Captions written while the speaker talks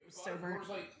burnt.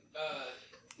 Like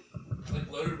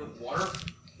loaded with water.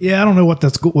 Yeah, I don't know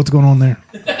what's going on there.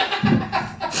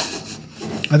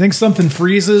 I think something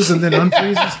freezes and then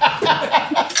unfreezes.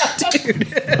 Dude.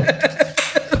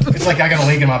 It's like I got a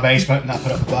leak in my basement and I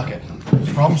put up a bucket.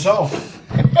 Problem solved.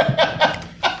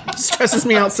 Stresses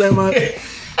me out so much.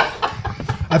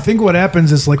 I think what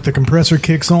happens is like the compressor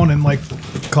kicks on and like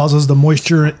causes the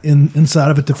moisture inside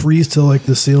of it to freeze to like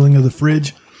the ceiling of the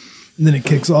fridge. And then it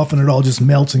kicks off and it all just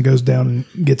melts and goes down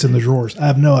and gets in the drawers. I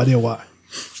have no idea why.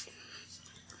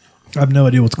 I have no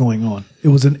idea what's going on. It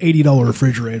was an $80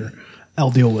 refrigerator. I'll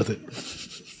deal with it.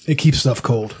 It keeps stuff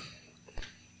cold.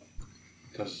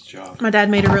 Does its job. My dad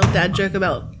made a real dad joke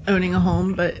about owning a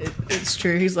home, but it's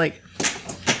true. He's like,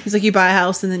 you buy a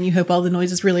house and then you hope all the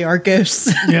noises really are ghosts.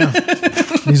 Yeah,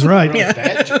 he's right. Yeah.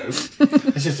 Bad joke.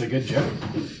 It's just a good joke.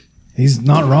 He's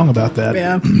not wrong about that.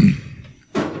 Yeah.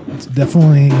 It's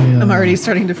definitely... I'm already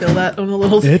starting to feel that on a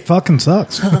little... It fucking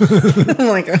sucks. I'm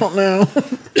like, I don't know.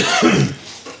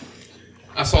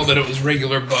 I saw that it was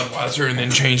regular Budweiser and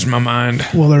then changed my mind.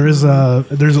 Well, there's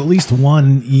at least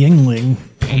one Yingling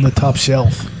on the top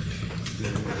shelf.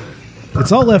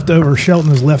 It's all left over. Shelton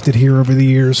has left it here over the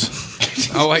years.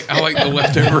 I like the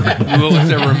leftover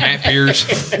Matt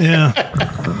beers. Yeah.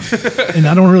 And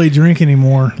I don't really drink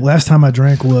anymore. Last time I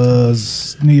drank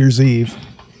was New Year's Eve.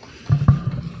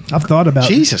 I've thought about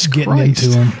Jesus getting Christ.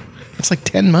 into them. That's like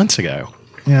 10 months ago.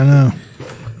 Yeah, I know.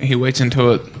 He waits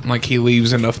until he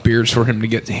leaves enough beers for him to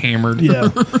get hammered. Yeah.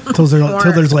 Till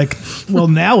there's like, well,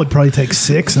 now it'd probably take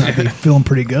 6 and I'd be feeling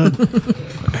pretty good.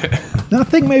 Now, I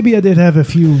think maybe I did have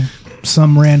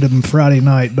some random Friday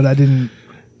night, but I didn't,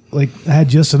 I had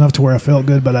just enough to where I felt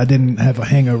good, but I didn't have a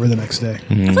hangover the next day.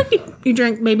 I feel like you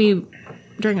drank maybe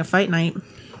during a fight night.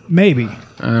 Maybe.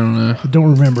 I don't know. I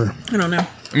don't remember. I don't know.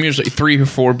 I'm usually 3 or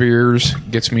 4 beers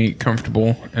gets me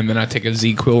comfortable, and then I take a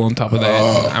Z-Quil on top of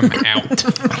that. And I'm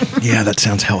out. Yeah, that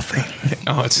sounds healthy.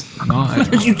 Oh, it's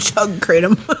not. You chug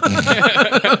kratom.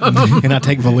 And I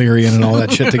take valerian and all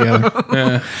that shit together.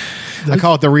 Yeah. I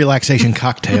call it the relaxation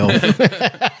cocktail.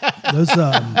 Those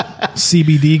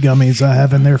CBD gummies I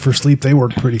have in there for sleep, they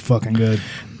work pretty fucking good.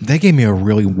 They gave me a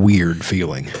really weird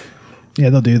feeling. Yeah,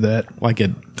 they'll do that. Like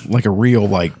a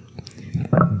real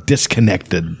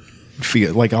disconnected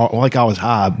feel. Like I was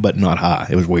high, but not high.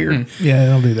 It was weird. Yeah,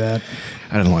 they'll do that.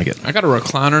 I didn't like it. I got a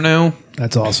recliner now,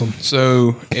 That's awesome.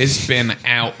 so it's been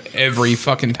out every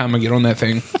fucking time I get on that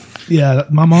thing. Yeah,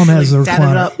 my mom has a Dab it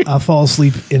recliner. up. I fall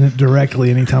asleep in it directly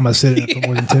anytime I sit in it for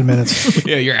more than 10 minutes.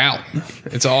 Yeah, you're out.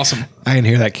 It's awesome. I can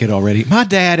hear that kid already. My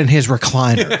dad and his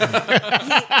recliner.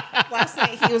 Last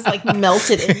night he was like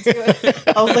melted into it.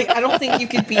 I was like, I don't think you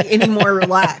could be any more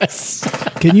relaxed.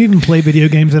 Can you even play video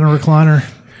games in a recliner?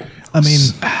 I mean,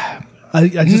 I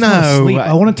just want to sleep.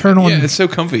 I want to turn on Yeah, it's so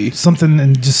comfy. something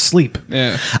and just sleep.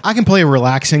 Yeah. I can play a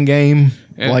relaxing game,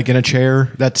 like in a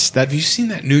chair. Have you seen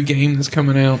that new game that's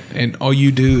coming out? And all you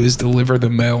do is deliver the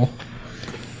mail,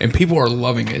 and people are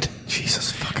loving it.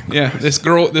 Jesus fucking Yeah, this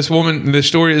woman. The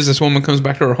story is this woman comes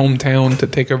back to her hometown to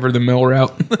take over the mail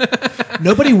route.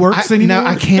 Nobody works anymore. No,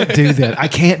 I can't do that. I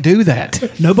can't do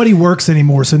that. Nobody works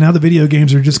anymore, so now the video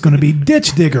games are just going to be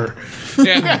ditch digger.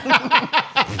 Yeah.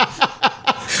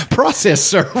 Process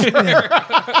server.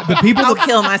 The people I'll that,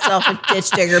 kill myself if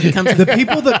Ditch Digger becomes the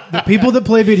people that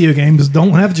play video games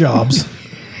don't have jobs.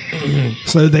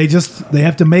 So they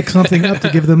have to make something up to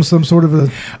give them some sort of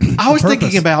a I was purpose.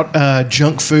 thinking about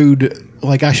junk food.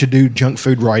 Like I should do junk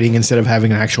food writing instead of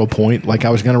having an actual point. Like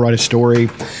I was going to write a story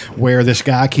where this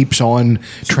guy keeps on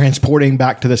transporting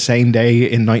back to the same day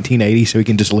in 1980 so he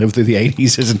can just live through the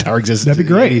 80s, his entire existence. That'd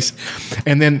be in the great. 80s.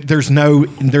 And then there's no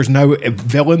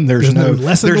villain. There's no no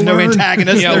lesson there's to no learn.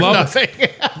 antagonist. Yeah, I there's love nothing.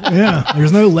 Yeah,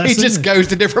 there's no He lesson. just goes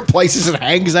to different places and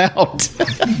hangs out.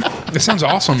 That sounds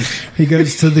awesome. He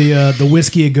goes to the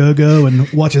Whiskey A Go Go and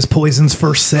watches Poison's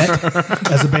first set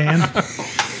as a band.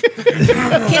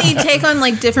 Can he take on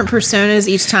like different personas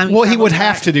each time? Well, he would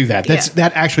have to do that.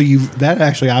 That actually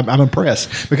I'm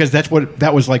impressed because that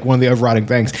was like one of the overriding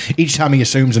things. Each time he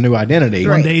assumes a new identity.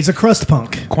 One day he's a crust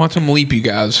punk. Quantum leap, you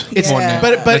guys. Yeah. One now.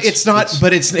 But it's not.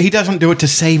 But he doesn't do it to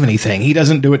save anything. He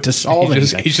doesn't do it to solve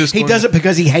anything. He does it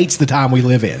because he hates the time we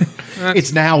live in.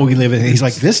 It's now we live in. He's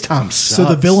like, this time sucks. So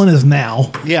the villain is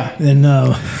now. Yeah.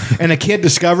 And a kid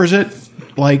discovers it.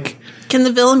 Like, Can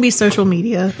the villain be social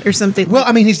media or something? well,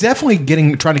 I mean, he's definitely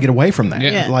trying to get away from that.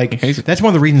 Yeah. Like, He hates it. that's one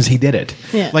of the reasons he did it.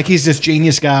 Yeah. Like, he's this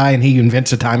genius guy, and he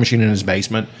invents a time machine in his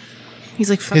basement. He's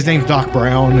like, His name's Doc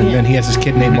Brown, and then he has this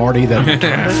kid named Marty that.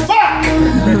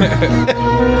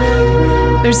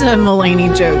 There's a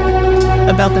Mulaney joke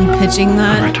about them pitching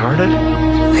that. Retarded?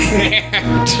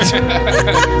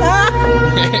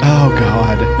 Oh, Oh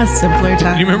God. A simpler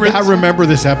time. You remember? I remember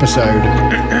this episode.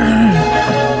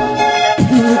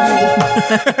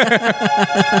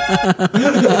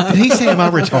 Did he say, am I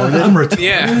retarded? I'm retarded.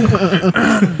 Yeah.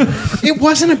 It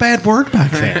wasn't a bad word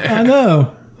back then. I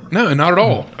know. No, not at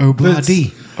all.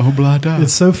 Obladi. Oblada.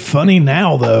 It's so funny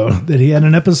now, though, that he had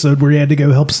an episode where he had to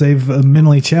go help save a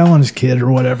mentally challenged kid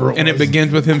or whatever. And it was.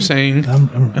 begins with him saying, I'm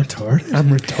retarded. I'm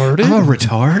retarded. I'm a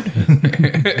retard.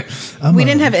 We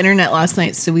didn't have internet last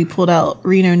night, so we pulled out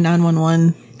Reno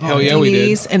 911 Hell yeah, we did.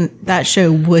 DVDs, and that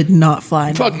show would not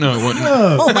fly. Fuck no, it wouldn't.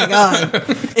 Oh my god,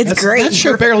 it's great. That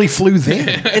show barely flew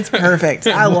then. It's perfect.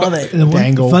 I love it. And the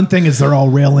Dangle. fun thing is they're all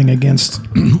railing against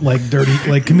like dirty,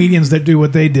 like comedians that do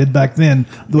what they did back then.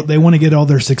 They want to get all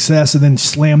their success and then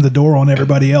slam the door on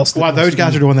everybody else. Wow, those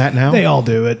guys are doing that now? They all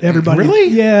do it. Everybody. Really?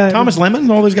 Yeah. Thomas Lemon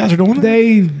and all those guys are doing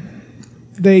it?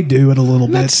 They do it a little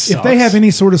That bit. sucks. If they have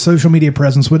any sort of social media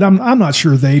presence, but I'm not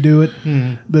sure they do it.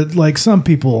 But like some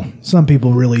people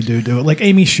really do it. Like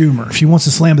Amy Schumer, she wants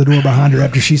to slam the door behind her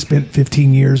after she spent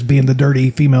 15 years being the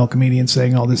dirty female comedian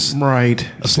saying all this. Right.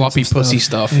 Sloppy pussy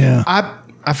stuff. Yeah,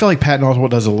 I feel like Patton Oswalt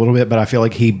does a little bit, but I feel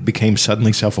like he became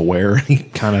suddenly self-aware. He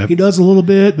kind of... he does a little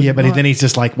bit. Yeah, but then he's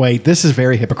just like, wait, this is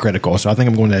very hypocritical. So I think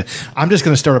I'm just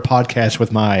going to start a podcast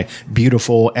with my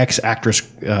beautiful ex-actress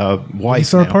wife. You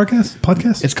start a now.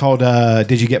 podcast? It's called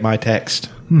Did You Get My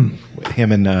Text? With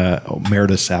him and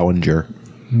Meredith Salinger,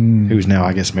 who's now,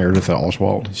 I guess, Meredith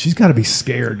Oswald. She's got to be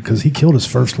scared because he killed his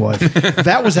first wife.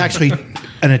 That was actually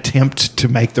an attempt to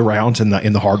make the rounds in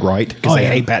the hard right because they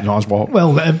hate Patton Oswalt.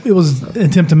 Well, it was an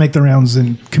attempt to make the rounds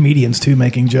and comedians too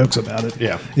making jokes about it.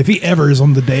 Yeah. If he ever is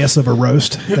on the dais of a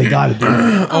roast, they got to do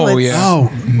it. Oh, it's- yeah. Oh,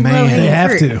 man. They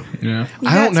have to. Yeah.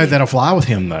 I don't know got to. that'll fly with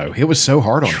him, though. It was so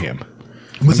hard on him.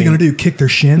 What's he going to do? Kick their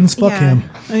shins? Fuck him.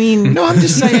 I mean, No, I'm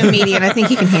just he's a saying. comedian. I think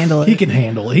he can handle it. He can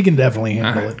handle it. He can definitely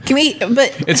handle it. Can we?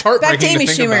 But It's back to heartbreaking Amy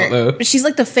to think Schumer. about, though. She's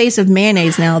like the face of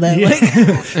mayonnaise now, though. Yeah. Like,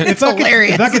 it's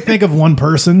hilarious. If I could think of one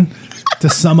person to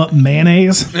sum up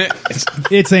mayonnaise,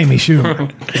 it's Amy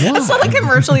Schumer. I saw the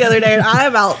commercial the other day, and I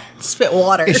about spit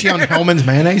water. Is she on Hellman's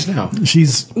mayonnaise now?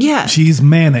 She's Yeah. she's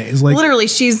mayonnaise. Like Literally,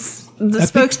 she's the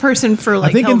think- spokesperson for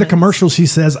like. I think in the Hellmann's. commercial she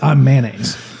says I'm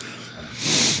mayonnaise.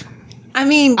 I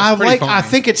mean, I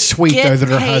think it's sweet Get though that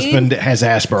her paid. husband has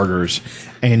Asperger's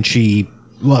and she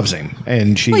loves him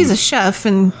and she. well, he's a chef,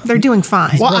 and they're doing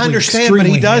fine. well, I probably understand, but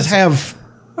he extremely does handsome. have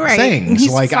Right. things.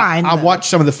 He's Like fine, I though. watched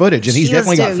some of the footage and he's She does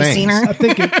definitely got too. You've seen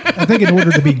things. her? I think in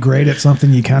order to be great at something,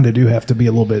 you kind of do have to be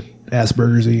a little bit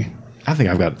Asperger's-y I think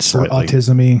I've got or slightly.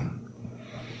 autism-y.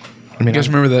 I mean, You guys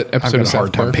remember that I've episode got of a South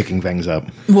hard time Park? picking things up.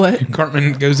 What?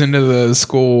 Cartman goes into the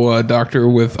school doctor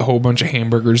with a whole bunch of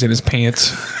hamburgers in his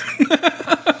pants.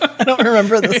 I don't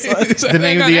remember this one. The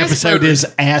name of the episode is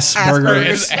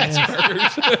Asperger's.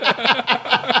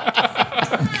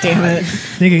 Damn it!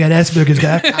 Think I got Asperger's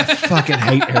guy? I fucking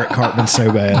hate Eric Cartman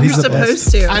so bad. He's You're the best.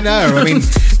 supposed to. I know. I mean,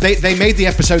 they made the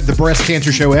episode the breast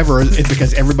cancer show ever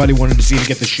because everybody wanted to see him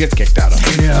get the shit kicked out of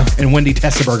him. Yeah. And Wendy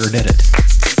Tessaberger did it.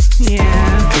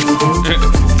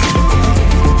 Yeah.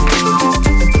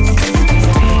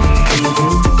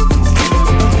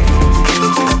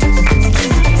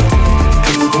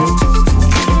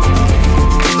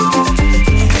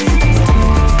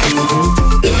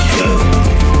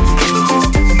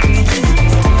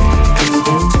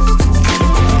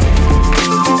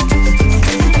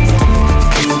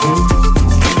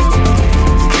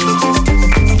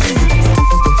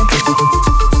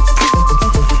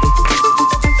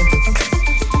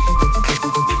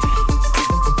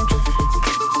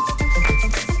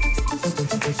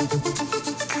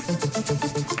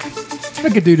 I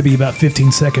could do to be about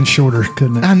 15 seconds shorter,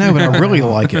 couldn't it? I know, but I really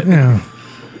like it. Yeah.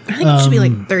 I think it should be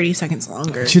like 30 seconds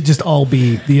longer. It should just all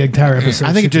be the entire episode.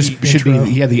 I think it just should be intro.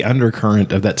 he had the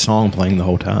undercurrent of that song playing the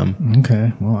whole time.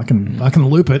 Okay. Well, I can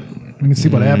loop it. We can see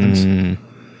what happens.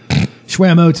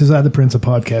 Schwam Oates is I, the Prince of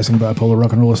Podcasting, bipolar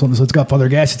rock and roll, something. So it's Godfather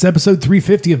Gas. It's episode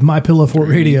 350 of My Pillow Fort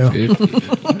Radio.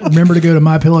 Remember to go to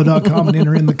mypillow.com and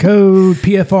enter in the code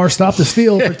PFR Stop the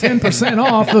Steal for 10%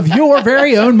 off of your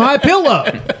very own My Pillow.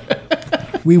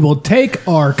 We will take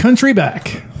our country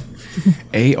back.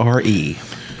 ARE.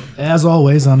 As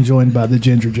always, I'm joined by the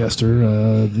Ginger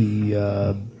Jester,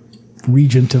 the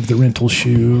regent of the rental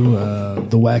shoe,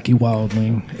 the wacky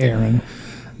wildling, Aaron,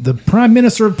 the Prime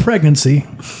Minister of Pregnancy,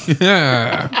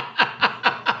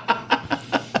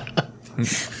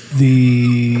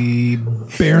 the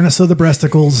Baroness of the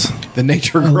Breasticles, The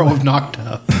nature girl of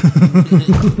Nocta.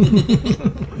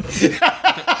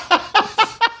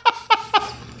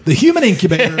 the Human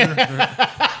Incubator,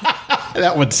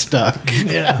 That one stuck.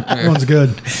 Yeah, that one's good.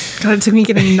 God, it took me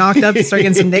getting knocked up to start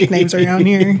getting some nicknames around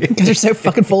here. You guys are so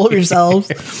fucking full of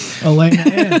yourselves. Elena,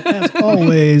 and as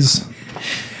always,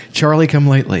 Charlie come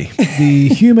lately. the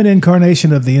human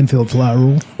incarnation of the infield fly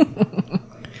rule,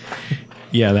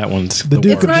 Yeah, that one's the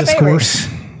Duke It's of my favorite. Discourse,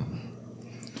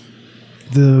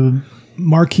 the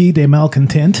Marquis de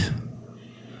Malcontent,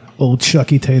 old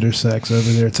Chucky Tater Sacks over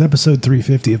there. It's episode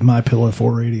 350 of My Pillow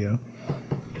 4 Radio.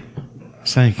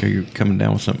 Sank, are you coming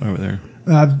down with something over there?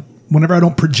 Whenever I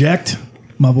don't project,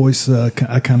 my voice, I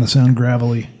kind of sound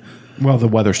gravelly. Well, the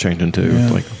weather's changing too. Yeah.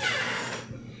 Like,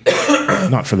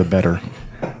 not for the better.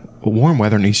 But warm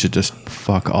weather needs to just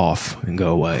fuck off and go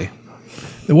away.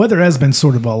 The weather has been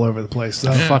sort of all over the place.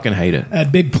 I fucking hate it. I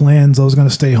had big plans. I was going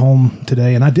to stay home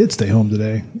today, and I did stay home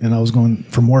today. And I was going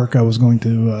from work. I was going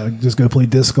to just go play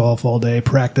disc golf all day,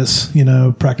 practice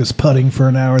putting for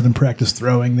an hour, then practice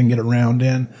throwing, then get a round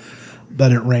in.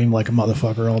 But it rained like a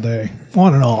motherfucker all day,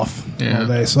 on and off all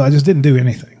day. So I just didn't do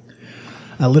anything.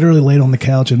 I literally laid on the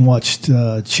couch and watched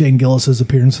Shane Gillis's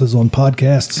appearances on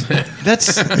podcasts.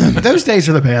 That's those days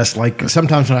are the best. Like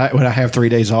sometimes when I have 3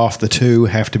 days off, the two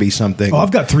have to be something. Oh,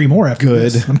 I've got 3 more after Good.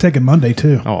 this. I'm taking Monday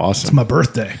too. Oh, awesome. It's my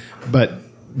birthday. But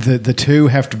the two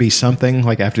have to be something.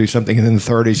 Like I have to do something, and then the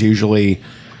third is usually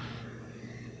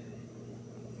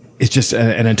it's just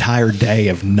an entire day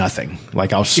of nothing.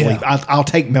 Like I'll sleep. Yeah. I'll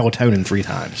take melatonin 3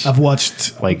 times. I've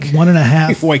watched Like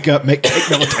 1.5. Wake up, take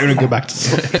melatonin, go back to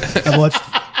sleep. I've watched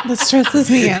That stresses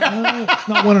me out.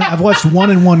 not one. I've watched 1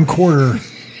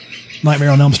 1/4 Nightmare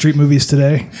on Elm Street movies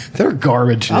today. They're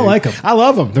garbage. I dude. like 'em. I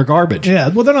love them. They're garbage. Yeah,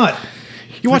 well, they're not.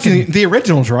 You watching the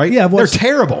originals, right? Yeah, I've they're watched-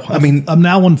 terrible. I mean, I'm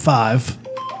now on 5.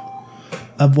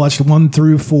 I've watched 1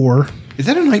 through 4. is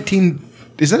that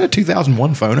a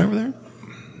 2001 phone over there?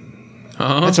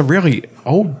 That's a really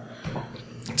old.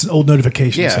 It's an old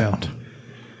notification Yeah. sound.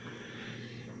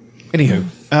 Anywho,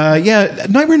 yeah,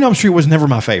 Nightmare on Elm Street was never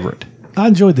my favorite. I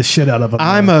enjoyed the shit out of them.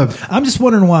 I'm just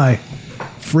wondering why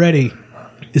Freddy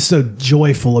is so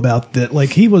joyful about that.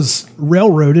 Like, he was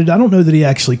railroaded. I don't know that he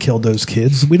actually killed those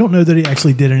kids. We don't know that he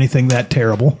actually did anything that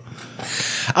terrible.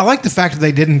 I like the fact that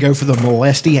they didn't go for the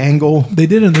molesty angle. They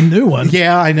did in the new one.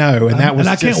 Yeah, I know, and that was. And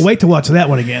I can't wait to watch that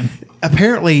one again.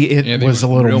 Apparently, it Yeah, they was a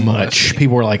were little real much. molesty.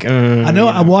 People were like, I know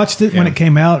I watched it when it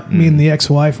came out. Me and the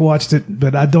ex-wife watched it,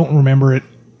 but I don't remember it.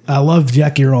 I love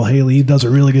Jackie Earl Haley. He does a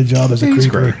really good job as a He's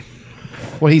creeper. great.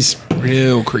 Well, he's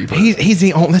Real creeper.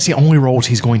 that's the only roles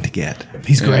he's going to get.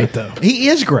 He's great though. He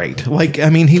is great. Like,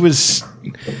 I mean, he was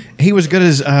good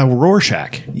as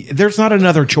Rorschach. There's not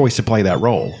another choice to play that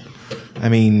role. I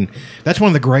mean, that's one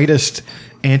of the greatest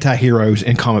anti-heroes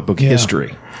in comic book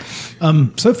history.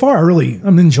 So far,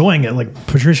 I'm enjoying it. Like,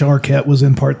 Patricia Arquette was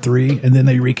in part 3, and then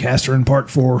they recast her in part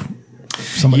 4.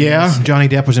 Somebody Yeah, else. Johnny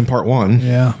Depp was in part 1.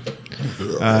 Yeah.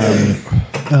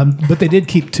 But they did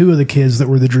keep 2 of the kids that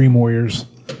were the Dream Warriors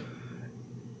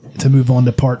to move on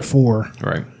to part 4.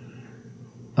 Right.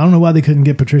 I don't know why they couldn't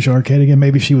get Patricia Arquette again.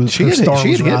 Maybe she was She her had star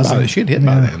hit was rising. by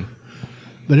Yeah. then.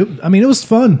 But it was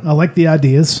fun. I like the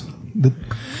ideas.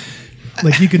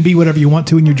 Like, you can be whatever you want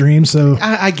to in your dreams. So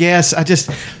I guess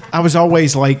I was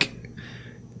always like,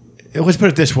 let's put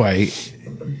it this way.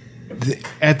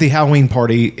 At the Halloween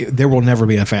party, there will never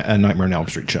be a Nightmare on Elm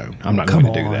Street show. I'm not going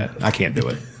to do on. that. I can't do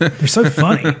it. they're so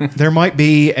funny. There might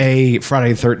be a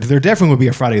Friday the 13th. There definitely will be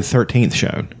a Friday the 13th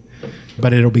show,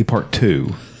 but it'll be part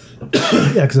 2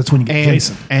 Yeah, because that's when you get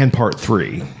Jason. and part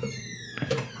 3.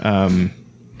 And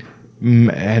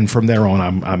from there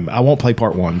on, I won't play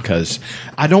part 1 because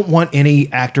I don't want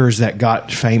any actors that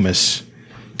got famous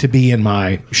to be in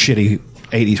my shitty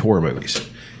 80s horror movies.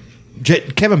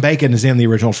 Kevin Bacon is in the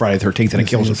original Friday the 13th, and it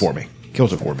kills it for me.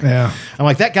 Yeah. I'm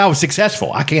like, that guy was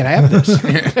successful. I can't have this.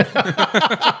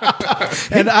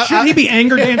 And Should he be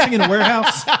anger dancing in a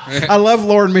warehouse? I love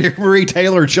Lauren Marie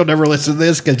Taylor. She'll never listen to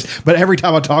this, but every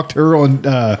time I talk to her on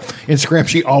Instagram,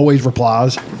 she always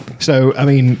replies. So, I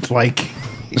mean, like,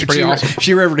 It's pretty awesome.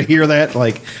 She were ever to hear that,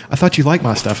 like, I thought you liked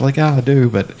my stuff. Like, I do,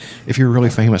 but if you're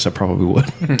really famous, I probably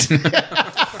wouldn't.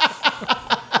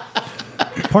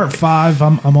 Part 5,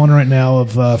 I'm on right now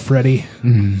of Freddy.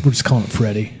 We're just calling it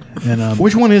Freddy. And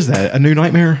Which one is that? A New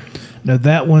Nightmare? no,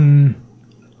 that one,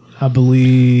 I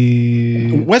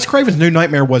believe. Wes Craven's New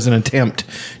Nightmare was an attempt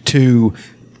to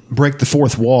break the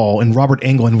fourth wall, and Robert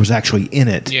Englund was actually in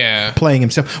it, Yeah. playing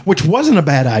himself, which wasn't a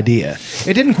bad idea.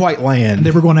 It didn't quite land.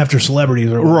 They were going after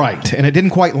celebrities, or Right, and it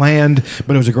didn't quite land,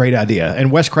 but it was a great idea.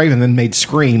 And Wes Craven then made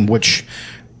Scream, which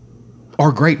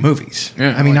are great movies.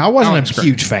 Yeah, I mean, I I wasn't like a Scream.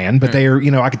 huge fan, but they are,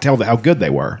 I could tell how good they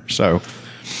were. So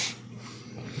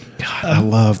God, I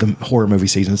love the horror movie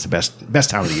season. It's the best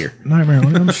time of the year. Nightmare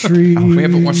on Elm Street. We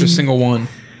haven't watched a single one.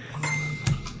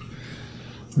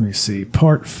 Let me see.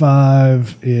 Part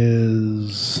 5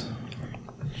 is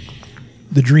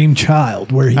The Dream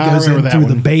Child, where he goes in remember that through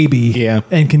the one. baby Yeah.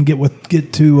 and can get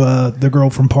to the girl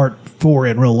from Part 4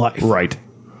 in real life. Right.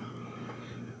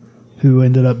 Who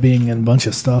ended up being in a bunch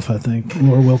of stuff, I think.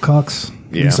 Laura Wilcox.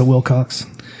 Yeah. Lisa Wilcox.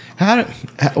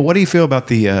 What do you feel about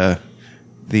the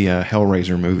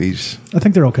Hellraiser movies? I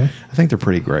think they're okay. I think they're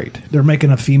pretty great. They're making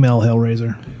a female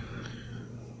Hellraiser.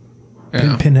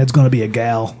 Yeah. Pinhead's going to be a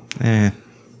gal.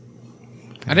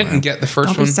 I didn't get the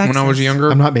first Don't be one when I was sexist.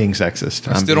 younger. I'm not being sexist.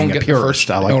 I'm still being don't a get the purist.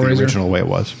 first I like Hellraiser. the original way it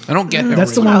was. I don't get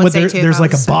That's the Hellraiser. one would with say too, there's if I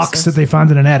like a was box sexist. that they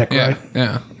find in an attic, Yeah, right?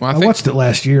 yeah. Well, I think, watched it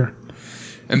last year.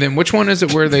 And then which one is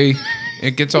it where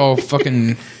it gets all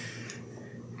fucking?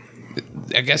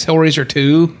 I guess Hellraiser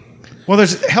 2. Well,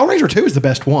 there's Hellraiser 2 is the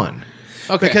best one.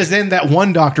 Okay. Because then that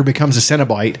one doctor becomes a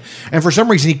Cenobite, and for some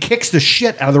reason he kicks the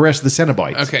shit out of the rest of the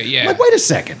Cenobites. Okay, yeah. Like, wait a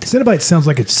second. Cenobite sounds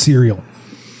like it's cereal.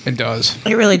 It does.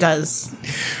 It really does.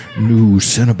 New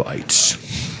Cenobites.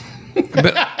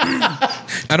 But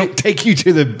I don't Take you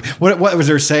to the what was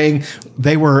there saying?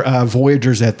 They were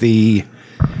Voyagers at the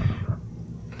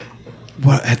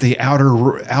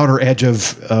outer edge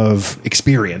of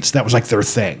experience. That was like their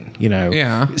thing, you know.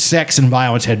 Yeah. Sex and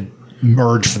violence had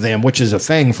merged for them, which is a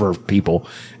thing for people.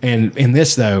 And in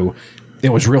this though,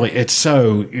 it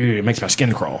makes my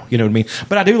skin crawl. You know what I mean?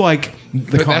 But I do like the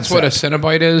But concept. that's what a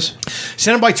Cenobite is.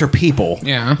 Cenobites are people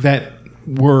Yeah. that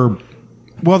were.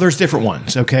 Well, there's different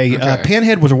ones. Okay, Okay.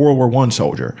 Pinhead was a World War I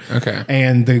soldier. Okay.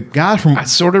 And the guy from I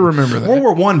sort of remember that.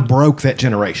 World War I broke that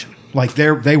generation. Like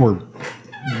they were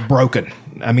broken.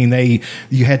 I mean,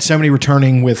 you had so many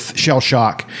returning with shell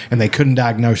shock, and they couldn't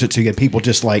diagnose it. So you had people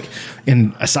just like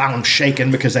in asylums shaking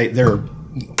because their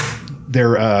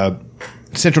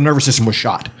central nervous system was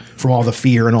shot from all the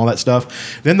fear and all that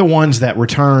stuff. Then the ones that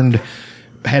returned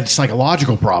had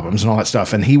psychological problems and all that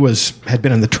stuff, and he had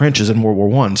been in the trenches in World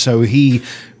War I. So he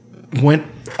went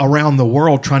around the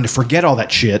world trying to forget all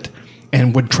that shit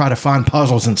and would try to find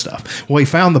puzzles and stuff. Well, he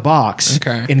found the box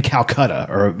in Calcutta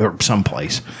or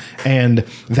someplace, and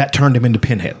that turned him into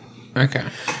Pinhead. Okay.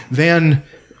 Then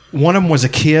one of them was a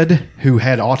kid who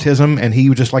had autism, and he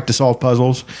would just like to solve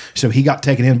puzzles. So he got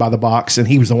taken in by the box, and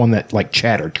he was the one that like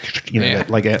chattered, Yeah.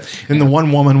 like that. And the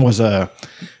one woman was a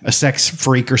sex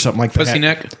freak or something like that. Pussy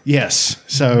neck? Yes.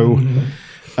 So,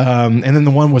 and then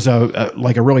the one was a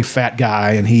really fat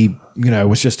guy, and he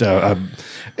was just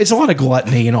it's a lot of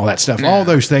gluttony and all that stuff. All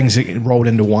those things rolled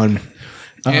into one.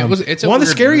 Yeah, it's a One of the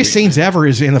weird scariest movie. scenes ever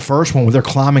is in the first one where they're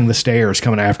climbing the stairs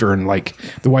coming after, and like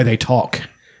the way they talk.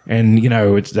 And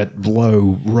it's that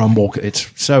low rumble.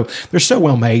 They're so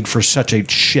well made for such a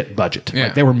shit budget. Yeah.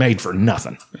 Like they were made for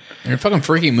nothing. They're fucking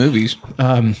freaky movies.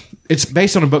 It's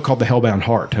based on a book called The Hellbound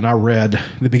Heart, and I read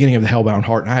the beginning of The Hellbound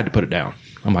Heart, and I had to put it down.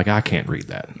 I'm like, I can't read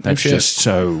that. That's shit. just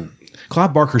so.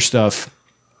 Clive Barker stuff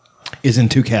is in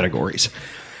two categories.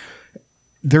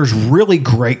 There's really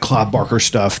great Clive Barker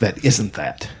stuff that isn't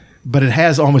that, but it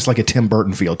has almost like a Tim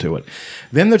Burton feel to it.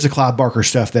 Then there's a Clive Barker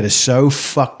stuff that is so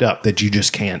fucked up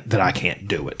that I can't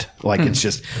do it. Like it's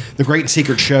just The Great and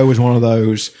Secret Show is one of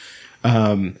those.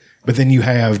 But then you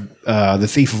have The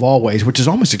Thief of Always, which is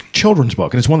almost a children's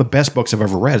book, and it's one of the best books I've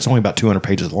ever read. It's only about 200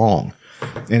 pages long,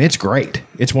 and it's great.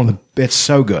 It's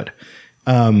so good.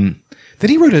 Then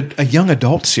he wrote a young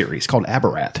adult series called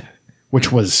Aberrat,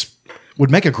 which would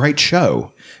make a great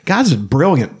show. Guy's a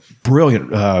brilliant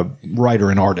writer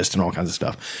and artist and all kinds of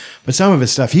stuff. But some of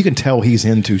his stuff, you can tell he's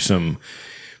into some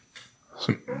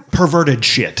perverted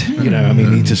shit. I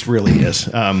mean, he just really is.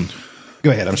 Go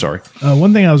ahead. I'm sorry.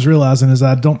 One thing I was realizing is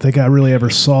I don't think I really ever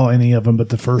saw any of them, but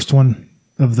the first one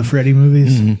of the Freddy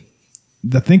movies.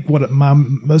 I think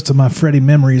most of my Freddy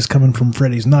memory is coming from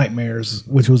Freddy's Nightmares,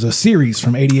 which was a series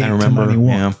from 88 I to remember. 91.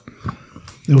 Yeah.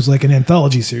 It was like an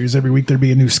anthology series. Every week there'd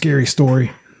be a new scary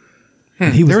story.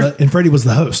 And and Freddy was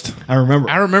the host. I remember.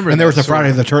 And there was that a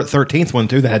Friday the 13th one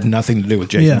too that had nothing to do with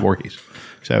Jason Yeah. Voorhees.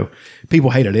 So people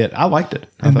hated it. I liked it.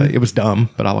 I thought it was dumb,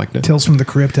 but I liked it. Tales from the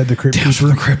Crypt had the Crypt Tales from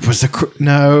Keeper. the Crypt was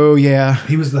no, yeah.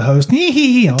 He was the host.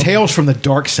 Tales from the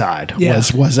Dark Side Yeah.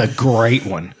 was a great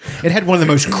one. It had one of the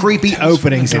most creepy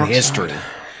openings in history.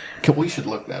 We should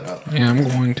look that up. Yeah, I'm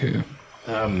going to.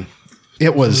 It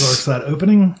Dark was Side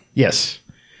opening. yes.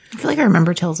 I feel like I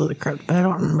remember Tales of the Crypt, but I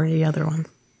don't remember the other ones.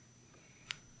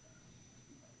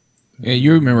 Yeah,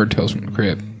 you remember Tales from the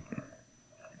Crypt.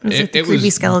 It was like the It creepy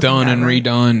was skeleton done guy, and right?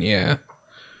 redone. Yeah.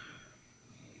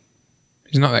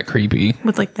 He's not that creepy.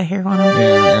 With like the hair on him.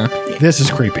 Yeah. This is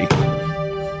creepy.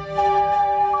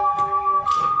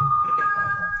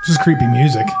 Just creepy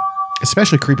music.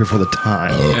 Especially creepy for the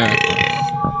time. Yeah.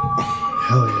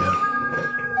 Hell yeah.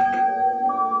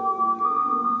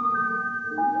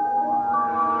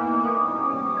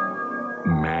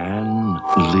 Man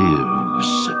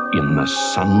lives in the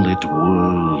sunlit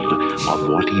world of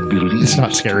what he believes. It's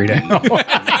not scary now.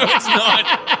 It's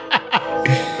not.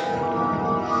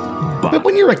 But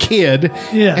when you're a kid,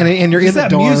 Yeah. and you're in It's the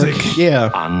that dark, music. yeah,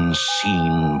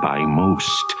 Unseen by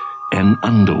most, an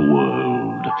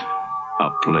underworld. A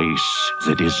place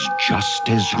that is just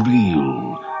as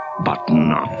real, but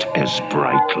not as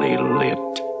brightly lit.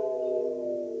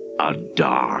 A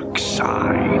dark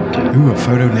side. ooh, a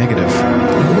photo negative.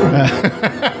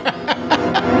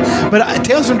 But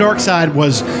Tales from Dark Side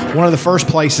was one of the first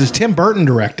places Tim Burton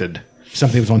directed.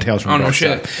 Something that was on Tales from Oh, no Dark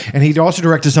shit. Side. And he also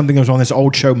directed something that was on this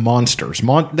old show, Monsters.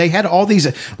 They had all these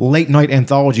late night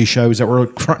anthology shows that were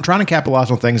trying to capitalize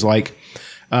on things like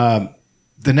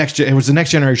it was the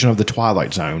next generation of the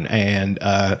Twilight Zone and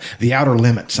The Outer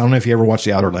Limits. I don't know if you ever watched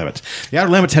The Outer Limits. The Outer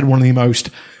Limits had one of the most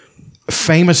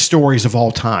famous stories of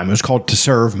all time. It was called To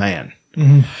Serve Man.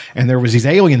 Mm-hmm. And there was these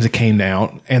aliens that came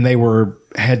down and they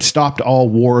had stopped all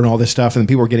war and all this stuff, and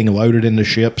people were getting loaded into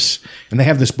ships. And they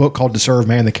have this book called To Serve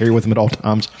Man they carry with them at all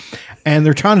times. And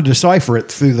they're trying to decipher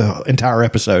it through the entire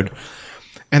episode.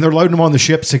 And they're loading them on the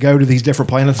ships to go to these different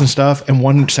planets and stuff. And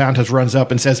one scientist runs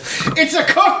up and says, "It's a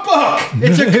cookbook!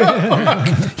 It's a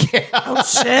cookbook!" Yeah. Oh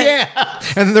shit. Yeah.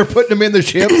 And then they're putting them in the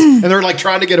ships and they're like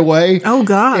trying to get away. Oh,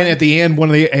 God. And at the end, one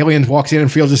of the aliens walks in and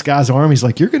feels this guy's arm. He's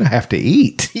like, "You're going to have to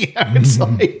eat." Yeah.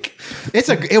 It's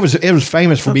like, it was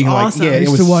famous for being awesome. like, yeah, I it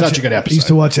used was to watch- such a good I episode. used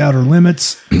to watch Outer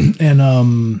Limits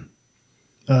and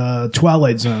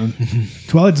Twilight Zone.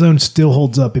 Twilight Zone still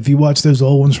holds up. If you watch those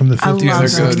old ones from the 50s love and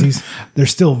them. 60s, they're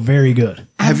still very good.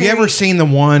 Have you ever seen the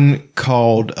one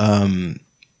called,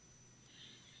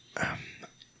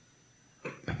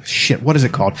 shit, what is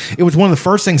it called? It was one of the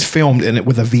first things filmed in it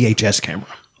with a VHS camera.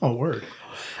 Oh, word.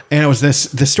 And it was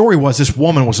the story was this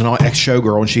woman was an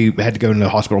ex-showgirl and she had to go into the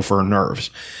hospital for her nerves.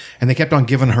 And they kept on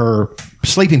giving her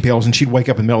sleeping pills and she'd wake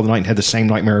up in the middle of the night and had the same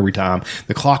nightmare every time.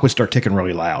 The clock would start ticking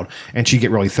really loud and she'd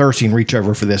get really thirsty and reach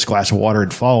over for this glass of water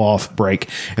and fall off break.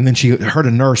 And then she heard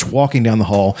a nurse walking down the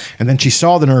hall and then she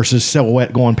saw the nurse's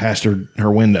silhouette going past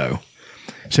her window.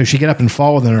 So she get up and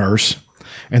follow the nurse.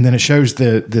 And then it shows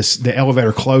the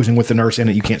elevator closing with the nurse in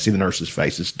it. You can't see the nurse's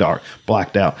face. It's dark,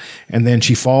 blacked out. And then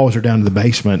she follows her down to the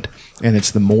basement, and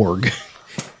it's the morgue.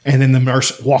 And then the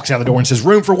nurse walks out the door and says,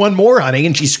 "Room for one more, honey."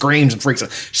 And she screams and freaks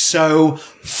out. So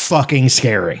fucking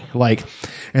scary. Like,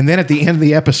 and then at the end of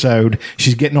the episode,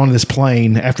 she's getting on this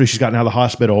plane after she's gotten out of the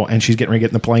hospital, and she's getting ready to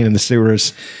get in the plane, and the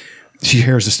stewardess, she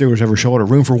hears the stewardess over her shoulder,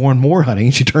 "Room for one more, honey."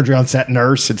 And she turns around, it's that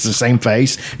nurse. It's the same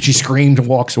face. She screams and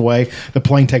walks away. The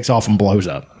plane takes off and blows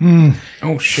up.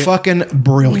 Oh shit. Fucking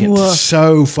brilliant. Woof.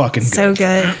 So fucking good. So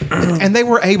good. And they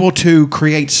were able to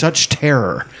create such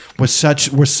terror with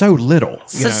so little.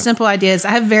 Such simple ideas. I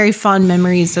have very fond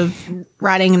memories of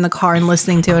riding in the car and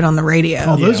listening to it on the radio.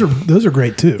 Oh, those are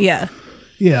great too. Yeah.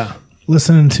 Yeah.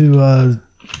 Listening to,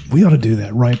 we ought to do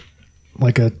that, right?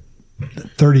 Like a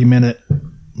 30-minute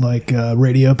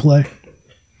radio play.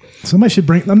 Somebody should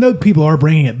I know people are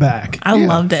bringing it back. I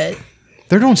loved it.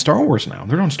 They're doing Star Wars now.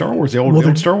 They're doing Star Wars, the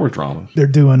old Star Wars drama. They're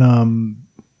doing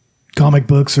comic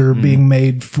books are being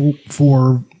made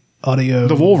for audio.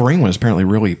 The Wolverine one is apparently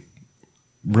really,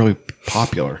 really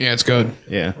popular. Yeah, it's good.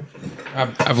 Yeah.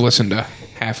 I've listened to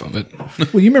half of it.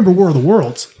 Well, you remember War of the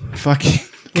Worlds? Fuck.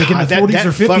 Like in the 40s or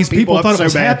 50s, fucked people up thought it so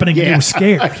was bad. happening and they Yeah. were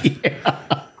scared.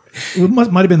 It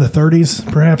might have been the 30s,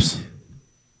 perhaps.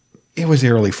 It was the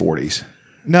early 40s.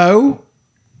 No.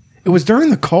 It was during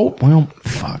the cult. Well,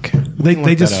 fuck.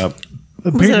 They just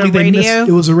apparently a they missed. radio?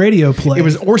 It was a radio play. It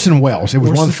was Orson Welles. It was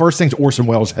one of the first things Orson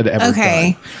Welles had ever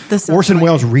Okay. done. This Orson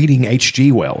Welles reading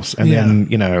H.G. Wells. And then,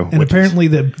 and which is- apparently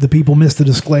the people missed the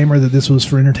disclaimer that this was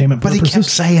for entertainment But he purposes. kept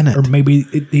saying it. Or maybe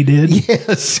he did.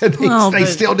 Yes. And Well, they but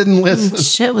still didn't listen.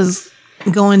 shit was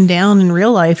going down in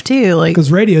real life too. Like,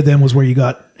 Because radio then was where you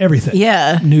got everything.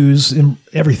 Yeah. News and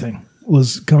everything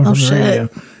was coming from the shit. radio.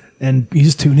 And you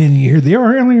just tune in and you hear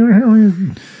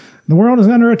the world is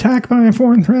under attack by a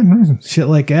foreign threat. Shit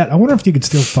like that. I wonder if you could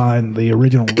still find the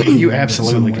original radio. You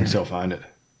absolutely somewhere. can still find it.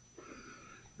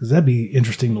 Because that'd be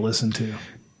interesting to listen to.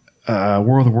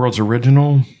 War of the Worlds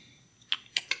original.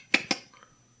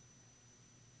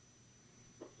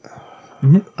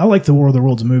 I like the War of the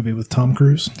Worlds movie with Tom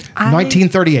Cruise. I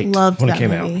 1938 loved when it that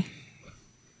came out. movie.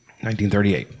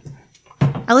 1938.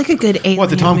 I like a good alien. What,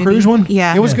 the Tom movie. Cruise one?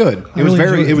 Yeah. It was good. I really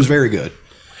enjoyed It was very good.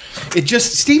 It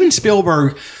just Steven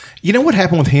Spielberg, you know what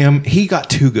happened with him? He got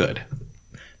too good.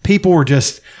 People were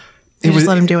just They just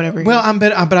let him do whatever. Well,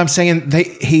 I'm saying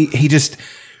he just.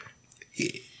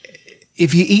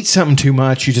 If you eat something too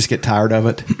much, you just get tired of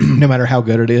it, no matter how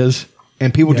good it is.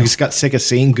 And people just got sick of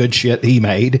seeing good shit he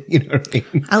made. You know what I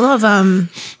mean? I love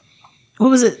what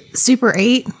was it? Super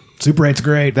 8. Super 8's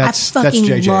great. That's I fucking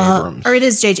J.J. love, Abrams. or it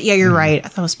is J.J. Yeah, you're right. I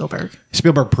thought it was Spielberg.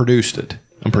 Spielberg produced it.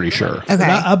 I'm pretty sure. Okay.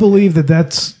 But I believe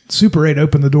that's Super 8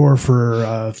 opened the door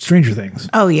for Stranger Things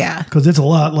Oh yeah. because it's a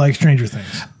lot like Stranger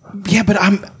Things. Yeah, but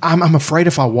I'm afraid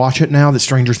if I watch it now that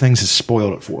Stranger Things has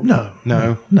spoiled it for me.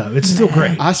 No. It's still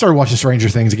great. I started watching Stranger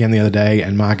Things again the other day,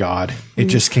 and my God, it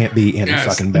just can't be any Yes.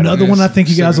 fucking better. Another one I think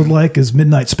you guys would like is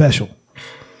Midnight Special.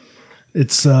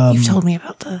 It's You've told me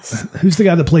about this. who's the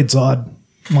guy that played Zod?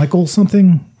 Michael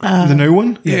something? The new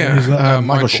one? Yeah.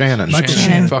 Michael Shannon.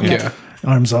 Shannon. Fuck yeah.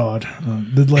 I'm Zod.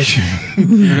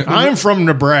 I'm from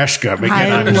Nebraska.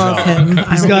 I love him.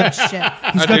 I He's don't got- give a shit.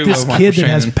 He's I got do this love Michael kid that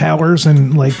has Shannon. powers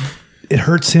and like it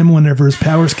hurts him whenever his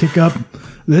powers kick up.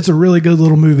 It's a really good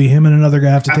little movie. Him and another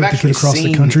guy have to take the kid across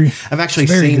the country. I've actually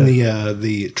It's very seen good.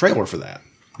 the trailer for that,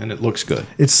 and it looks good.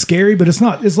 It's scary, but it's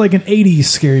not. It's like an '80s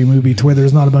scary movie to where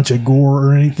there's not a bunch of gore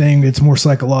or anything. It's more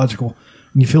psychological.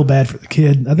 And you feel bad for the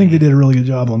kid. I think they did a really good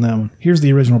job on that one. Here's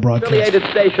the original broadcast. Affiliated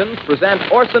stations present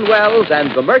Orson Welles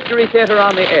and the Mercury Theatre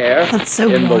on the air That's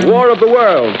so in warm. The War of the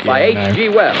Worlds by Yeah, I know. H.G.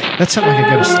 Wells. That's something I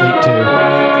could go to sleep to.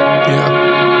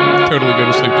 Yeah. Totally go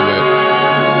to sleep to it.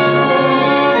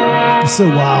 It's so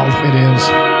wild. It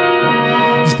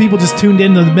is. These people just tuned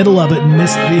in to the middle of it and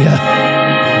missed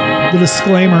the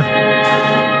disclaimer.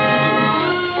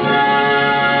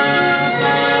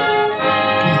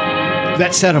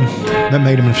 That set him. That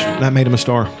made him a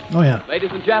star. Oh yeah.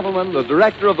 Ladies and gentlemen, the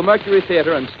director of the Mercury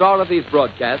Theatre and star of these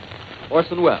broadcasts,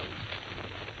 Orson Welles.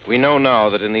 We know now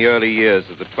that in the early years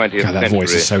of the 20th God, that century,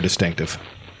 voice is so distinctive.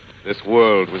 this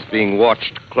world was being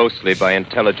watched closely by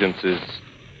intelligences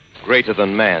greater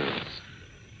than man's,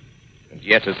 and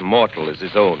yet as mortal as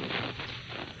his own.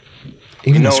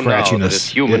 Even the know now that as scratchiness.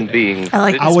 human beings, I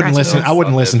like this the I wouldn't scratchy listen. voice. I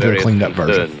wouldn't listen to a Their cleaned up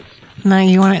various version. concerns. No,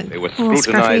 you want it. They were a little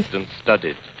scrutinized scruffy. and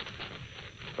studied,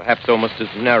 perhaps almost as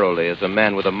narrowly as a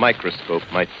man with a microscope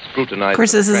might scrutinize. Of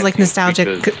course, this is like nostalgic.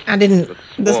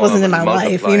 This wasn't in my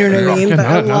life. You know what I mean? Yeah, But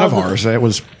I none of love ours. That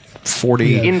was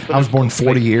 40. I was born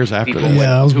 40 years after that.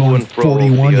 Yeah, I was To born and fro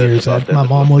 41 the earth years. above My them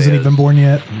mom wasn't affairs. even born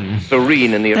yet.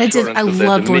 Serene in the But I assurance I of their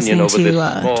loved dominion listening over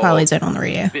this to small, Twilight Zone on the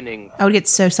radio. spinning I would get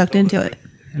so sucked into it.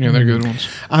 Yeah, they're good ones.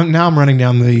 Now I'm running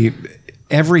down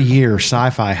every year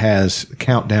Sci-Fi has a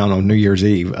countdown on New Year's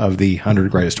Eve of the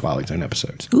 100 greatest Twilight Zone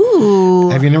episodes. Ooh.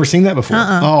 Have you never seen that before?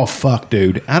 Oh fuck,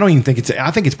 dude! I don't even think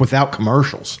I think it's without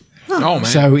commercials. Oh man.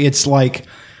 So it's like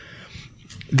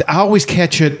I always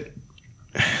catch it.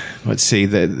 Let's see,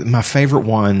 my favorite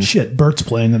one. Shit, Bert's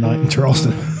playing tonight in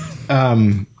Charleston.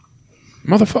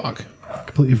 Motherfuck.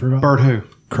 Completely forgot. Bert who?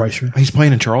 Kreischer. He's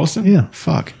playing in Charleston. Yeah.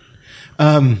 Fuck.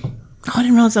 Oh, I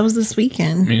didn't realize that was this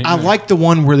weekend. Yeah. I like the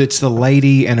one where it's the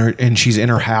lady and she's in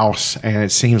her house and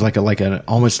it seems like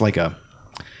almost like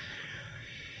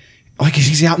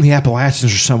she's out in the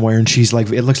Appalachians or somewhere and she's like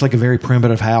it looks like a very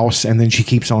primitive house and then she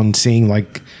keeps on seeing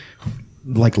like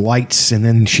lights and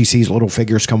then she sees little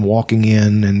figures come walking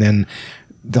in and then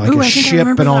like Ooh, a I think I ship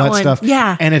remember and all that that one. stuff.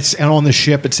 Yeah. And on the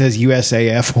ship it says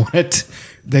USAF on it.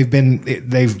 They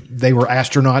were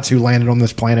astronauts who landed on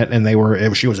this planet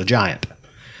and she was a giant.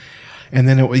 And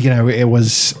then it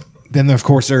was then of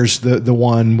course there's the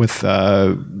one with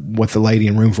the lady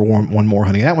in Room for One More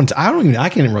Honey. That one's I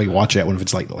can't even really watch that one if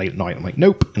it's like late at night. I'm like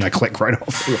nope, and I click right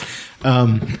off.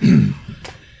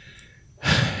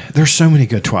 There's so many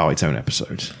good Twilight Zone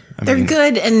episodes. They're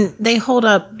good and they hold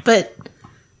up, but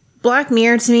Black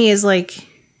Mirror to me is like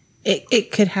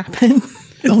it could happen.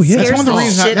 Oh yeah, Scares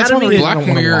the shit out of me. Black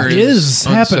Mirror It is is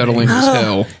happening. unsettling as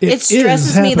hell. It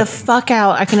stresses me the fuck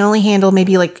out. I can only handle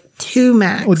maybe like 2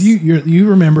 max. Well, you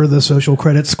remember the social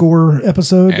credit score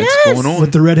episode It's going on.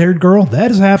 with the red-haired girl? That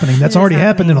is happening. That's It is already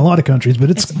happened in happening. a lot of countries, but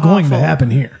it's going to awful.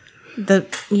 happen here.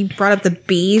 You brought up the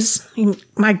bees.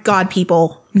 My God,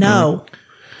 people, no.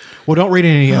 Well, don't read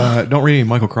any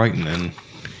Michael Crichton. And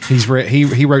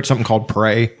he wrote something called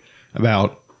Prey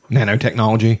about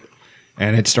nanotechnology,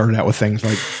 and it started out with things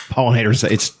like pollinators.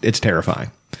 It's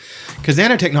terrifying because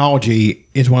nanotechnology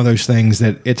is one of those things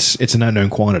that it's an unknown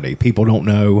quantity. People don't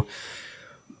know.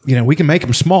 We can make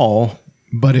them small,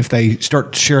 but if they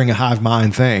start sharing a hive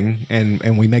mind thing,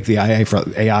 and we make the AI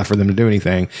for them to do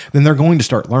anything, then they're going to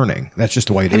start learning. That's just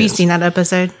the way it is. Have you seen that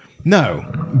episode? No,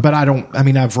 but I don't. I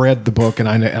mean, I've read the book and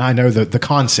I know the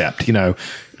concept.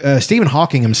 Stephen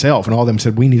Hawking himself and all of them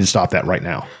said we need to stop that right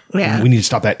now. Yeah. we need to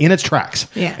stop that in its tracks.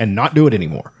 Yeah. and not do it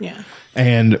anymore. Yeah.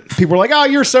 And people are like, oh,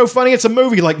 you're so funny. It's a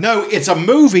movie. Like, no, it's a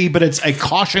movie, but it's a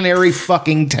cautionary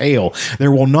fucking tale.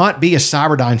 There will not be a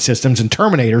Cyberdyne Systems and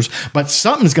Terminators, but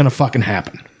something's going to fucking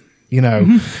happen. You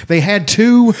know, they had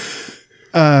two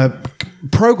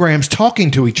programs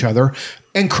talking to each other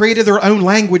and created their own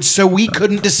language so we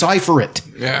couldn't decipher it.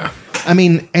 Yeah. I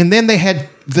mean, and then they had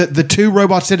the two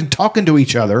robots sitting talking to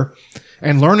each other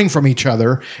and learning from each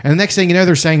other. And the next thing you know,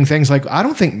 they're saying things like, I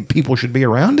don't think people should be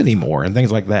around anymore and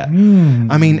things like that.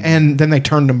 I mean, and then they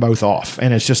turned them both off.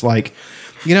 And it's just like,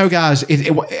 you know, guys,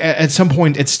 at some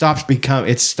point it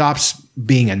stops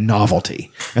being a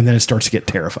novelty and then it starts to get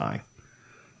terrifying.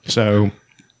 So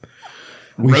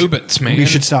robots, man. We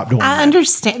should stop doing that. I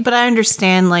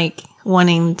understand like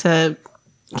wanting to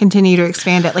continue to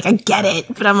expand it. Like I get it,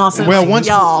 but I'm also once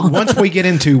y'all. once we get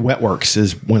into Wetworks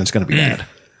is when it's going to be bad.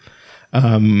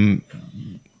 You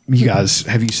guys,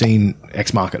 have you seen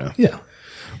Ex Machina? Yeah.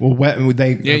 Well, you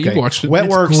watched it.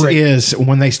 Wetworks is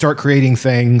when they start creating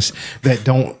things that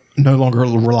no longer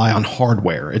rely on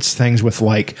hardware. It's things with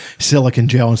like silicon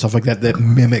gel and stuff like that that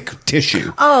mimic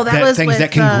tissue. Oh, that was things with,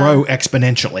 that can grow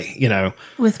exponentially. You know,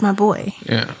 with my boy.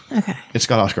 Yeah. Okay. It's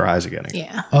got Oscar Isaac in it.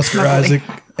 Yeah. Oscar Isaac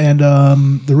and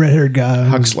the red-haired guy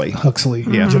Huxley.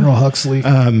 Yeah, General Huxley.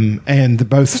 And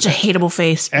both Such a hateable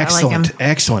face. But excellent, I like him.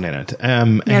 excellent in it.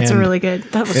 That's a really good.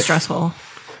 That was stressful.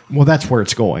 Well, that's where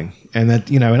it's going, and that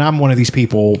and I'm one of these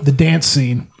people. The dance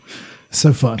scene,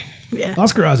 so fun. Yeah.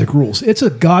 Oscar Isaac rules. It's a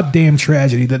goddamn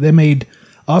tragedy that they made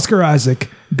Oscar Isaac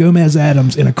Gomez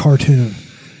Adams in a cartoon.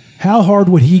 How hard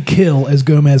would he kill as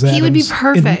Gomez Adams? He would be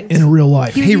perfect in real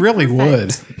life. He really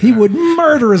would. He would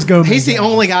murder as Gomez. He's the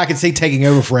only guy I could see taking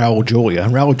over for Raul Julia.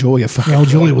 And Raul Julia fucking. Raul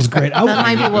Julia was great. That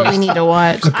might be what we need to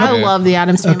watch. I love the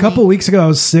Addams Family. A couple of weeks ago, I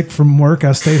was sick from work.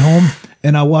 I stayed home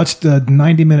and I watched a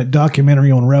 90-minute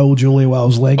documentary on Raul Julia while I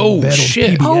was laying in bed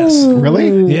shit. on PBS.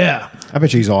 Really? Yeah. I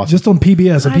bet he's awesome. Just on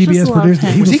PBS. A I just PBS love producer.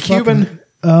 him. Was he Cuban?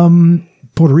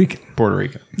 Puerto Rican. Puerto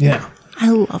Rican. Yeah. I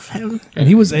love him. And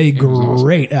he was a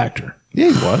great actor.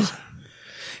 Yeah, he was.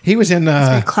 He was in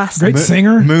Very classic. Great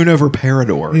singer. Moon over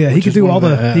Parador. Yeah, he which could is do one all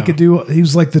of the. He could do. He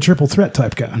was like the triple threat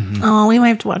type guy. Oh, we might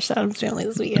have to watch that Addams Family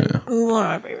this weekend. One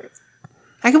of my favorites.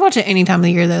 I could watch it any time of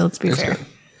the year, though. Let's be fair.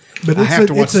 But I have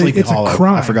to watch Sleepy Hollow. a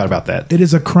crime. I forgot about that. It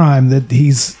is a crime that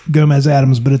he's Gomez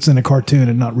Adams, but it's in a cartoon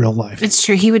and not real life. It's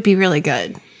true. He would be really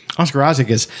good. Oscar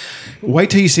Isaac is. Wait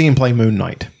till you see him play Moon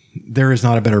Knight. There is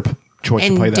not a better choice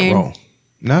And to play that Dune. role.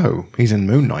 No, he's in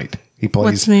Moon Knight. He plays.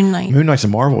 What's Moon Knight? Moon Knight's a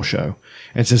Marvel show.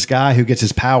 And it's this guy who gets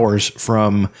his powers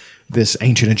from this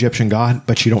ancient Egyptian god,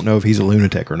 but you don't know if he's a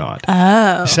lunatic or not.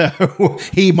 Oh, so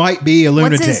he might be a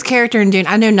lunatic. What's his character in Dune?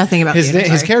 I know nothing about His, Dune.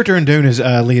 his character in Dune is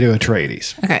Leto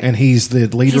Atreides. Okay. And he's the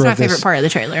leader He's my of this. favorite part of the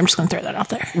trailer. I'm just going to throw that out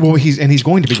there. Well, he's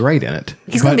going to be great in it.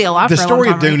 He's gonna But be alive The for a story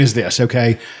long of time, Dune right? is this,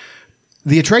 okay?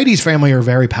 The Atreides family are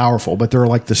very powerful, but they're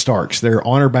like the Starks. They're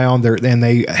honor bound. And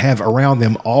they have around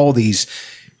them all these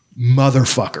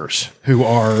motherfuckers who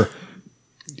are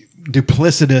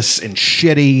duplicitous and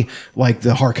shitty, like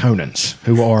the Harkonnens,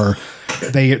 who are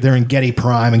they're in Getty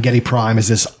Prime, and Getty Prime is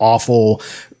this awful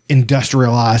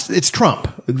industrialized. It's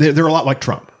Trump. They're a lot like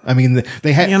Trump. I mean,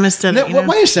 they have. You almost did it, you know?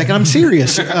 Wait a second, I'm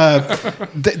serious.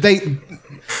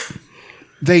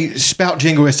 They spout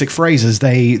jingoistic phrases.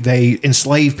 They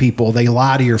enslave people. They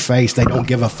lie to your face. They don't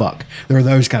give a fuck. They're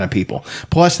those kind of people.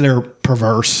 Plus, they're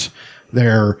perverse.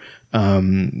 They're,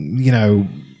 on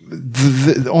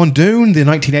Dune, the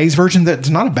 1980s version, that's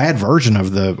not a bad version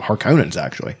of the Harkonnens,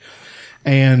 actually.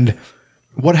 And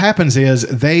what happens is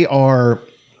they've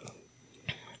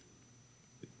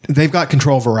got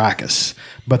control of Arrakis,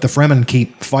 but the Fremen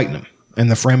keep fighting them. And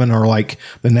the Fremen are like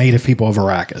the native people of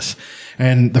Arrakis.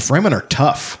 And the Fremen are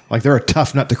tough. Like, they're a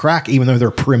tough nut to crack, even though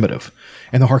they're primitive.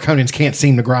 And the Harkonnens can't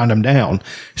seem to grind them down.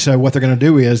 So what they're going to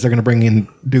do is they're going to bring in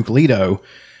Duke Leto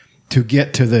to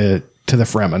get to the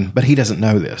Fremen, but he doesn't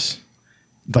know this.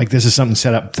 Like, this is something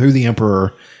set up through the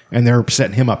Emperor, and they're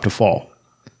setting him up to fall.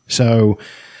 So,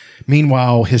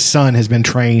 meanwhile, his son has been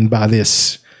trained by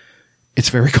this. It's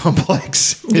very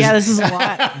complex. This is a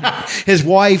lot. His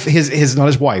wife, not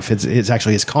his wife. It's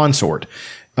actually his consort.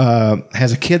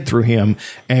 Has a kid through him,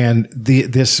 and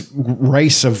this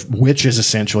race of witches,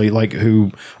 essentially, like,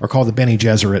 who are called the Bene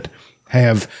Gesserit,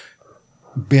 have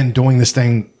been doing this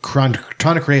thing, trying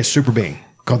to create a super being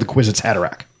called the Kwisatz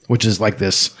Haderach, which is like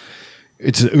this.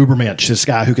 It's an Ubermensch, this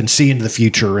guy who can see into the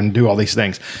future and do all these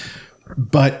things,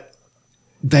 but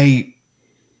they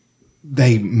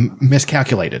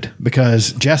miscalculated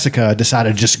because Jessica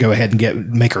decided just to go ahead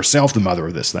and make herself the mother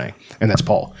of this thing, and that's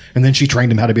Paul. And then she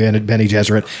trained him how to be a Bene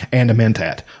Gesserit and a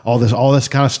Mentat, all this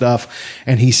kind of stuff.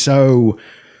 And he's so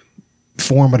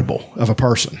formidable of a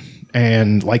person,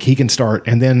 and like he can start,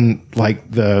 and then like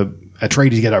the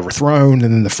Atreides get overthrown,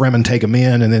 and then the Fremen take him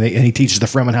in, and then he teaches the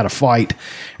Fremen how to fight,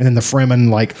 and then the Fremen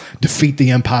like defeat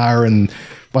the Empire, and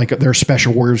like their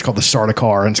special warriors called the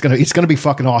Sardaukar, and it's gonna be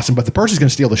fucking awesome. But the person who's gonna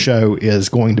steal the show is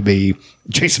going to be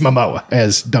Jason Momoa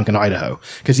as Duncan Idaho,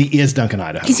 because he is Duncan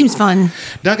Idaho. He seems fun.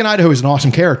 Duncan Idaho is an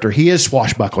awesome character. He is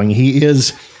swashbuckling.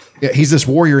 He's this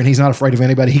warrior, and he's not afraid of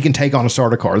anybody. He can take on a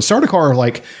Sardaukar. The Sardaukar are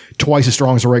like twice as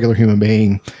strong as a regular human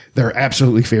being. They're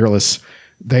absolutely fearless.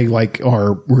 They like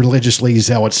are religiously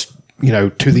zealots,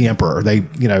 to the emperor.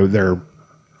 They're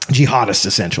jihadists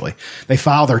essentially. They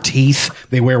file their teeth.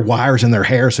 They wear wires in their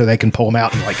hair so they can pull them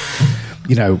out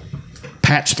and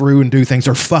patch through and do things.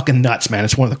 They're fucking nuts, man.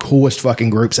 It's one of the coolest fucking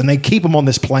groups, and they keep them on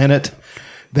this planet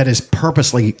that is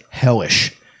purposely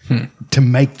hellish to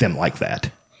make them like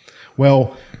that.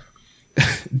 Well,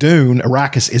 Dune,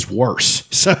 Arrakis is worse.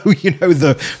 So,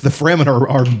 the Fremen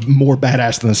are more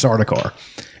badass than the Sardaukar.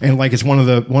 And like, it's one of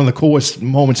the coolest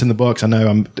moments in the books. I know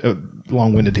I'm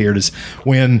long-winded here. Is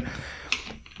when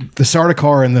the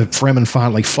Sardaukar and the Fremen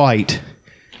finally fight,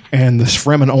 and the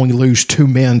Fremen only lose 2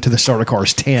 men to the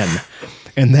Sardaukar's 10.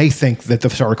 And they think that the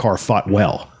Sardaukar fought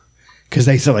well. Because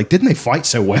they said, like, didn't they fight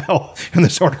so well? And the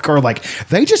Sardaukar, like,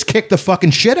 they just kicked the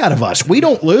fucking shit out of us. We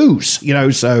don't lose,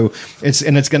 so it's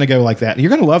going to go like that. You're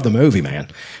going to love the movie, man.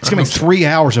 It's going to be 3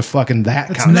 hours of fucking that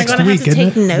It's kind of next I'm gonna week, have to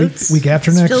isn't take it? notes. Week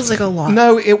after This next. feels like a lot.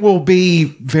 No, it will be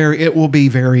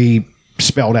very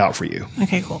spelled out for you.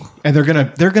 Okay, cool. And they're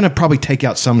gonna probably take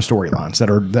out some storylines that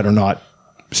are not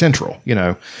central,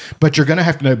 But you're gonna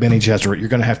have to know Bene Gesserit. You're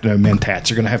gonna have to know Mentats.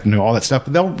 You're gonna have to know all that stuff.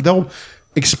 But they'll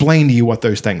explain to you what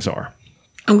those things are.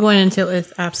 I'm going into it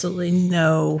with absolutely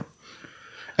no.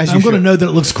 As I'm you going to should. know that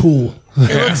it looks cool.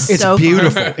 It looks It's so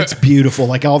beautiful. fun. It's beautiful.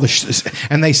 Like all the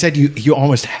and they said you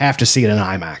almost have to see it in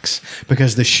IMAX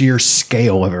because the sheer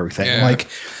scale of everything. Yeah. Like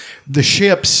the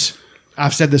ships.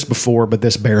 I've said this before, but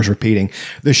this bears repeating.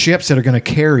 The ships that are going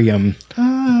to carry them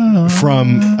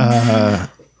from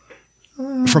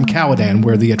Caladan,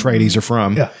 where the Atreides are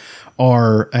from,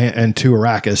 and to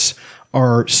Arrakis,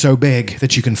 are so big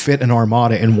that you can fit an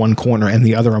armada in one corner, and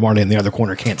the other armada in the other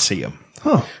corner can't see them.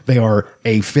 Huh. They are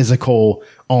a physical,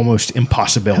 almost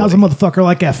impossibility. How's a motherfucker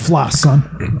like that fly,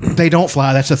 son? They don't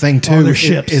fly. That's the thing too. Oh, they're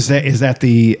ships. Is that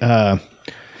the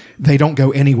they don't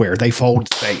go anywhere. They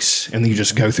fold space, and you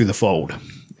just go through the fold.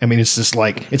 I mean, it's just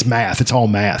like it's math. It's all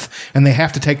math, and they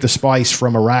have to take the spice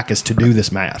from Arrakis to do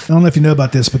this math. I don't know if you know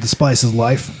about this, but the spice is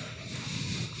life.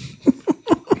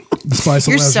 The spice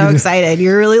You're allows so you to- excited.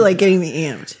 You're really like getting me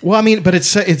amped. Well, I mean, but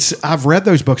it's. I've read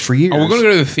those books for years. Are we going to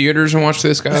go to the theaters and watch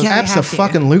this, guys? Yeah. we have to.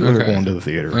 Absolutely, we're Okay. going to the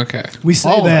theater. Okay. We say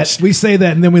All of that. us. We say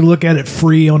that, and then we look at it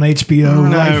free on HBO.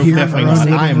 No, right here in definitely our not.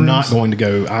 living I am not rooms. going to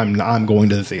go. I'm going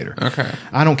to the theater. Okay.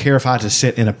 I don't care if I have to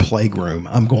sit in a plague room.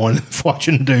 I'm going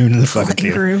watching Dune in the fucking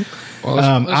theater. Room. Well,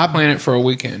 let's plan it for a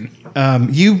weekend.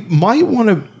 You might want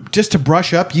to just to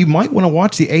brush up. You might want to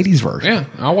watch the '80s version. Yeah,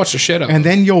 I'll watch the shit out. And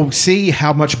then you'll see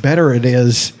how much better it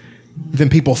is than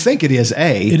people think it is.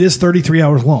 It is 33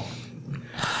 hours long.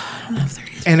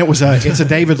 And it's a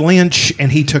David Lynch,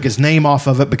 and he took his name off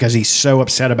of it because he's so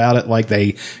upset about it. Like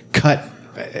they cut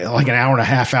like an hour and a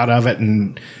half out of it,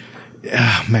 and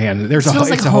man, there's It feels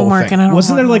like it's a whole homework, thing. and I don't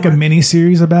Wasn't want there like a homework. mini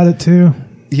series about it too?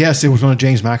 Yes, it was one of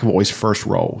James McAvoy's first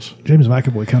roles. James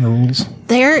McAvoy kind of rules.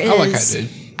 There is. I like I did.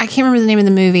 I can't remember the name of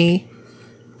the movie,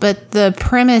 but the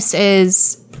premise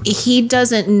is he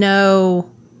doesn't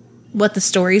know what the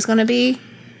story's going to be.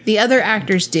 The other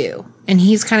actors do, and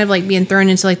he's kind of like being thrown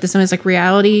into like this almost like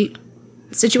reality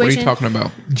situation. What are you talking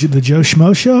about? The Joe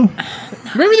Schmo Show.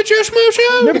 Remember the Joe Schmo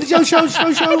Show? Remember the Joe Show? Joe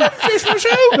Schmo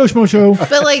Show? Joe Schmo Show.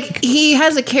 But like he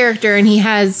has a character, and he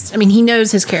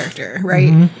knows his character, right?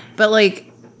 Mm-hmm. But like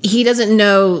he doesn't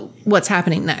know what's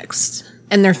happening next,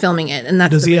 and they're filming it, and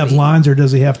that's Does the he have movie. lines, or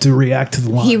does he have to react to the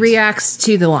lines? He reacts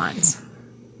to the lines.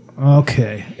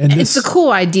 Okay, and It's a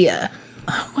cool idea.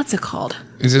 What's it called?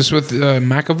 Is this with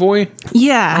McAvoy?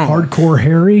 Yeah. Hardcore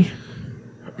Harry.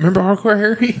 Remember Hardcore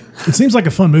Harry? It seems like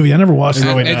a fun movie. I never watched it.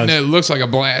 really And does. it looks like a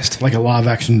blast. Like a live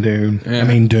action Dune. Yeah. I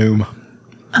mean Doom.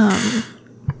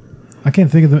 I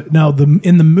can't think of the now.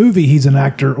 In the movie, he's an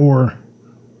actor, or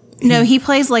No, he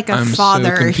plays like a I'm so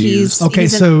father. confused. Okay,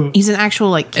 he's so- he's an actual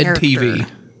like Ed character. TV.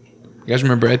 You guys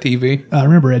remember Ed TV? I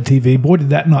remember Ed TV. Boy, did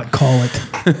that not call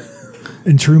it.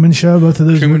 And Truman Show, both of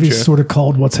those Truman movies Show. sort of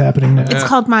called what's happening now. It's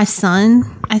called My Son.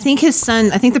 I think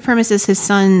the premise is his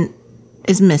son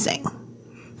is missing.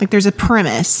 Like there's a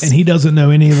premise. And he doesn't know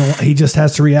any of the. He just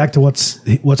has to react to what's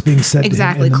being said.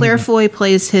 Exactly. To him in the Claire movie. Foy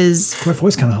plays his. Claire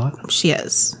Foy's kind of hot. She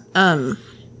is. I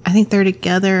think they're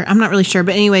together. I'm not really sure,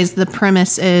 but anyways, the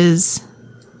premise is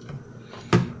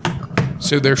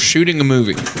So they're shooting a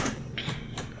movie.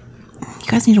 You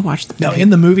guys need to watch the Now, in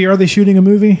the movie, are they shooting a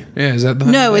movie? Yeah, is that the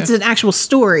No, it's an actual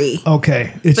story.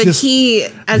 Okay. It's But just he,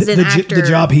 as an actor, the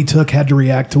job he took had to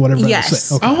react to whatever Yes. they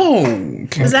say. Okay. Oh,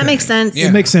 okay. Does that make sense? Yeah.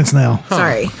 It makes sense now.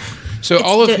 Sorry. So It's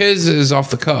all of ju- his is off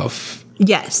the cuff.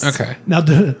 Yes. Okay. Now,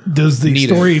 does the Need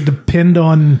story depend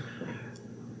on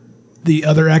the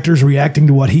other actors reacting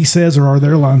to what he says, or are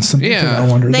their lines cemented? Yeah. I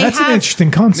wonder. They That's an have-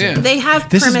 interesting concept. Yeah. They have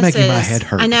This is premises. making my head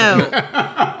hurt. I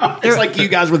know. It's like you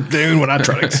guys with Dune when I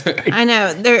try to explain. I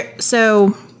know.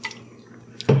 So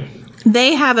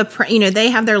they have they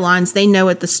have their lines. They know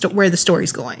where the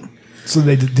story's going. So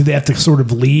do they have to sort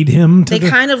of lead him to They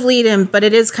kind of lead him, but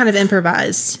it is kind of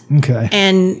improvised. Okay.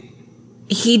 And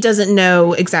he doesn't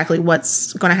know exactly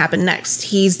what's going to happen next.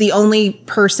 He's the only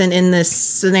person in this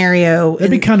scenario.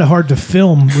 That'd be kind of hard to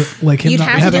film, with, like him You'd not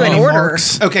have to having do an any order.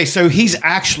 marks. Okay, so he is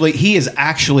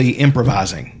actually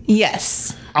improvising.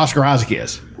 Yes. Oscar Isaac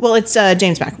is. Well, it's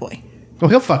James McAvoy. Well,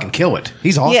 he'll fucking kill it.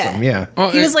 He's awesome. Yeah. Well,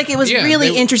 He was like, it was yeah, really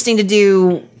they- interesting to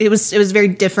do. It was very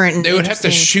different. And They would have to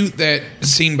interesting. shoot that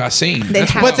scene by scene. They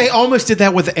have- But they almost did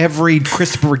that with every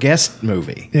Christopher Guest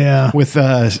movie. Yeah. With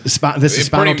this is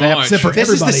Spinal Pretty Tap. much. Except for This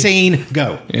is the everybody. scene.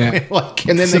 Go. Yeah. Like,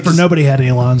 and then Except they for just, nobody had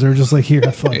any lines. They were just like, here,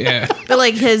 have fun. Yeah. But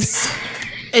like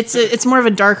it's more of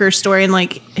a darker story, and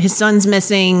like his son's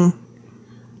missing,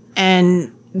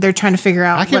 and they're trying to figure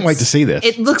out. I can't wait to see this.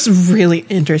 It looks really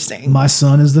interesting. My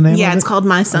Son is the name Yeah, of it? it's called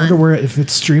My Son. I wonder where, if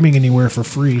it's streaming anywhere for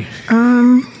free.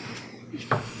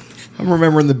 I'm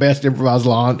remembering the best improvised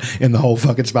line in the whole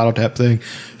fucking Spinal Tap thing.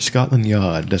 Scotland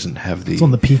Yard doesn't have It's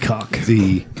on the Peacock.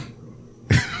 the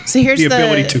So here's the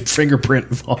ability to fingerprint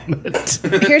vomit.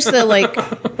 here's the like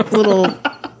little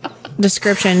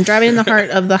description. Driving in the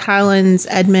heart of the Highlands,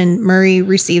 Edmund Murray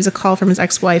receives a call from his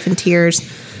ex-wife in tears.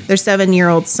 Their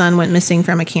 7-year-old son went missing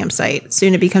from a campsite.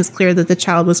 Soon it becomes clear that the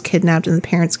child was kidnapped, and the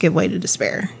parents give way to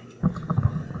despair.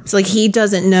 So like he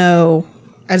doesn't know,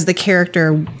 as the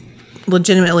character,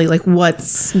 legitimately like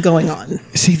what's going on.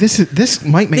 See, this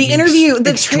might make The me interview-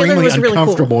 the extremely trailer was really cool.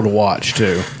 uncomfortable to watch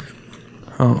too.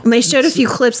 And they showed a few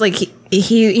clips, like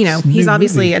he you know, he's new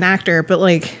obviously movie. an actor, but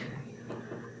like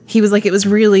he was like, it was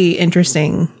really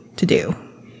interesting to do.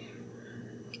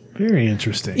 Very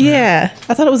interesting. Yeah,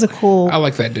 I thought it was a cool. I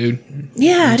like that dude.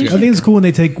 Yeah, I do I think it's cool when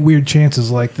they take weird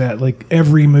chances like that. Like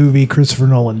every movie Christopher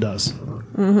Nolan does.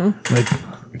 Mm-hmm.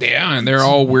 Like Yeah, and they're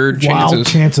all weird wild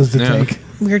chances to Yeah. take.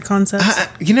 weird concepts.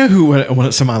 You know who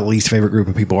some of my least favorite group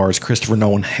of people are is Christopher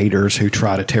Nolan haters who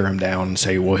try to tear him down and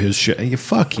say, "Well, his shit,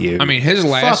 fuck you." I mean, his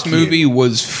last Fuck you. movie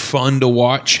was fun to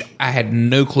watch. I had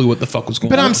no clue what the fuck was going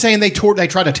But on. I'm saying they tried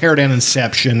to tear down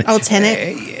Inception. Oh,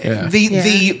 Tenet. Yeah.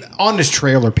 The on this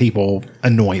trailer people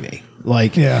annoy me.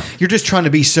 Like, Yeah. you're just trying to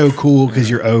be so cool because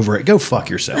you're over it. Go fuck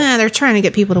yourself. They're trying to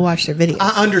get people to watch their videos.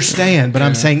 I understand, but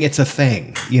I'm saying it's a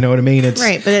thing. You know what I mean? It's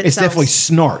Right, but it it's sells. definitely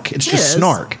snark. It's It just is.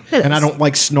 snark, It and I is. don't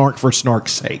like snark for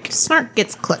snark's sake. Snark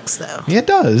gets clicks though. Yeah, it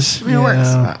does. It works.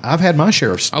 I've had my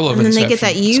share of. I love And then they Inception. get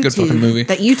that It's a good fucking movie.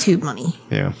 YouTube money.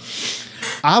 Yeah,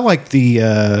 I like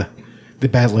the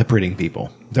bad lip reading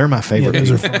people. They're my Yeah, favorite.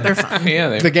 those are fun. They're fun. yeah,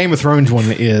 they, The Game of Thrones one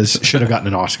should have gotten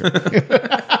an Oscar.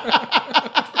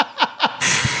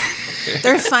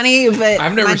 They're funny, but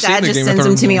I've never my seen dad the just Game of sends them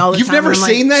Thrones to me one. all the You've time. never I'm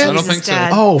like, seen that? I don't Jesus, think so.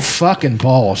 Dad. Oh, fucking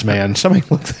balls, man! Somebody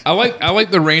look. I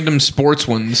like the random sports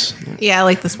ones. Yeah, I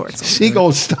like the sports.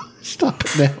 Seagulls, stop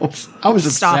it now! I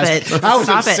was Stop obsessed. it. I was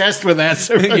Stop it. obsessed with that.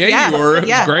 So Yeah, you were. It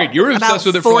was great. You were About obsessed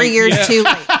with it 4 for like, years yeah. too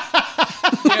late.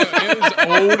 Yeah, it was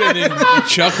old, and then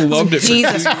Chuck loved it. For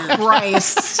Jesus 2 years.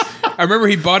 Christ. I remember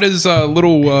he bought his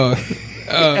little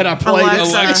and I played it.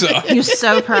 Alexa. He was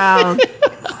so proud.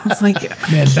 It's like,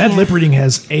 Man, Bad Lip Reading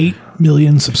has 8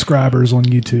 million subscribers on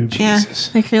YouTube. yeah,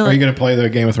 Jesus. I feel Are you like going to play the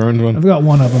Game of Thrones one? I've got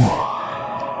one of them.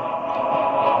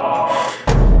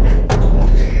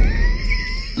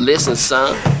 Listen,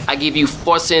 son, I give you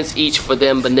 4 cents each for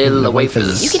them vanilla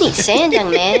wafers. You can eat sand,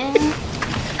 young man.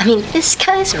 I mean, this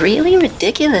guy's really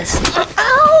ridiculous.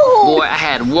 Ow! Boy, I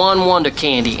had one Wonder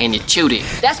Candy and you chewed it.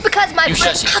 That's because my You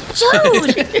friend... shush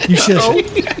it. Dude! You should.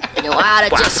 You know, I'd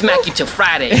have Well, I'll just... smack you till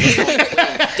Friday.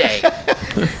 Day.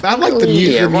 I like the,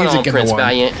 Yeah, the run music on, in Prince the one.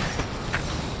 Valiant.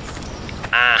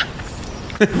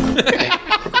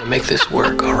 We're gonna make this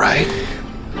work, all right?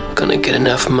 Gonna get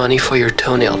enough money for your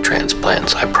toenail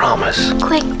transplants, I promise.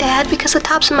 Quick, Dad, because the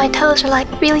tops of my toes are, like,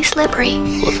 really slippery.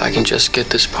 Well, if I can just get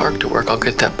this park to work, I'll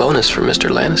get that bonus for Mr.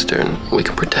 Lannister and we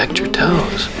can protect your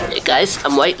toes. Hey guys,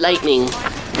 I'm White Lightning.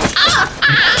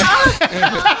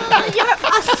 You're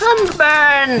a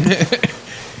sunburn!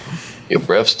 Your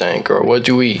breath stank, or what'd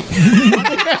you eat?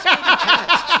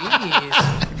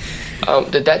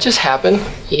 Did that just happen?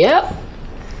 Yep.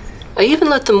 I even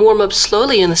let them warm up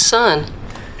slowly in the sun.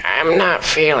 I'm not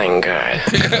feeling good.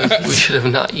 We should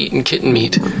have not eaten kitten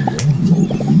meat.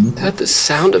 That the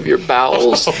sound of your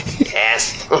bowels.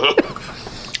 Yes.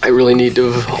 I really need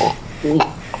to.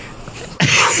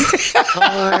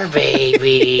 Poor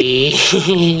baby.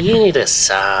 You need a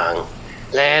song.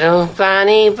 Little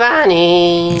Bonnie.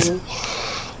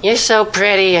 You're so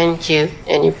pretty and cute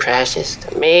and you're precious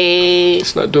to me.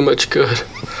 It's not doing much good.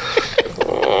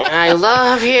 I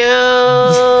love you.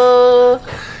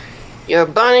 Your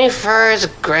bunny fur is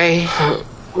great.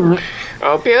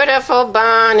 Oh, beautiful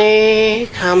Bonnie,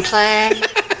 come play.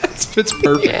 It's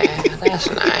perfect. Yeah, that's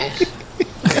nice.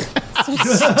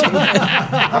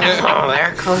 Oh,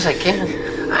 there it goes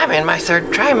again. I'm in my third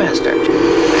trimester.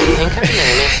 I think her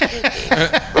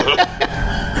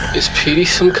name Is Petey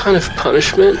some kind of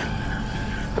punishment?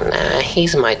 Nah,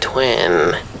 he's my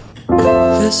twin.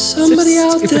 There's somebody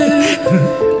out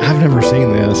there, I've never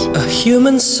seen this. a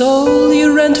human soul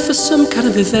you rent for some kind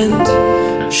of event.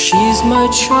 She's my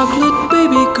chocolate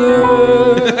baby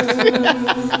girl.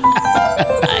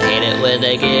 I hate it when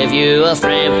they give you a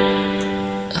frame.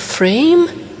 A frame?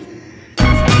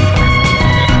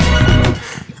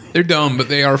 They're dumb, but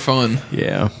they are fun.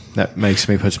 Yeah, that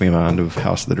puts me in mind of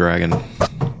House of the Dragon.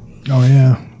 Oh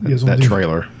yeah, You guys wanna That do-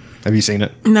 trailer. Have you seen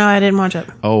it? No, I didn't watch it.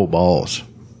 Oh, balls.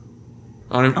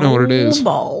 I don't even know what it is.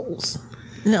 Balls.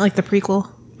 Isn't it like the prequel?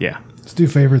 Yeah. Let's do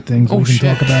favorite things. Oh, we can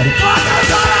shit. talk about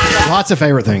it. Lots of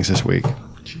favorite things this week.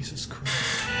 Jesus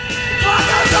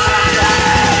Christ.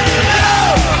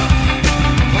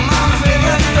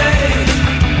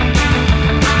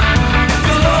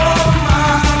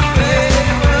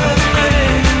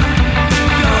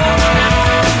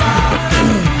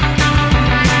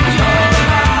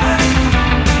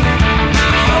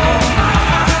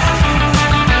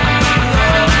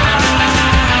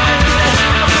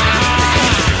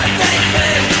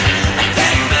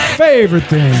 Favorite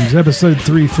things, episode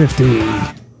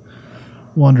 350.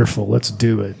 Wonderful. Let's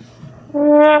do it.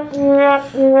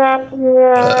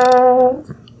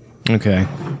 Okay.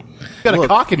 You got a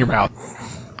cock in your mouth.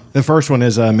 The first one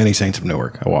is Many Saints of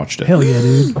Newark. I watched it. Hell yeah,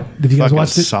 dude. Did you guys Fucking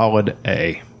watch it? Solid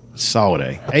A. Solid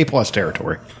A. A plus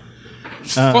territory.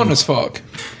 Fun as fuck.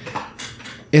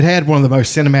 It had one of the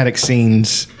most cinematic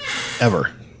scenes ever.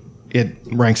 It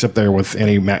ranks up there with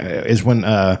any. Is when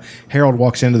Harold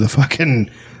walks into the fucking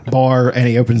bar and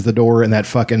he opens the door and that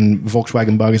fucking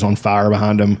Volkswagen Bug is on fire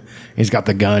behind him. He's got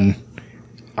the gun.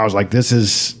 I was like, this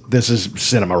is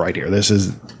cinema right here.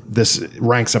 This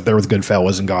ranks up there with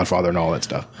Goodfellas and Godfather and all that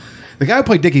stuff. The guy who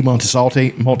played Dickie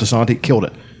Moltisanti killed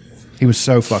it. He was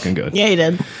so fucking good. Yeah, he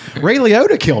did. Ray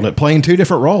Liotta killed it, playing two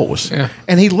different roles. Yeah.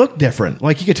 And he looked different.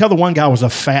 Like, you could tell the one guy was a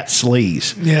fat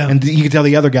sleaze. Yeah. And you could tell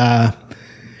the other guy,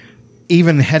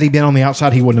 even had he been on the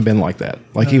outside, he wouldn't have been like that.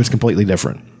 Like, he was completely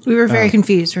different. We were very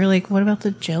confused. We were like, what about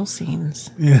the jail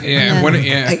scenes? Yeah. Yeah, And when then-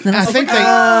 yeah. Then I was think like, they.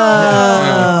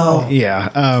 oh. Yeah.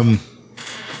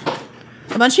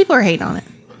 A bunch of people are hating on it.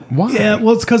 Why? Yeah,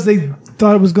 well, it's because they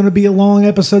thought it was going to be a long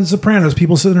episode of Sopranos.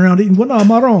 People sitting around eating, well, no,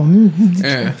 marron.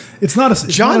 Yeah. It's not a it's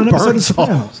John not an episode of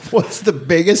Sopranos. Bernthal was the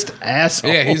biggest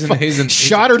asshole. Yeah, he's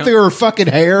shot her through her fucking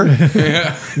hair.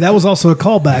 That was also a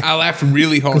callback I laughed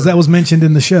really hard. because that was mentioned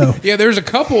in the show. Yeah, there's a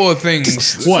couple of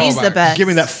things. What? She's the callback. best. Give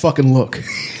me that fucking look.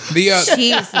 The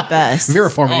She's the best. Vera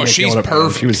Farmiga Oh, she's killed it.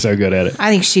 perfect. She was so good at it. I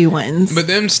think she wins. But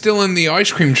them still in the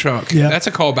ice cream truck. Yeah. That's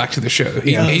a callback to the show.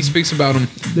 He speaks about him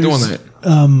doing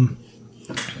that.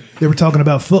 They were talking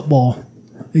about football.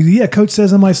 Yeah, coach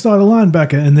says I might start a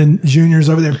linebacker, and then Junior's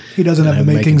over there. He doesn't have the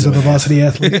makings of a varsity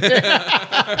athlete,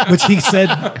 which he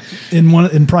said in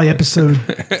probably episode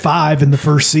 5 in the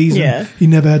first season. Yeah. He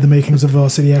never had the makings of a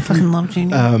varsity athlete. Fucking love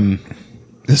Junior.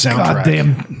 The soundtrack. God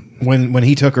damn. When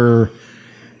he took her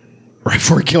right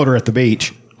before he killed her at the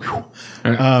beach.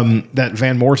 That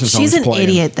Van Morrison song She's was an playing.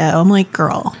 idiot, though. I'm like,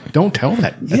 girl, Don't tell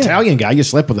that Italian guy you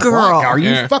slept with. A Girl. black guy. Are you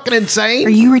Yeah. fucking insane? are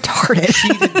you retarded? She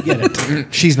didn't get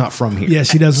it. She's not from here. Yeah,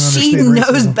 she doesn't She understand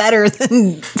knows racism. better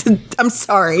than. I'm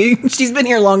sorry. She's been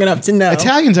here long enough to know.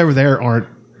 Italians over there aren't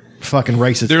fucking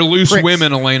racist. They're loose pricks.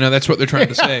 women, Elena. That's what they're trying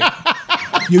to say.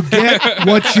 You get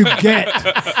what you get.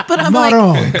 But I'm Not like,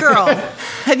 on. girl,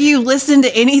 have you listened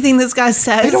to anything this guy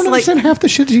says? They don't like, understand half the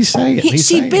shit he's saying.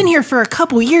 she'd been here for a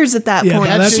couple years at that Yeah, point.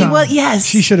 by that She time, was, yes.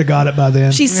 She should have got it by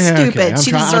then. She's Yeah, stupid. okay.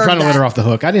 She I'm deserved trying to let that. her off the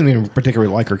hook. I didn't even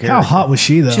particularly like her character. How hot was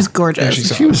she, though? She's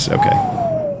gorgeous. She was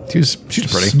okay. She's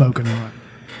pretty. Smoking hot.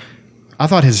 I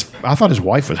thought his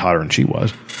wife was hotter than she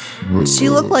was. She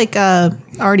looked like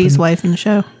Artie's wife in the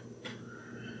show.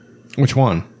 Which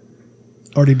one?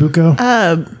 Artie Bucco?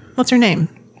 What's her name?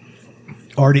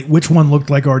 Artie. Which one looked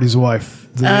like Artie's wife?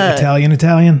 The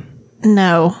Italian?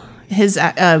 No. his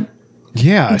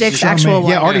Yeah, Dick's actual wife.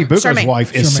 Yeah, Artie Booker's Charmaine.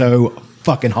 wife is so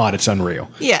fucking hot. It's unreal.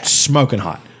 Yeah. Smoking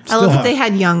hot. I love that they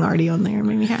had young Artie on there. It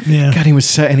made me happy. Yeah. God, he was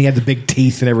so, and he had the big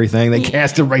teeth and everything. They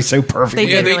cast everybody so perfectly.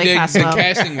 They did really cast The well.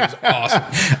 casting was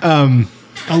awesome.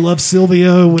 I love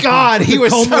Silvio. With God, he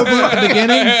was comb so over at the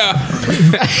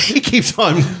beginning. He keeps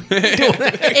on doing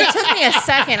that. It took me a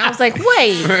second. I was like,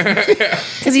 wait.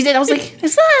 Because he did. I was like,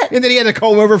 is that? And then he had to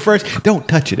comb over first. Don't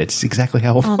touch it. It's exactly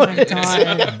how. Oh my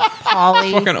God.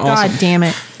 Polly. Fucking awesome. God damn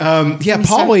it. Yeah,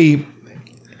 Polly.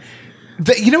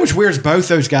 You know what's weird is both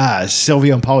those guys,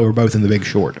 Silvio and Polly, were both in The Big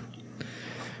Short.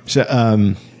 So,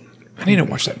 I need to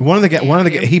watch that. one of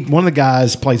the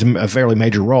guys plays a fairly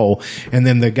major role, and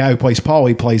then the guy who plays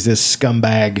Paulie plays this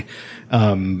scumbag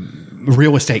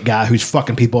real estate guy who's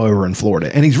fucking people over in Florida,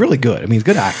 and he's really good. I mean, he's a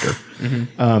good actor.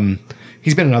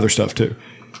 He's been in other stuff too,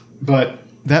 but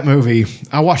that movie,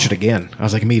 I watched it again. I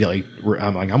was like immediately,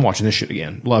 I'm watching this shit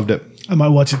again. Loved it. I might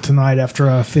watch it tonight after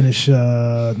I finish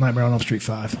Nightmare on Elm Street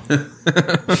 5.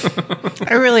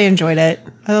 I really enjoyed it.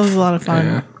 That was a lot of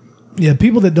fun. Yeah,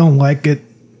 people that don't like it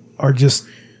are just,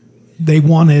 they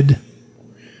wanted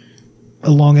a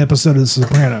long episode of The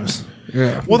Sopranos.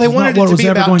 Yeah. Well, they It's wanted not what it to was be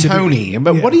ever about going to be. Tony,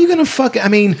 but Yeah. what are you going to fuck? I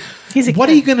mean, what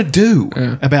are you going to do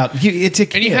about you? It's a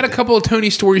kid. And you had a couple of Tony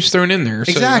stories thrown in there.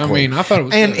 So, Exactly. I mean, I thought it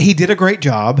was and good. he did a great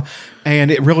job,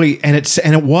 and it really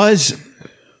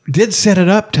did set it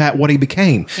up to what he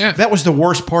became. Yeah. That was the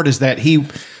worst part, is that he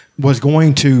was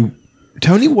going to.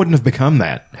 Tony wouldn't have become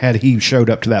that had he showed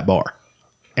up to that bar.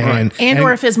 And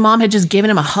or if his mom had just given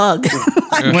him a hug.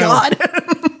 My God.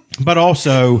 but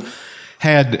also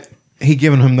had he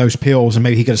given him those pills, and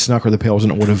maybe he could have snuck her the pills,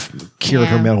 and it would have cured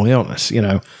her mental illness, you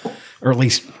know, or at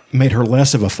least made her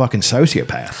less of a fucking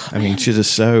sociopath. I mean, she's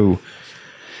just so.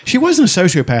 She wasn't a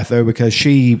sociopath though, because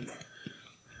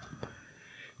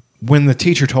when the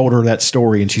teacher told her that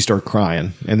story and she started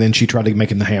crying, and then she tried to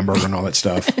make him the hamburger and all that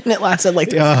stuff. And it lasted like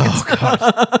 3 Oh seconds.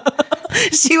 God.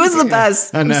 She was the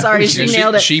best. I'm know. sorry. She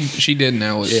nailed it. She did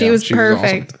nail it. She was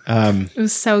perfect. awesome. It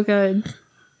was so good.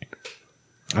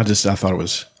 I thought it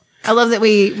was. I love that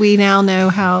we now know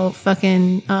how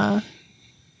fucking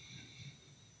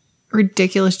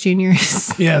ridiculous Junior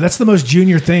is. Yeah, that's the most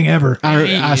Junior thing ever.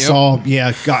 I saw,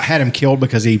 had him killed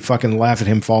because he fucking laughed at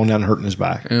him falling down and hurting his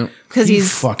back. Because You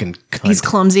he's fucking cunt. he's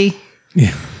clumsy.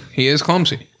 Yeah. He is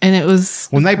clumsy. And it was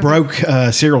When they broke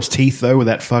Cyril's teeth though with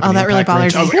that fucking. Oh, that really impact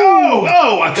wrench, bothered I was me.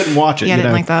 like, I couldn't watch it. Yeah, I you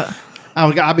didn't know? like that.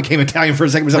 I became Italian for a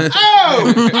second. I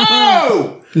was like,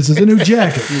 oh. This is a new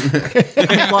jacket.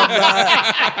 I love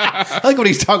that. I like when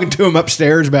he's talking to him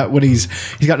upstairs about what he's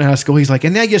gotten out of school. He's like,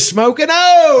 and now you're smoking.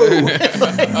 Oh.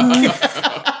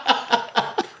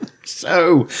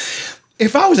 So,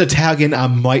 if I was Italian, I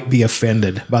might be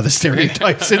offended by the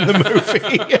stereotypes in the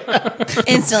movie.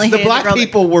 Instantly The hated black girl that-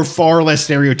 people were far less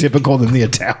stereotypical than the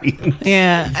Italian.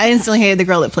 Yeah, I instantly hated the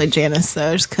girl that played Janice,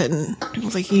 though. I just couldn't. I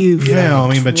was like, you. Yeah, I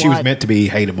mean, but she was twat. meant to be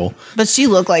hateable. But she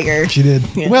looked like her. She did.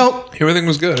 Yeah. Well, Everything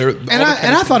was good. and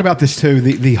I thought about this too,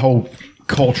 the whole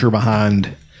culture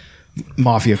behind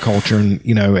mafia culture, and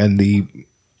and the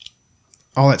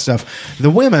all that stuff. The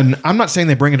women, I'm not saying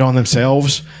they bring it on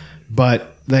themselves, but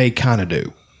they kind of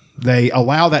do. They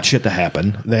allow that shit to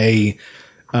happen. They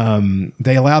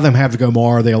allow them to have the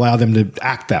Gomar. They allow them to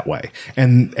act that way,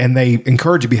 and they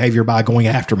encourage behavior by going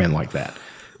after men like that.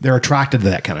 They're attracted to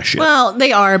that kind of shit. Well,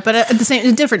 they are, but at the same,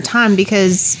 a different time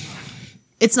because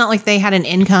it's not like they had an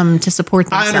income to support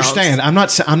themselves. I understand.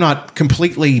 I'm not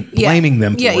completely blaming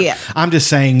them for it. Yeah. I'm just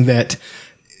saying that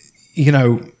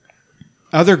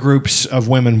other groups of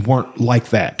women weren't like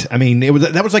that. I mean,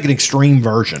 that was like an extreme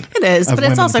version. It is, of but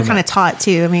it's women also from kind of taught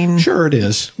too. I mean, sure it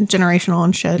is generational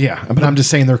and shit. Yeah, but I'm just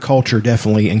saying their culture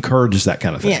definitely encourages that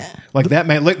kind of thing. Yeah. Like that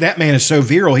man. Look, that man is so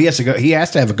virile. He has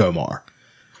to have a Gomar.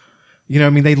 I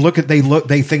mean, they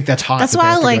think that's hot. That's that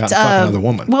why I they have to go liked out and fuck another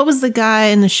woman. What was the guy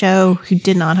in the show who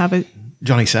did not have a?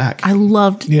 Johnny Sack. I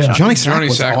loved. Johnny Sack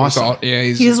was awesome.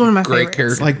 He's one of my great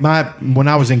favorites. character. Like when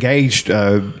I was engaged,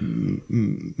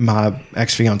 my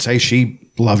ex fiancee, she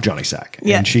loved Johnny Sack,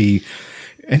 Yeah. and she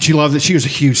loved it. She was a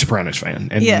huge Sopranos fan,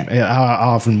 and Yeah. I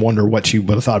often wonder what she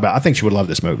would have thought about. I think she would love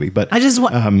this movie, but I just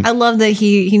I love that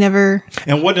he never.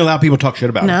 and wouldn't allow people to talk shit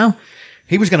about No. her.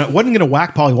 He wasn't gonna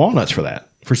whack Polly Walnuts for that,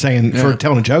 for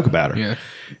telling a joke about her. Yeah.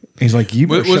 He's like, you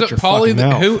better Was shut it your Polly? fucking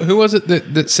mouth. Who was it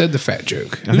that said the fat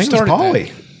joke? I think it was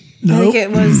Polly. No, I think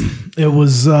it was. It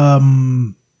was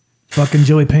fucking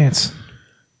Joey Pants.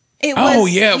 It Oh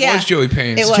was, yeah, it was Joey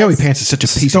Pants. It was. Joey Pants is such a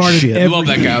piece Started of shit. I love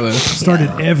that guy though. Started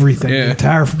everything. Yeah. The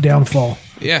entire downfall.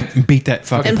 Yeah, Beat that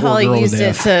fucking And poor Polly girl used to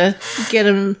it death. to get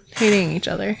them hating each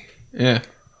other. yeah.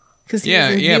 Because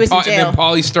Yeah, he yeah. was in And jail. then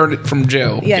Paulie started from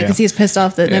jail. Yeah, because he was pissed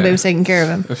off that Yeah. nobody was taking care of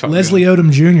him. Leslie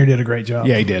Odom Jr. did a great job.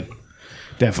 Yeah, he did.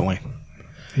 Definitely.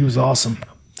 He was awesome.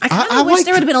 I kind of wish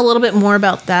there would have been a little bit more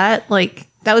about that. Like,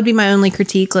 that would be my only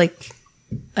critique. Like,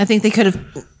 I think they could have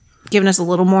given us a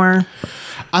little more.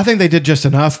 I think they did just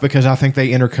enough because I think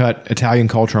they intercut Italian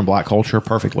culture and black culture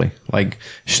perfectly. Like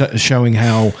showing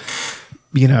how,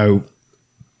 you know,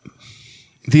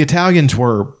 the Italians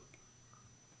were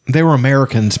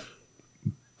Americans,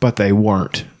 but they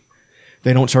weren't.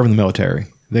 They don't serve in the military.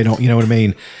 They don't, you know what I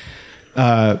mean?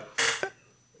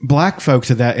 Black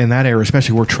folks in that era,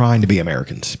 especially, were trying to be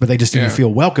Americans, but they just didn't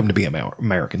feel welcome to be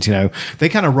Americans. You know, they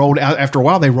kind of rolled out after a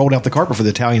while. They rolled out the carpet for the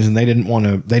Italians, and they didn't want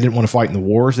to fight in the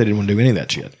wars. They didn't want to do any of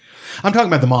that shit. I'm talking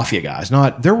about the mafia guys.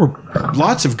 There were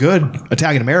lots of good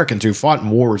Italian Americans who fought in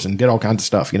wars and did all kinds of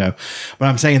stuff. You know, but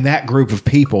I'm saying that group of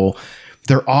people,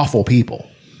 they're awful people.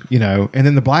 You know, and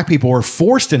then the black people were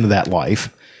forced into that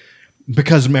life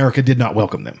because America did not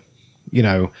welcome them. You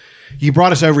know, you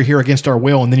brought us over here against our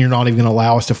will, and then you're not even going to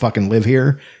allow us to fucking live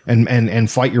here and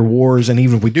fight your wars. And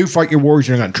even if we do fight your wars,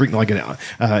 you're not going to treat me like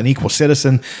an equal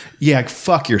citizen. Yeah,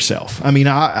 fuck yourself. I mean,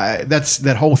 I that's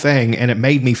that whole thing, and it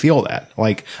made me feel that.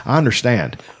 Like, I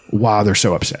understand why they're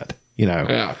so upset. You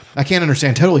know, I can't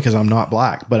understand totally because I'm not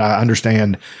black, but I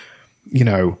understand, you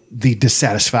know, the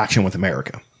dissatisfaction with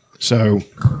America. So,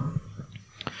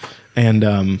 and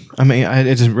I mean,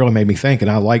 it just really made me think, and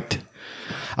I liked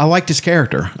his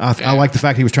character. I like the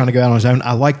fact he was trying to go out on his own.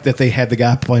 I like that they had the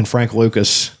guy playing Frank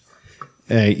Lucas.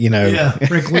 You know,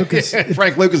 Frank Lucas.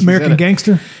 Frank Lucas, American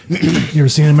Gangster. You ever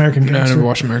seen American No, I Gangster? never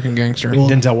watched American Gangster. Well,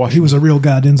 Denzel Washington. He was a real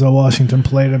guy. Denzel Washington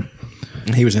played him.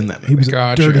 He was in that movie. He was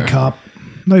a dirty cop.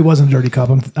 No, he wasn't a dirty cop.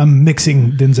 I'm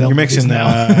mixing Denzel. You're mixing movies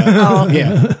now.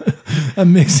 Yeah.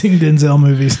 I'm mixing Denzel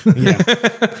movies.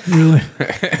 Really.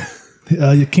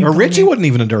 Or Richie wasn't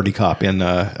even a dirty cop in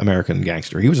American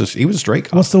Gangster. He was a straight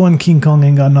cop. What's the one? King Kong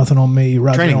Ain't Got Nothing on Me.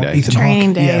 Right Training there on Day. Ethan Training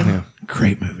Hawke. Day. Yeah.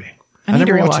 Great movie. I need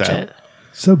to never watched rewatch that. it.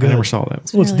 So good. I never saw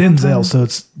that. Well, it's really long Denzel, time. so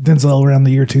it's Denzel around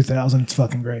the year 2000. It's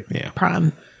fucking great. Yeah.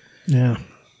 Prime. Yeah.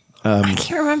 I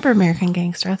can't remember American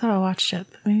Gangster. I thought I watched it,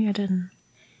 but maybe I didn't.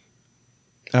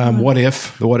 What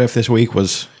if? The what if this week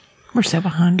was... We're so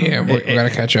behind. Yeah, we got to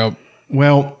catch up.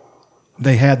 Well,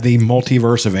 they had the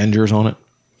Multiverse Avengers on it.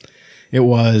 It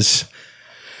was...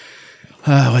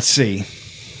 let's see.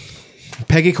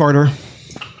 Peggy Carter.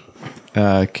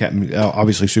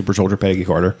 Obviously Super Soldier Peggy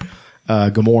Carter.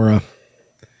 Gamora.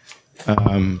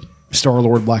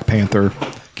 Star-Lord, Black Panther.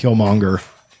 Killmonger.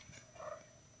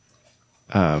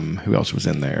 Who else was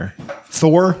in there?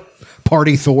 Thor.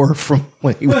 Party Thor from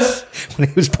when he was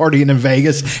partying in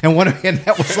Vegas, and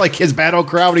that was like his battle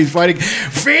cry when he's fighting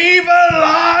Viva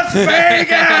Las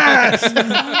Vegas!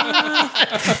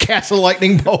 Cast a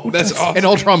lightning bolt. That's awesome. And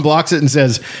Ultron blocks it and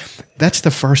says, "That's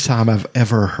the first time I've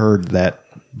ever heard that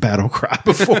battle cry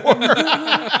before."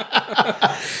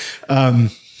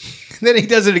 Then he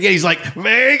does it again. He's like,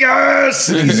 Vegas!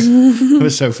 It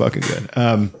was so fucking good.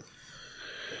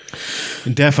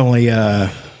 Definitely,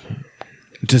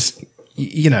 just,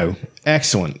 you know,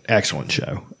 excellent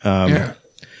show.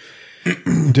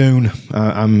 Dune.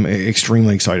 I'm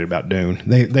extremely excited about Dune.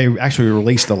 They actually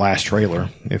released the last trailer.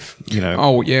 If you know.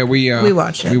 Oh yeah, we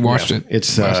watched it. We watched it.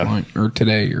 It's last night or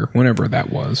today or whenever that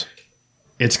was.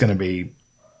 It's going to be,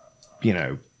 you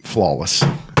know, flawless.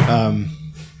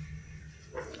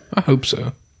 I hope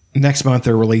so. Next month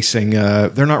they're releasing.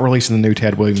 They're not releasing the new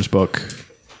Ted Williams book.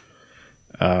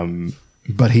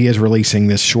 But he is releasing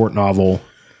this short novel.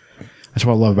 That's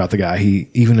what I love about the guy.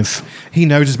 Even if he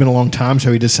knows it's been a long time,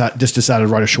 so he just decided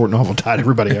to write a short novel, tide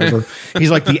everybody over. He's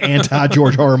like the anti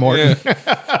George R. R. Martin.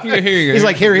 Yeah. Here you go. He's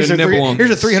like, here's a Nibble on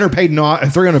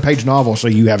 300 page novel, so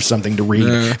you have something to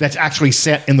read that's actually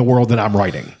set in the world that I'm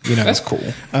writing. You know, that's cool.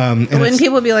 And Wouldn't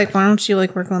people be like, why don't you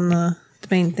like work on the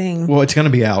main thing? well, it's going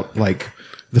to be out like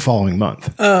the following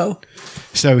month. Oh,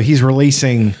 So he's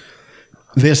releasing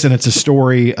this, and it's a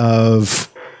story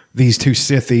of these two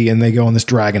Sithis, and they go on this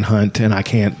dragon hunt, and I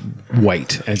can't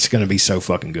wait. It's going to be so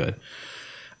fucking good.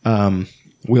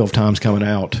 Wheel of Time's coming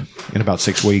out in about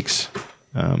 6 weeks.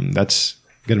 That's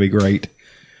going to be great.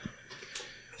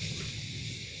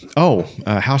 Oh,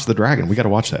 House of the Dragon. We got to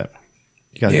watch that.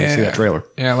 You got to see that trailer.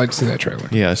 Yeah, I'd like to see that trailer.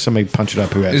 Yeah, somebody punch it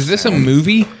up who has. Is this a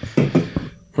movie?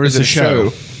 Or is it a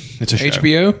show? It's a show.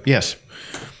 HBO? Yes.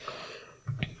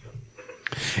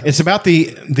 It's about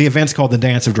the events called the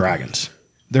Dance of Dragons.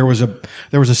 There was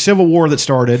a civil war that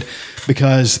started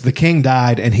because the king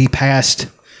died, and he passed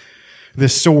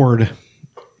this sword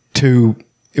to.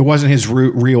 It wasn't his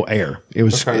real heir. It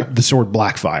was the sword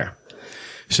Blackfire.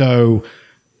 So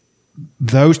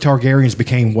those Targaryens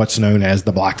became what's known as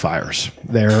the Blackfires.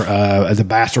 They're the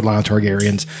bastard line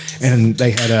Targaryens, and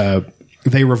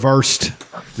they reversed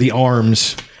the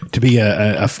arms to be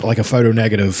a photo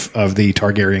negative of the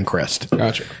Targaryen crest.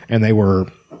 Gotcha. And they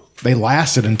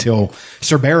lasted until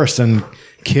Ser Barristan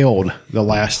killed the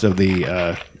last of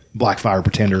the Blackfire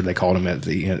Pretender. They called him in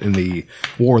the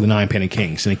War of the Nine Penny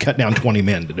Kings, and he cut down 20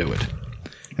 men to do it.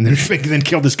 And then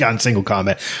killed this guy in single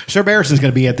combat. Ser Barristan's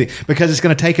going to be because it's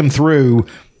going to take him through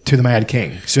to the Mad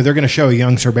King. So they're going to show a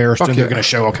young Ser Barristan. They're going to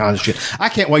show all kinds of shit. I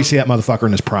can't wait to see that motherfucker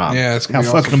in his prime. Yeah, it's gonna be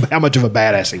awesome. How much of a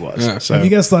badass he was. Yeah. So Have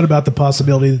you guys thought about the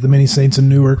possibility that The Many Saints in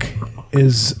Newark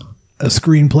is a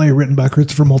screenplay written by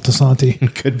Christopher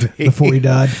Moltisanti? Could be. Before he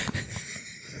died.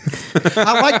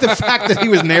 I like the fact that he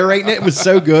was narrating it. It was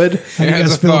so good. How do you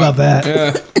guys feel about that?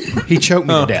 Yeah. He choked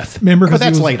me to death. Remember, but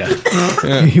that's he later.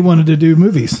 He wanted to do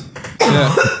movies.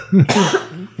 Yeah.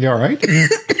 You all right?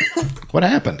 What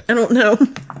happened? I don't know.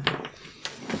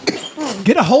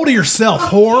 Get a hold of yourself,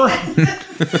 whore.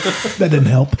 That didn't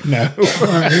help. No. All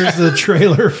right, here's the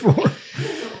trailer for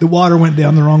The Water Went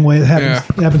Down the Wrong Way. It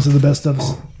happens to the best of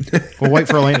us. We'll wait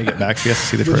for Elaine to get back. She has to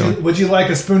see the trailer. Would you like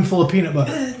a spoonful of peanut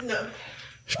butter? No.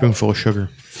 Spoonful of sugar.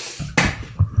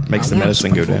 Makes the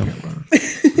medicine go down.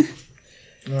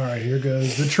 All right, here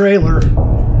goes the trailer.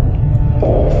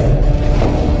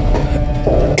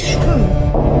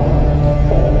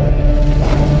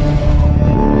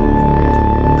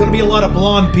 Going to be a lot of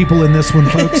blonde people in this one,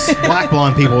 folks. Black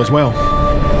blonde people as well.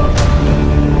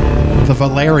 The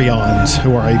Valerians,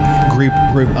 who are a group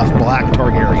of black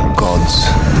Targaryen Gods.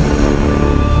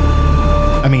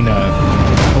 I mean,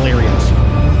 Valerians.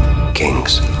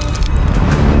 Kings.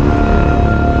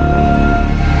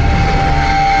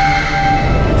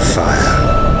 Fire.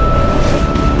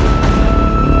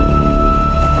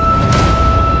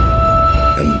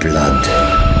 And blood.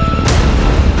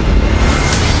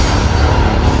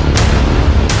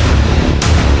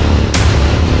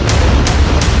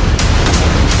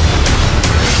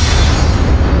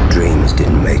 Dreams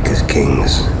didn't make us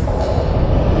kings.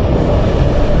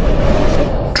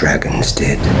 Dragons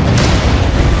did.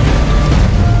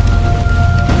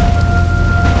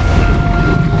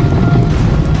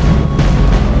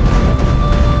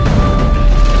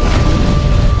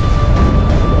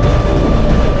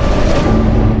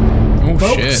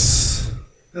 Folks,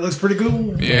 that looks pretty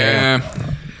cool. Yeah.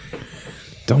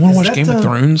 Don't want to watch Game of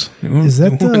Thrones. Is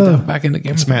that back into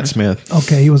Game of Thrones? Matt Smith.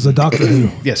 Okay, he was a Doctor Who.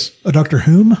 Yes. A Doctor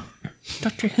Whom?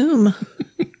 Dr. Whom?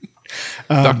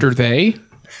 Dr. They?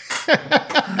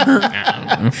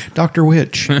 Dr.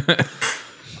 Witch. Yeah,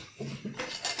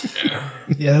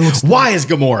 it looks. Why is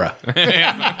Gamora?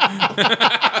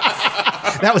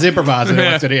 That was improvised. Yeah.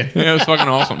 Left it in. Yeah, it was fucking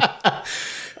awesome.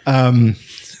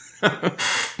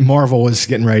 Marvel is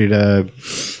getting ready to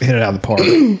hit it out of the park.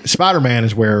 Spider-Man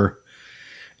is where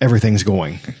everything's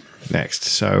going next.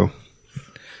 So,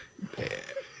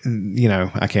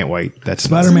 I can't wait. That's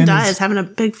Spider-Man Zendaya is is having a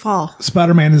big fall.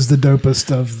 Spider-Man is the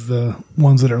dopest of the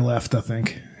ones that are left, I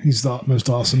think. He's the most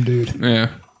awesome dude. Yeah.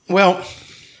 Well,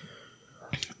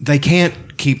 they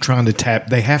can't keep trying to tap.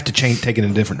 They have to take it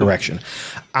in a different direction.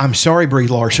 I'm sorry, Brie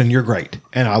Larson, you're great,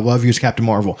 and I love you as Captain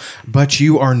Marvel, but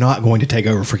you are not going to take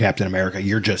over for Captain America.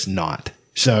 You're just not.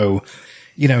 So,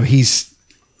 he's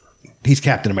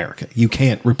Captain America. You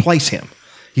can't replace him.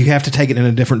 You have to take it in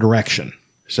a different direction.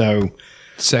 So,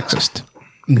 sexist.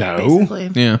 No.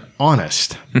 Basically. Yeah.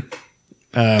 Honest.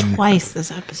 Twice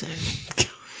this episode.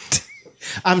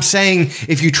 I'm saying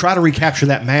if you try to recapture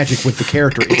that magic with the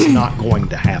character, it's not going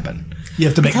to happen. You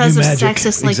have to make Because new of magic.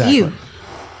 sexists like Exactly. you.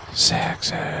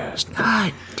 Sexist.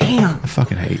 God damn. I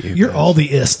fucking hate you. You're all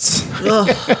the ists. Ugh,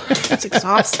 it's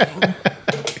exhausting.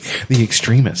 The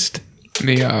extremist.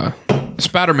 The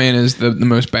Spider-Man is the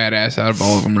most badass out of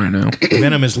all of them right now.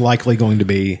 Venom is likely going to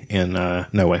be in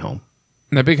No Way Home.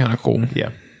 That'd be kind of cool.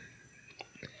 Yeah.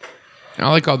 I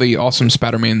like all the awesome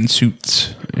Spider-Man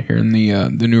suits here in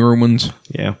the newer ones.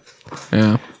 Yeah.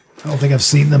 Yeah. I don't think I've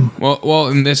seen them. Well,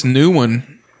 in this new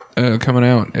one coming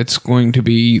out, it's going to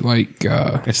be like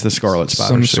it's the Scarlet Spider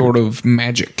some suit. sort of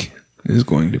magic is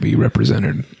going to be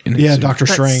represented in his Yeah, suit. Doctor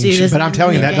That Strange. suit is But I'm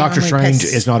telling you, that really Doctor only Strange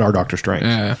piss. is not our Doctor Strange.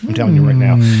 Yeah. I'm telling you right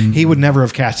now. He would never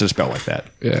have casted a spell like that.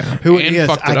 Yeah. Who it And is,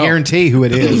 fucked I it up. guarantee who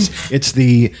it is. It's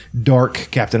the dark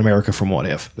Captain America from What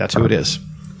If. That's who it is.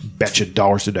 Betcha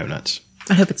dollars to donuts.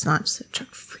 I hope it's not so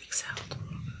Chuck freaks out.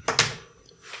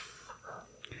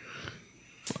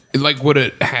 Like, would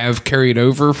it have carried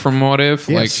over from What If?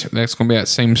 Yes. Like, that's going to be that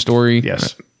same story?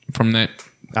 Yes. From that.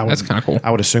 That's kind of cool.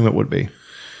 I would assume it would be.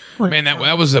 Man,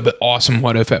 that was an awesome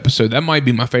What If episode. That might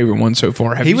be my favorite one so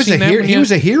far. Have He you was seen a that hero. one He yet?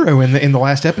 was a hero in the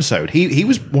last episode. He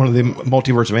was one of the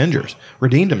Multiverse Avengers.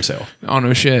 Redeemed himself. Oh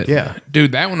no shit. Yeah.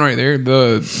 Dude, that one right there,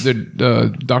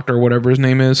 the doctor, whatever his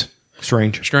name is.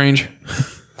 Strange.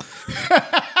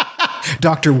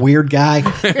 Dr. Weird Guy.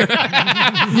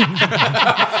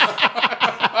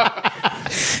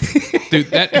 Dude,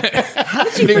 that How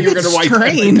did you think you were going to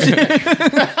strange?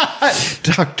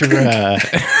 Dr.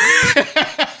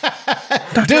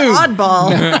 Dr.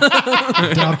 Oddball.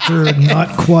 Doctor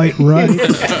not quite right.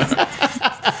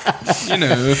 you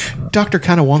know, Doctor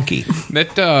kind of wonky.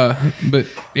 That but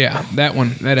yeah, that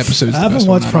episode's I haven't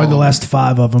watched probably the last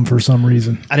 5 of them for some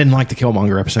reason. I didn't like the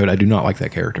Killmonger episode. I do not like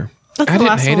that character. That's I the didn't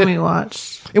last hate one it. we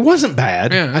watched. It wasn't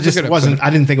bad. Yeah, I it's a just good wasn't. episode. I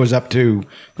didn't think it was up to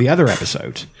the other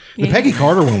episodes. The Yeah. Peggy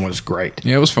Carter one was great.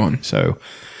 Yeah, it was fun. So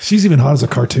She's even hot as a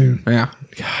cartoon. Yeah.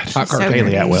 God, Hot so cartoon. Haley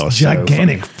pretty. Atwell is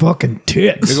Gigantic fucking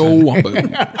tits. Big old wombo.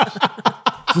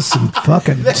 Just some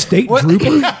fucking state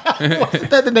troopers. Wasn't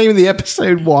that the name of the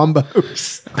episode?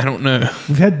 Wombos. I don't know.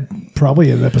 We've had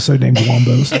probably an episode named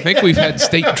Wombos. I think we've had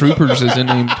state troopers as a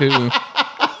name too.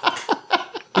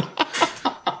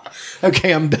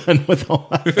 Okay, I'm done with all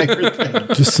my favorite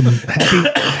things. Just some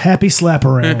happy slap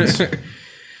arounds.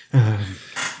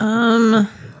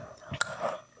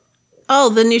 Oh,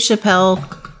 the new Chappelle.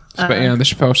 Yeah, the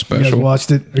Chappelle You guys special.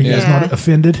 watched it? Are you guys Yeah. not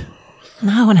offended?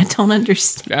 No, and I don't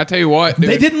understand. I tell you what, dude,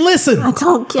 They didn't listen. I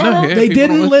don't get No, it. yeah, They people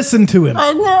didn't don't listen to him.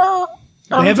 I know.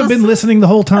 They haven't been listening the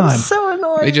whole time. So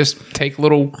annoyed. They just take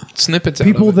little snippets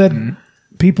People out of it. that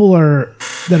people are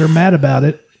mad about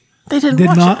it They didn't did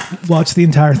watch not it. watch the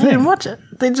entire They didn't thing. watch it.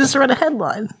 They just read a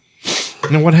headline.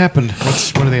 Now, what happened?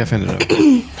 What are they offended of?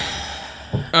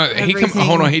 Everything.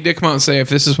 Hold on. He did come out and say, if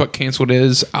this is what canceled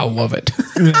is, I love it.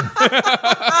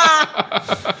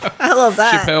 I love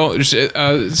that. Chappelle,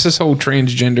 it's this whole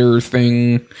transgender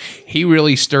thing. He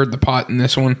really stirred the pot in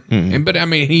this one. But I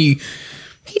mean, he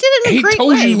He did it in a he great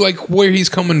told way. you like where he's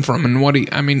coming from and what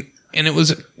and it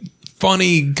was a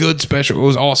funny, good special. It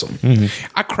was awesome.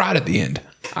 I cried at the end.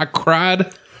 I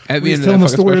cried at the He's end telling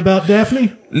of the that story special. about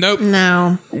Daphne. Nope.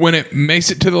 No. When it makes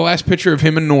it to the last picture of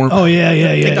him and Norm. Oh yeah.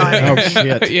 Oh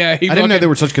shit! Yeah, I didn't know they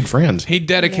were such good friends. He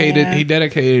dedicated it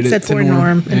Except to for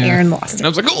Norm and Aaron lost And I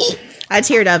was like, oh. I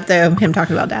teared up though, him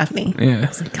talking about Daphne. Yeah.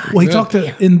 Well, he talked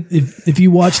to if you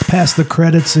watched past the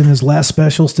credits in his last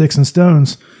special, Sticks and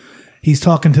Stones, he's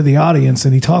talking to the audience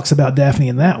and he talks about Daphne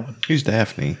in that one. Who's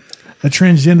Daphne? A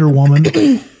transgender woman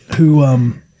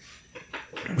who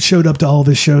showed up to all of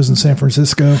his shows in San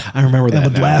Francisco. I remember that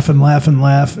And would now. laugh and laugh and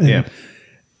laugh. And Yeah.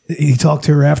 he talked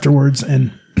to her afterwards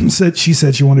and she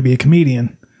said she wanted to be a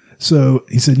comedian. So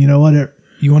he said, you know what?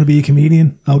 You want to be a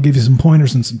comedian? I'll give you some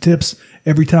pointers and some tips.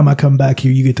 Every time I come back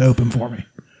here, you get to open for me.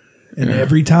 And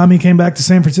every time he came back to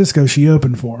San Francisco, she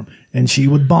opened for him and she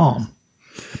would bomb.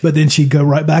 But then she'd go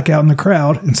right back out in the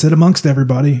crowd and sit amongst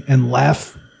everybody and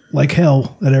laugh like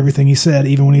hell at everything he said,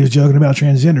 even when he was joking about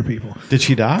transgender people. Did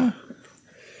she die?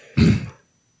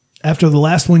 After the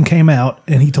last one came out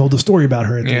and he told the story about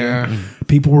her at the end,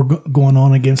 people were going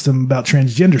on against him about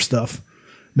transgender stuff,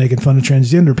 making fun of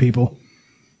transgender people.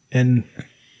 And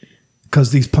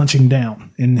because he's punching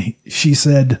down. And she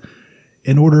said,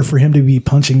 in order for him to be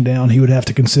punching down, he would have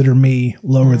to consider me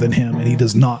lower than him. And he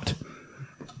does not.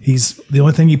 He's the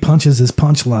only thing he punches is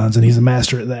punchlines, and he's a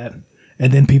master at that.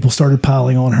 And then people started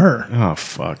piling on her. Oh,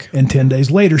 fuck. And 10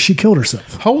 days later, she killed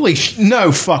herself. Holy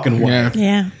no fucking way.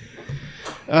 Yeah.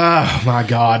 Oh, my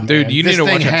God. Dude, man. you this need to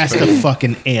thing watch that has to special.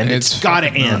 fucking end. It's got to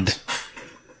fucking end. nuts.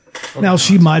 Now,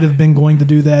 she might have been going to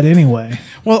do that anyway.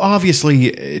 Well,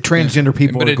 obviously, transgender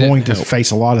people But are it didn't going to help. face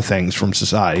a lot of things from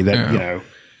society that, Yeah. you know.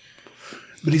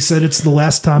 But he said it's the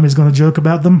last time he's going to joke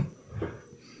about them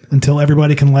until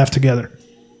everybody can laugh together.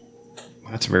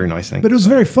 That's a very nice thing. But it was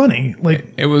very funny.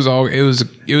 Like, It was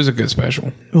a good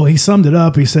special. well, he summed it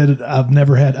up. He said, I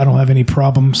don't have any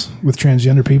problems with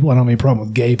transgender people. I don't have any problem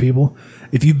with gay people.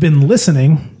 If you've been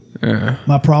listening,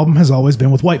 my problem has always been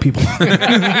with white people.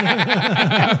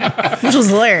 Which was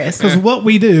hilarious. Because what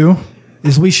we do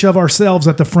is we shove ourselves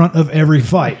at the front of every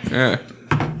fight. Yeah.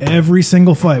 Every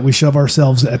single fight, we shove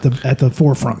ourselves at the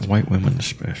forefront. White women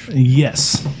especially.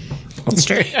 Yes. It's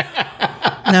true.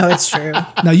 No, it's true.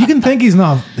 Now you can think it's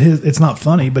not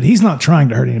funny, but he's not trying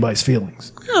to hurt anybody's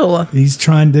feelings. No. He's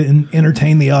trying to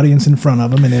entertain the audience in front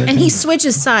of him, and And he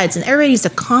switches sides, and everybody needs to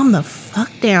calm the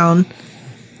fuck down.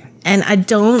 And I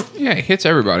don't Yeah, it hits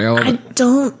everybody. I love it.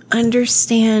 don't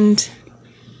understand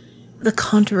the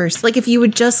controversy. Like, if you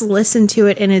would just listen to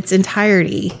it in its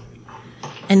entirety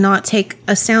and not take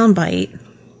a soundbite,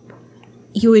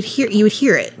 you would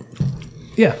hear it.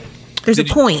 Yeah. There's a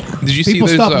point. Did you see People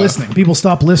those, stop listening. People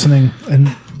stop listening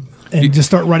and just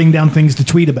start writing down things to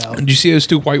tweet about. Did you see those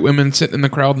two white women sitting in the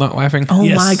crowd not laughing? Oh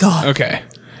my God. Okay.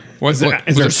 What, Is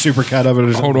there a super cut of it?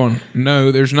 Or hold on.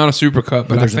 No, there's not a super cut,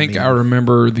 but I think I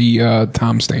remember the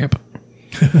timestamp.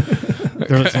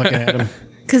 There's like an Adam.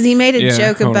 Because he made a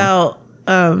joke hold about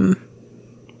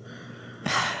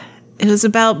it was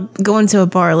about going to a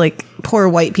bar, like poor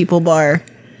white people bar.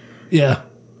 Yeah.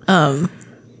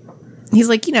 He's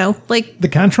like, like the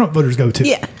kind Trump voters go to.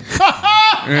 Yeah.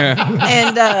 Yeah.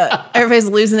 And everybody's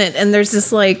losing it, and there's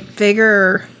this like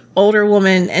bigger, older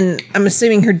woman, and I'm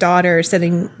assuming her daughter are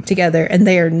sitting together, and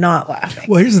they are not laughing.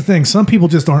 Well, here's the thing: some people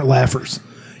just aren't laughers.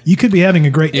 You could be having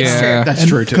a great Yeah, that's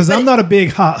true, too. Because I'm not a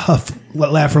big hot huff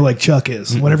laugher like Chuck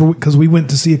is. Whenever, because we went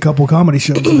to see a couple comedy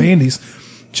shows of Andy's,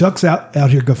 Chuck's out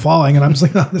here guffawing, and I'm just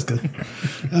like, oh, this good.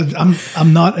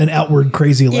 I'm not an outward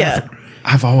crazy laugher.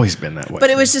 I've always been that way.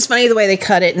 But it was just funny the way they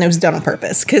cut it, and it was done on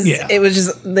purpose because it was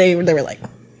just they were like,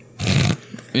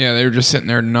 Yeah, they were just sitting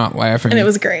there not laughing. and it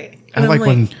was great. I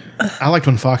liked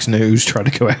when Fox News tried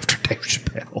to go after Dave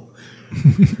Chappelle.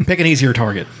 Pick an easier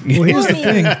target. Well, here's the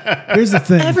thing. Here's the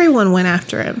thing. Everyone went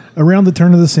after him. Around the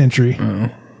turn of the century,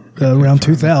 around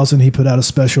 2000, he put out a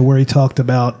special where he talked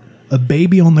about a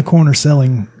baby on the corner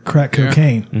selling crack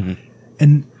cocaine,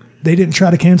 and they didn't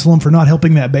try to cancel him for not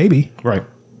helping that baby, Right.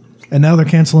 and now they're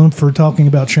canceling him for talking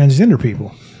about transgender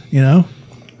people. You know,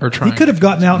 Or he trying. could have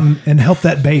gotten out and helped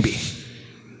that baby,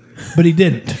 but he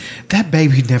didn't. That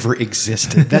baby never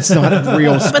existed. That's not a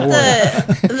real story.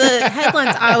 But the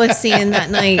headlines I was seeing that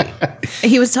night,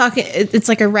 he was talking. It's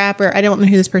like a rapper. I don't know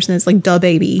who this person is. Like Da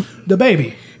Baby. The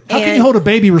baby. How can And- you hold a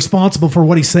baby responsible for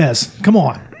what he says? Come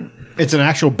on. It's an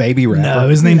actual baby rapper. No,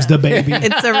 his name's Da Baby.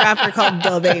 It's a rapper called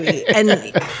Da Baby, and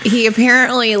he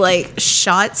apparently like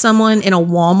shot someone in a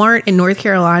Walmart in North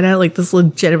Carolina. Like this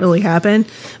legitimately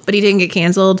happened, but he didn't get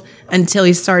canceled until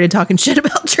he started talking shit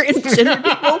about transgender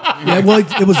people. Yeah, well,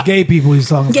 it was gay people he was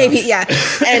talking Gay about. people,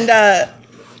 yeah,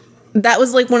 and that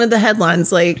was like one of the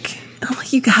headlines. Like, I'm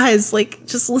like, you guys, like,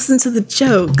 just listen to the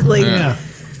joke. Like, Yeah.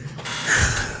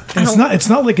 And it's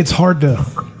not like it's hard to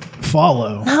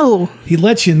follow. No. He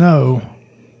lets you know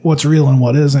what's real and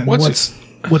what isn't.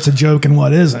 What's a joke and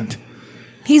what isn't.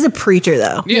 he's a preacher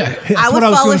though. Yeah. I would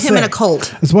follow him in a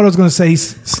cult. That's what I was going to say.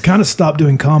 He's kind of stopped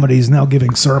doing comedy. He's now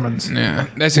giving sermons. Yeah,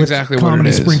 that's with exactly what it comedy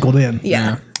is. sprinkled in.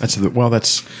 Yeah. That's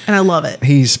And I love it.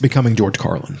 He's becoming George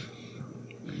Carlin.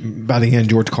 By the end,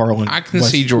 George Carlin I can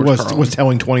see George Carlin. was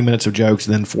telling 20 minutes of jokes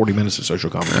and then 40 minutes of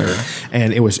social commentary.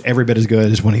 And it was every bit as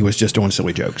good as when he was just doing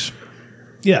silly jokes.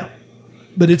 Yeah.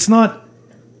 But it's not.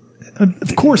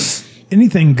 Of course,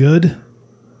 anything good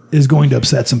is going to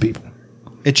upset some people.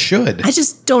 It should. I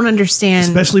just don't understand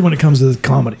Especially when it comes to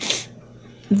comedy.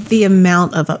 the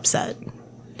amount of upset.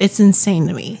 It's insane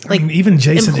to me. Like, even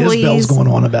Jason Isbell's going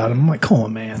on about him. I'm like, come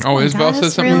on, man. Oh, Isbell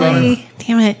said something about him?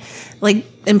 Damn it. Like,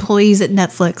 employees at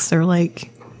Netflix are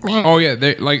like, Oh yeah,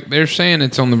 they're saying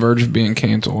it's on the verge of being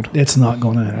canceled. It's not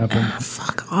going to happen.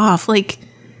 fuck off. Like,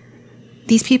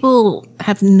 these people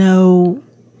have no,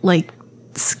 like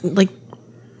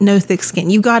no thick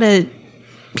skin. You gotta,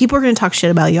 people are gonna talk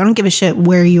shit about you. I don't give a shit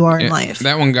where you are in Yeah, life.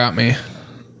 that one got me.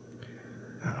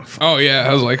 Oh yeah,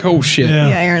 I was like, oh shit. Yeah,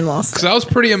 Aaron lost. Because I was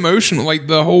pretty emotional, like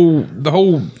the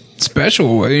whole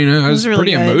special. You know, I was really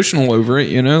pretty good. emotional over it.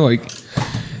 You know, like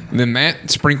then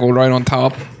that sprinkled right on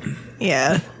top.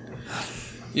 Yeah.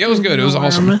 Yeah, it was good. It was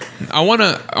awesome. I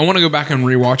wanna go back and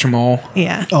rewatch them all.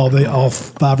 Yeah. All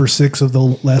 5 or 6 of the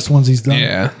last ones he's done.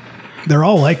 Yeah. They're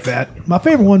all like that. My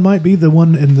favorite one might be the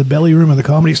one in the belly room of the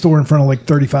Comedy Store in front of like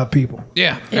 35 people.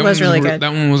 Yeah, It that was one really good.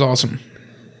 That one was awesome.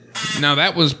 Now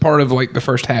that was part of like the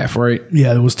first half, right?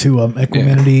 Yeah, there was 2 of them,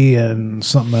 Equanimity and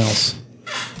something else.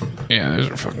 Yeah, those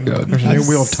are fucking good. There's a new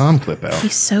Wheel of Time clip out.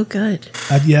 He's so good.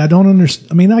 I don't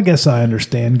understand. I mean, I guess I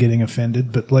understand getting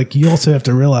offended, but like you also have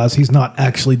to realize he's not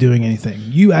actually doing anything.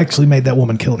 You actually made that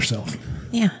woman kill herself.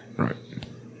 Yeah. Right.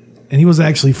 And he was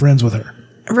actually friends with her.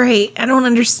 Right. I don't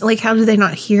understand. Like, how do they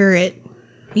not hear it?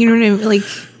 You know what I mean? Like,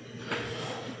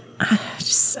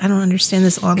 I don't understand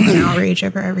this online outrage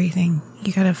over everything.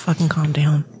 You gotta fucking calm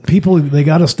down. People, they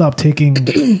got to stop taking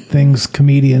things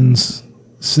comedians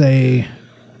say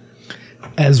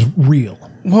as real.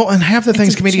 Well, and half the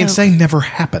things a comedians joke. say never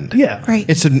happened. Yeah. Right.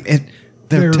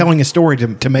 They're telling a story to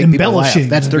make people laugh. embellishing.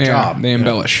 That's their Yeah, job. They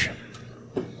embellish.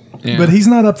 Yeah. But he's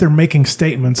not up there making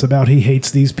statements about he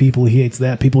hates these people, he hates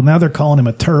that people. Now they're calling him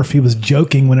a turf. He was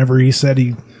joking whenever he said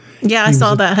he Yeah, I was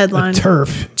saw a- that headline. a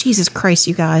turf. Jesus Christ,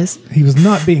 you guys. He was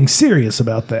not being serious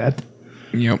about that.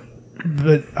 Yep.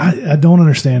 But I don't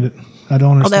understand it. I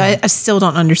don't Although understand. I still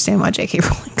don't understand why J.K.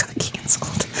 Rowling got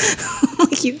canceled.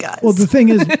 Like, Fuck you guys. Well, the thing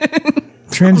is,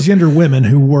 transgender women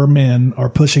who were men are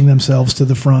pushing themselves to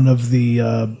the front of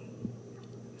the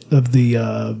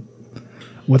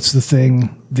what's the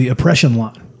thing? The oppression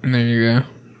line. And there you go.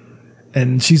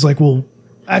 And she's like, well,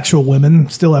 actual women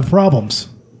still have problems.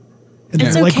 And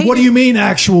It's it's like, okay what do you mean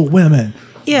actual women?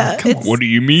 Yeah. What do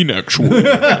you mean, actually?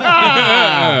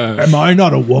 Am I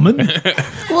not a woman?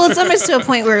 Well, it's almost to a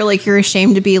point where like you're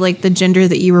ashamed to be like the gender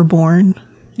that you were born.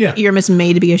 Yeah. You're almost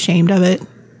made to be ashamed of it.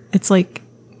 It's like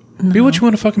Be what you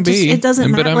want to fucking just, be. it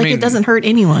doesn't But matter. I Like mean, it doesn't hurt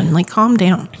anyone. Like calm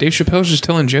down. Dave Chappelle's just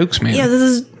telling jokes, man. Yeah, this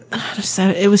is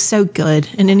it was so good,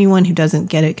 and anyone who doesn't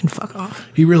get it can fuck off.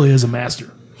 He really is a master.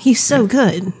 He's so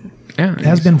good. Yeah,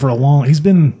 Has been for a long. He's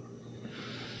been.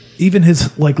 Even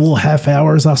his like little half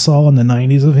hours I saw in the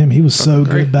 90s of him, he was so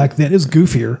good back then. It was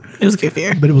goofier. It was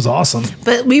goofier, but it was awesome.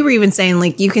 But we were even saying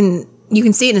like you can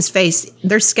see it in his face.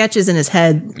 There's sketches in his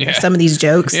head. Yeah. Some of these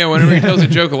jokes. Yeah, whenever he tells a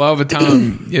joke, a lot of the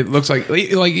time it looks like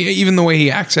even the way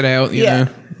he acts it out. You know,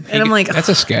 And I'm like, that's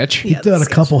a sketch. He done a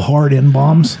couple hard in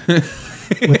bombs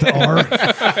with the R.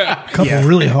 A couple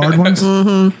really hard ones.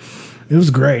 Mm-hmm. It was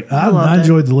great. I loved it.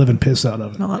 enjoyed the living piss out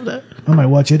of it. I loved it. I might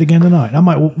watch it again tonight. I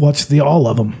might watch all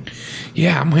of them.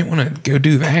 Yeah, I might want to go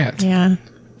do that. Yeah,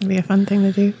 it'd be a fun thing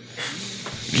to do. I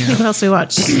think what else we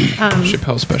watched?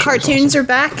 Chappelle special. Cartoons are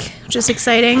back, which is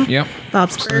exciting. Yep.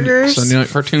 Bob's Burgers. Sunday night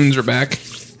cartoons are back.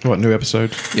 What new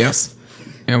episode? Yes.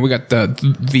 And we got the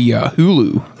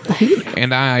Hulu.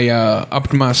 And I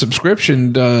upped my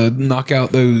subscription to knock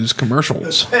out those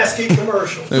commercials. Pesky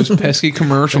commercials. Those pesky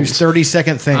commercials. Those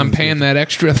 30-second things. I'm paying that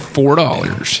extra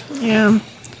 $4. Yeah.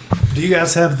 Do you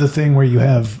guys have the thing where you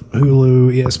have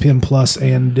Hulu, ESPN Plus,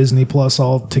 and Disney Plus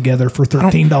all together for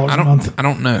 $13 a month? I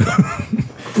don't know.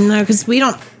 No, because we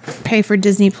don't pay for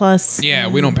Disney Plus. Yeah,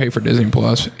 we don't pay for Disney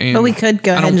Plus. And But we could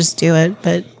go ahead and just do it.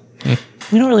 But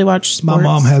we don't really watch sports. My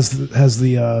mom has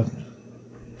the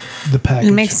package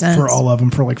It makes sense. for all of them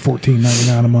for like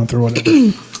 $14.99 a month or whatever.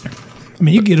 I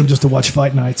mean, you get them just to watch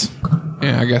fight nights.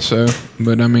 Yeah, I guess so.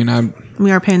 But I mean,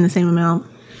 We are paying the same amount.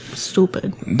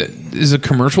 Stupid. Is the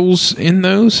commercials in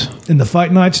those? In the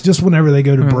fight nights, just whenever they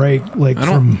go to break, like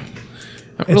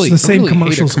it's the same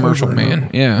commercials. Commercial, over and man. over.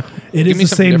 Yeah, It Give is me the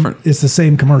something same. different. It's the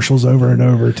same commercials over and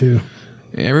over too.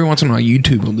 Yeah, every once in a while,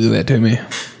 YouTube will do that to me.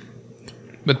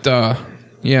 But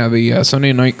yeah, the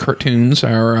Sunday night cartoons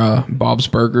are Bob's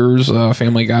Burgers,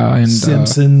 Family Guy, and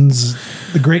Simpsons,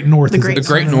 The Great North. The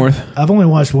Great North. I've only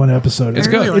watched one episode. It's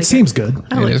good. It seems good.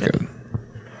 It is good.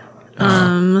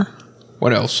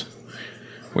 What else?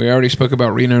 We already spoke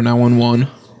about Reno 911.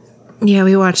 Yeah,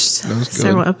 we watched was good.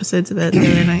 several episodes of it the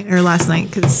other night or last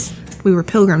night because we were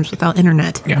pilgrims without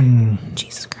internet. Yeah.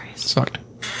 Jesus Christ. Sucked.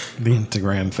 The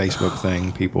Instagram, Facebook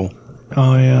thing, people.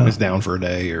 Oh yeah, was down for a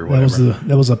day or whatever.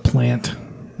 That was a plant.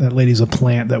 That lady's a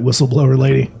plant. That whistleblower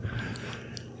lady.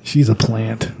 She's a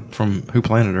plant. From who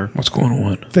planted her? What's going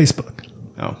on? Facebook.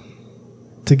 Oh.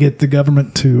 To get the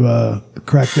government to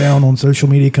crack down on social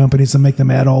media companies and make them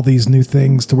add all these new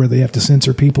things to where they have to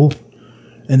censor people.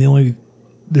 And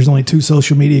there's only two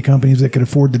social media companies that can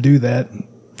afford to do that,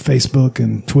 Facebook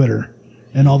and Twitter.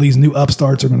 And all these new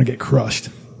upstarts are going to get crushed.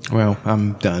 Well,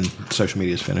 I'm done. Social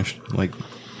media is finished. Like,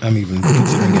 I'm even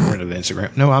considering getting rid of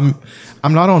Instagram. No,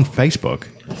 I'm not on Facebook.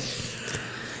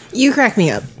 You crack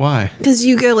me up. Why? Because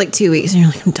you go like 2 weeks and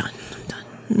you're like, I'm done.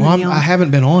 And Well, then I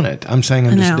haven't been on it. I'm saying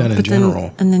I'm just done in but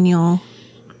general. and then you'll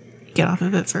get off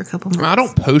of it for a couple months. I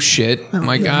don't post shit.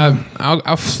 Like yeah.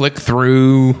 I'll flick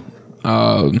through.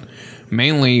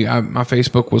 Mainly, my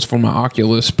Facebook was for my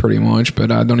Oculus, pretty much, but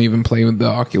I don't even play with the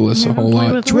Oculus a whole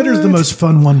lot. Twitter's the most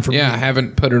fun one for me. Yeah, I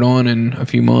haven't put it on in a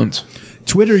few months.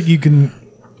 Twitter,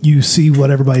 you see what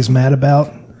everybody's mad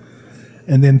about,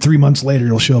 and then 3 months later,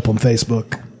 it'll show up on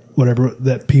Facebook. Whatever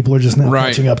that people are just now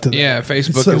catching up to. That. Yeah,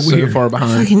 Facebook It's is so far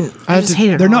behind. I just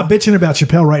hate it. They're not bitching about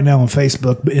Chappelle right now on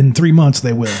Facebook, but in 3 months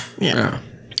they will. Yeah.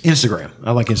 Instagram.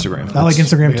 I like Instagram. I like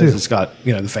Instagram, because too. It's got,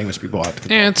 the famous people out.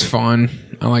 Yeah, it's fun.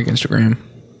 I like Instagram.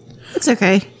 It's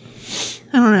okay.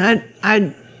 I don't know.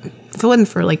 I'd if it wasn't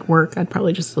for like work, I'd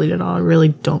probably just delete it all. I really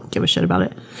don't give a shit about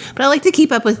it. But I like to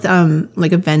keep up with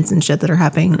like events and shit that are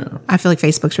happening. Yeah. I feel like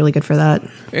Facebook's really good for that.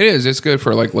 It is. It's good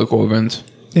for like local events.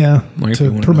 Yeah, like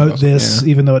to promote this,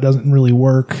 even though it doesn't really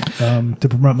work, to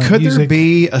promote my Could music. there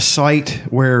be a site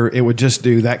where it would just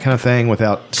do that kind of thing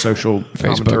without social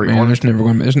Facebook? Man, there's never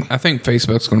going to be. I think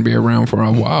Facebook's going to be around for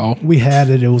a while. We had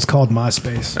it. It was called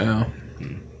MySpace. Yeah.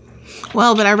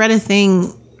 Well, but I read a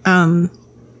thing. I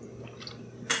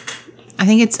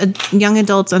think it's young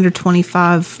adults under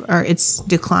 25, or it's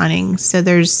declining. So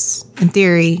there's, in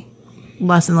theory,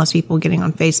 less and less people getting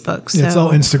on Facebook. So It's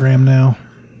all Instagram now.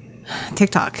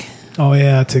 TikTok. Oh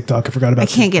yeah, TikTok. I forgot about. I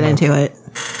can't get into it.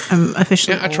 I'm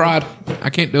officially. Yeah, I tried. I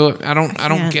can't do it. I don't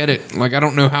can't. get it. Like, I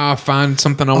don't know how I find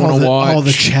something I want to watch. All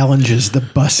the challenges, the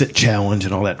Busset challenge,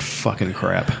 and all that fucking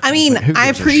crap. I mean, Who I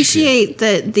gives a appreciate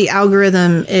that the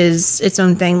algorithm is its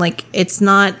own thing. Like, it's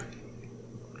not.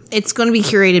 It's going to be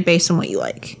curated based on what you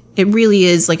like. It really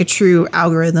is like a true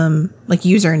algorithm, like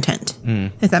user intent,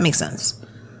 if that makes sense.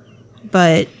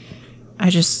 But I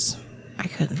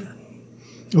couldn't.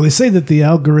 Well, they say that the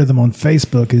algorithm on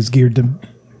Facebook is geared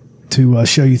to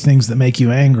show you things that make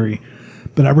you angry,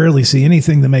 but I rarely see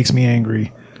anything that makes me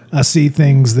angry. I see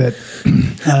things that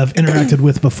I've interacted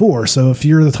with before. So if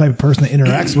you're the type of person that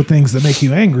interacts with things that make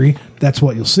you angry, that's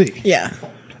what you'll see. Yeah.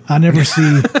 I never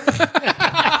see.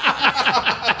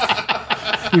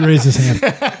 He raised his hand.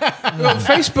 Well,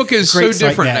 Facebook is Great so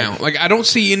different sight gag. now. Like, I don't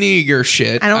see any of your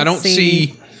shit. I I don't don't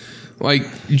see like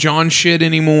John shit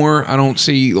anymore. I don't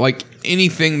see like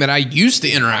anything that I used to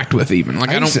interact with. Even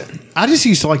like I just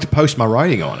used to like to post my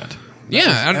writing on it.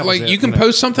 Yeah, That was like it, you can you know.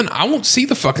 post something. I won't see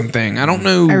the fucking thing. I don't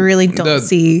know. I really don't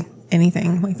see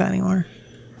anything like that anymore.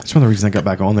 That's one of the reasons I got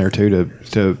back on there too.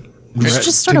 To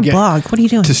Just start a blog. What are you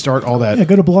doing? To start all that. Yeah,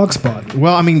 go to Blogspot.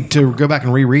 Well, I mean, to go back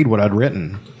and reread what I'd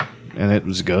written, and it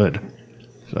was good.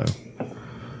 So,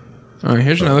 All right,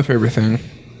 here's another favorite thing.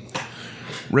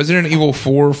 Resident Evil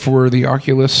 4 for the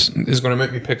Oculus is going to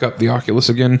make me pick up the Oculus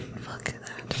again. Fuck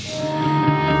that.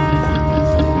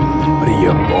 What are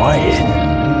you buying?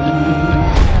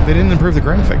 they didn't improve the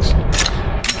graphics.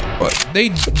 But they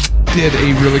did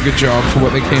a really good job for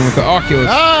what they came with the Oculus.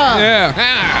 Ah! Yeah.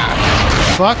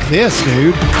 Ah! Fuck this,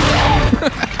 dude.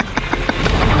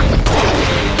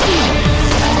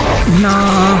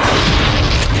 Nah.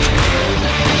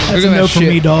 That's Look a at no that for shit.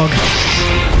 me, dog.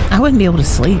 I wouldn't be able to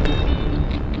sleep.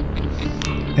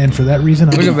 And for that reason,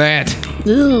 Look at that.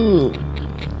 Ooh.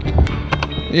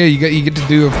 Yeah, you get to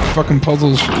do fucking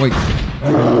puzzles like.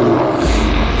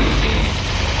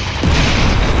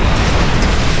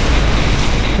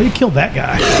 How do you kill that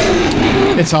guy?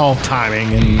 It's all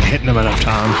timing and hitting them enough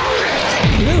time.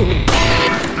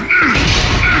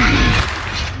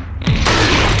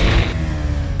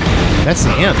 That's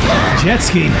the end. Jet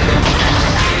ski.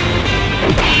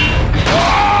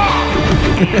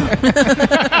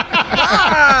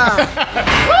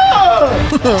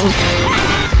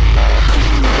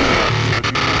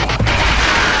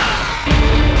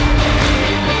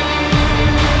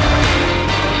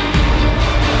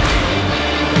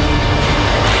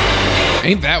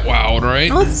 Ain't that wild,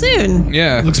 right? Well, it's soon.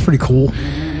 Yeah. Looks pretty cool.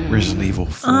 Resident Evil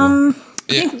 4.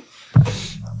 Yeah.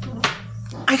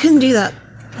 I couldn't do that.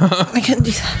 I couldn't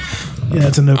do that. Yeah,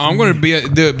 it's a no. I'm going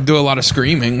to do a lot of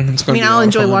screaming. It's I gonna mean, be a I'll lot of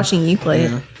enjoy fun. watching you play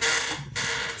Yeah. it.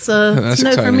 It's a That's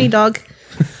no for me, exciting. dog.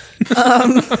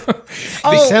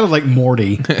 They sounded like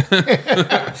Morty.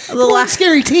 The last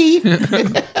scary tea.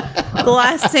 the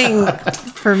last thing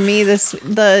for me,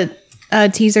 the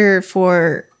teaser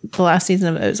for the last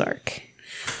season of Ozark.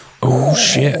 Oh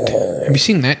shit! Have you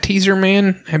seen that teaser,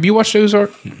 man? Have you watched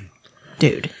Ozark?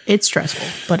 Dude, it's stressful,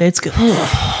 but it's good.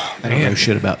 I don't know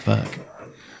shit about fuck.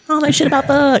 Oh, no shit about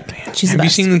Buck. She's the Have you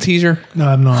best. seen the teaser? No,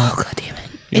 I'm not. Oh, God damn it.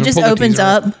 You It wanna just pull the opens teaser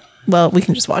up. Well, we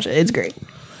can just watch it. It's great.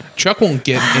 Chuck won't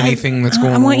get anything that's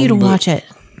going on. I want you to but- watch it.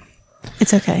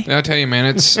 It's okay. I'll tell you, man,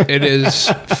 it is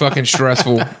fucking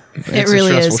stressful. It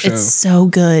really is. Show. It's so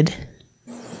good.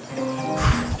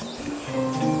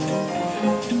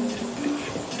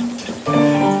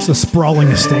 It's a sprawling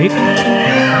estate.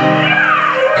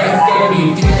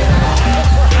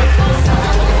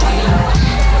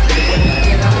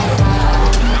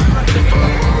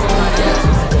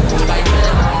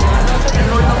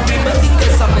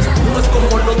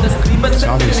 It's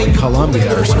obviously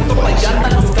Colombia or someplace.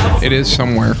 It is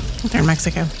somewhere. They're in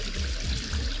Mexico.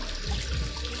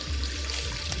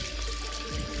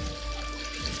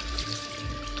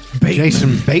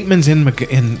 Jason Bateman's in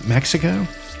Mexico.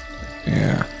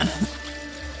 Yeah.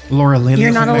 Laura Linney.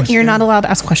 You're not allowed to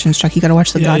ask questions, Chuck. You got to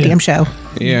watch the goddamn show.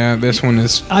 Yeah, this one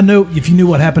is. I know if you knew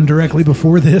what happened directly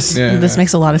before this. Yeah. This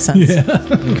makes a lot of sense. Yeah.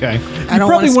 Okay. I don't You're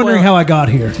probably wanna wondering spoil how I got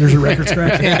here. There's a record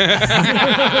scratch.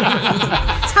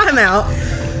 Time out.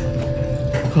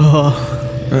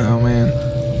 Oh man.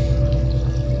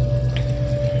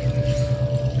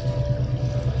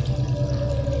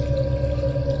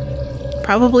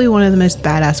 Probably one of the most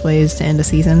badass ways to end a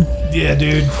season. Yeah,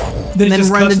 dude. And then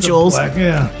run the jewels.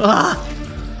 Yeah. Ugh.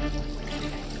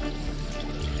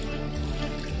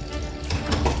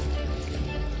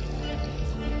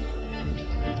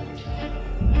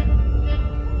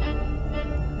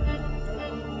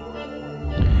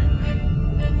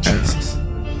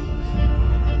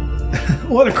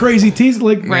 What a crazy tease.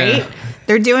 Like, Right?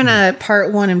 They're doing a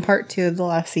part 1 and part 2 of the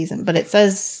last season, but it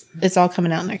says it's all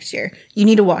coming out next year. You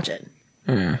need to watch it.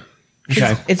 Yeah.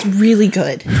 Okay. It's really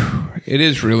good. It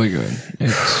is really good.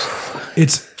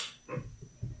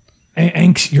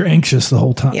 You're anxious the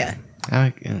whole time. Yeah.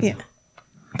 Yeah.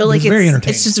 But like It's very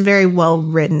entertaining. it's just very well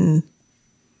written.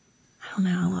 I don't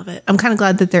know. I love it. I'm kind of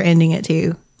glad that they're ending it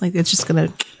too. Like it's just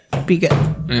gonna be good.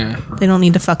 Yeah. They don't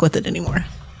need to fuck with it anymore.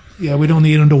 Yeah, we don't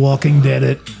need them to Walking Dead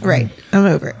it. Right. I'm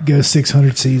over it. Go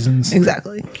 600 seasons.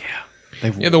 Exactly.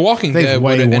 Yeah, The Walking they've Dead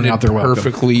way would have worn ended out their welcome.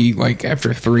 perfectly like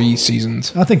after 3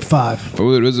 seasons. I think 5. But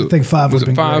was it, I think 5 was would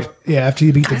have it been 5? great. Yeah, after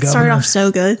you beat the It started governor. off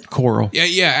so good. Coral.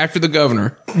 Yeah, after the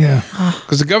governor. Yeah.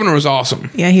 Because the governor was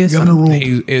awesome. Yeah, he was Governor fun.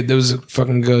 ruled. That was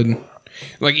fucking good.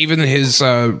 Like even his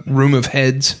room of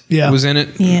heads was in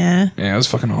it. Yeah. Yeah, it was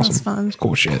fucking awesome. was fun. It's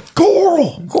cool shit.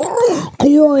 Coral!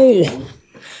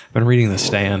 Been reading The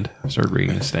Stand. I started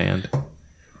reading The Stand.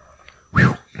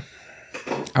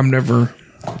 I've never.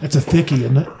 That's a thickie,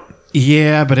 isn't it?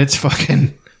 Yeah, but it's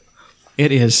fucking.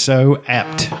 It is so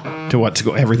apt to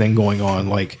everything going on.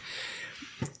 Like,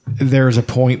 there's a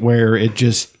point where it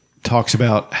just talks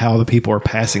about how the people are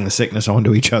passing the sickness on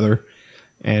to each other.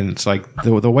 And it's like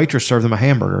the waitress served them a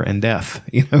hamburger and death,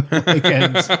 you know, like,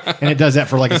 and it does that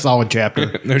for like a solid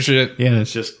chapter. No shit. Yeah, and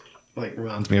it's just like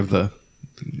reminds me of the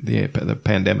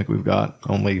pandemic we've got.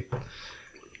 Only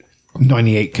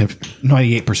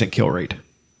 98% kill rate.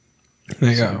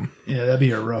 There you go. Yeah, that'd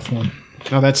be a rough one.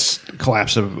 No, that's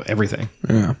collapse of everything.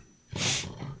 Yeah.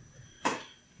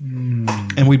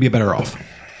 And we'd be better off.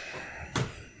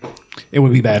 It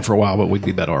would be bad for a while, but we'd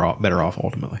be better off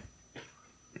ultimately.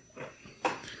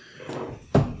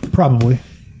 Probably.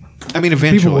 I mean,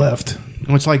 eventually. People left.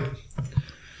 It's like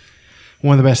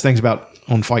one of the best things about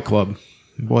on Fight Club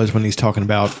was when he's talking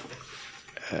about,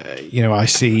 I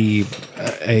see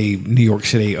a New York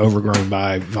City overgrown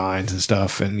by vines and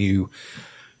stuff, and you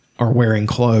are wearing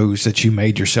clothes that you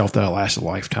made yourself that last a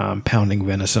lifetime, pounding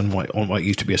venison on what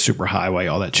used to be a super highway,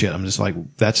 all that shit. I'm just like,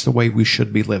 that's the way we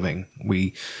should be living.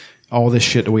 All this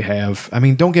shit that we have. I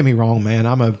mean, don't get me wrong, man.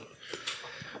 I'm a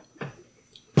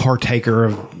partaker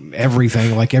of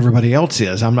everything like everybody else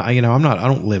is. I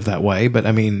don't live that way, but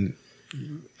I mean,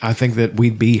 I think that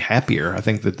we'd be happier. I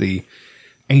think that the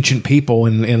ancient people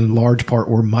in large part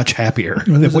were much happier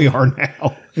than we are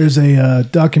now. There's a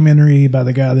documentary by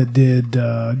the guy that did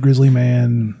Grizzly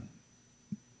Man.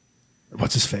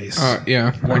 What's his face?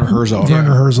 Yeah. Werner Herzog.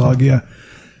 Werner Herzog, yeah.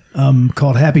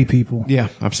 Called Happy People. Yeah,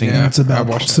 I've seen And that. it's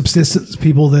about subsistence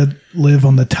people that live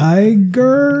on the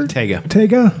Taiga,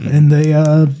 and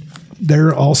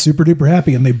they're all super duper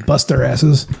happy, and they bust their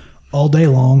asses all day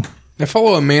long. They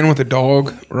follow a man with a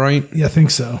dog, right? Yeah, I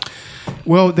think so.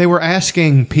 Well, they were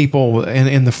asking people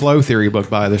in the Flow Theory book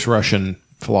by this Russian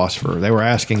philosopher, they were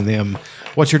asking them,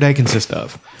 what's your day consist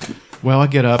of? Well, I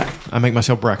get up, I make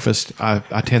myself breakfast, I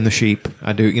tend the sheep,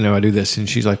 I do this. And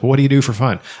she's like, well, what do you do for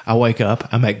fun? I wake up,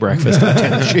 I make breakfast, I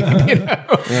tend the sheep,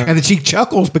 Yeah. And then she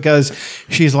chuckles because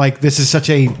she's like, this is such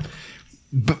a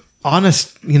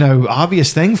honest,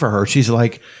 obvious thing for her. She's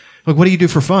like, look, what do you do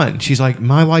for fun? She's like,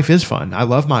 my life is fun. I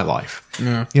love my life.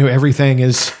 Yeah. Everything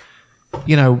is,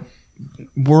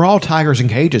 we're all tigers in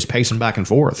cages pacing back and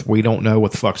forth. We don't know what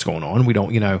the fuck's going on. We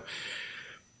don't,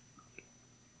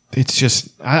 it's just,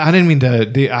 I didn't mean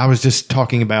to, I was just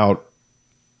talking about,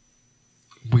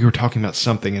 we were talking about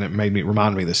something and it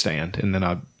remind me of The Stand. And then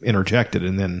I interjected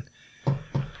and then,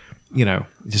 it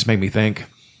just made me think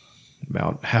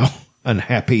about how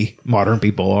unhappy modern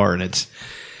people are. And it's,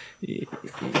 the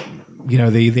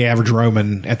average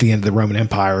Roman at the end of the Roman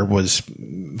Empire was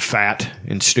fat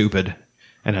and stupid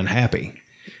and unhappy.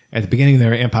 At the beginning of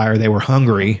their empire, they were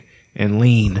hungry and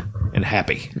lean and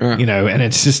happy, and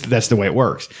it's just, that's the way it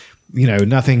works.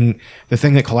 The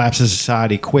thing that collapses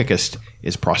society quickest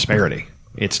is prosperity.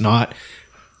 It's not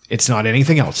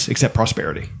anything else except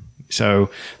prosperity. So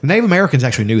the Native Americans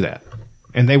actually knew that,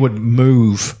 and they would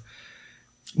move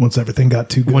once everything got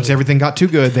too good. Once everything got too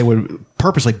good, they would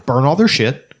purposely burn all their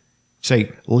shit,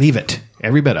 say, leave it,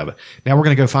 every bit of it. Now we're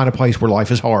going to go find a place where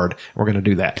life is hard. We're going to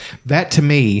do that. That to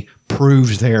me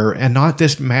proves and not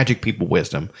this magic people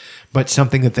wisdom, but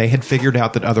something that they had figured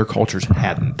out that other cultures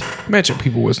hadn't. Magic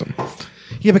people wisdom.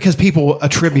 Yeah, because people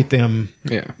attribute them.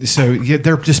 Yeah. So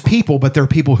they're just people, but they're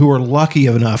people who are lucky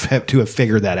enough to have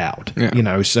figured that out. Yeah.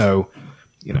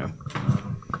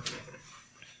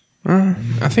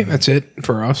 I think that's it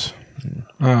for us.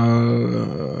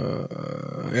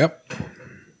 Yep.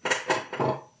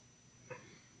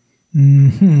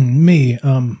 Me.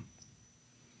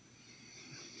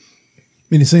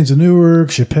 Many Saints of Newark,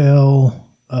 Chappelle,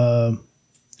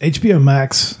 HBO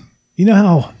Max. You know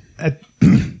how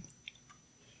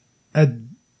at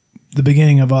the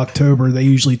beginning of October, they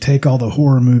usually take all the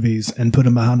horror movies and put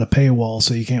them behind a paywall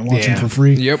so you can't watch them for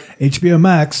free. Yep. HBO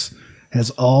Max has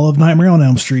all of Nightmare on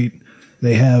Elm Street.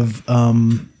 They have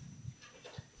The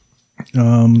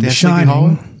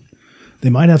Shining. They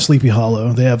might have Sleepy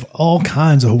Hollow. They have all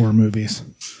kinds of horror movies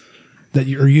that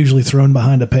are usually thrown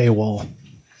behind a paywall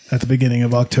at the beginning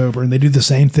of October. And they do the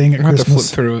same thing at I'll have to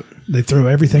Christmas. flip through it. They throw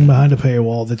everything behind a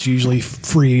paywall that's usually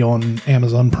free on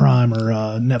Amazon Prime or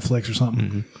Netflix or something.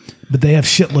 Mm-hmm. But they have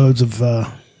shitloads of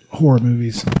horror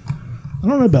movies. I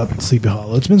don't know about Sleepy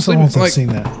Hollow. It's been so long since I've seen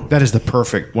that. That is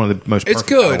one of the most perfect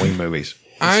good. Halloween movies.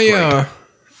 I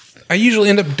usually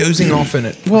end up dozing off in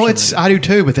it. Well, I do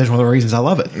too, but that's one of the reasons I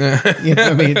love it. You know,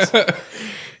 I mean,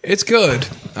 it's good.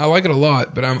 I like it a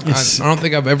lot, but I don't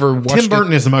think I've ever watched Tim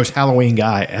Burton is the most Halloween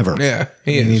guy ever. Yeah,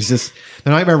 he is. He's just The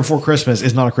Nightmare Before Christmas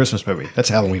is not a Christmas movie. That's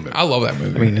a Halloween movie. I love that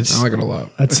movie. I mean, I like it a lot.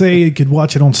 I'd say you could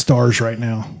watch it on Stars right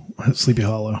now, Sleepy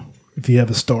Hollow, if you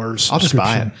have a Stars. I'll just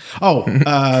buy it. Oh,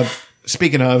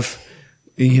 speaking of,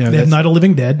 they have Night of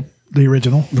Living Dead, the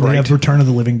original. They have Return of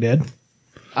the Living Dead.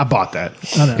 I bought that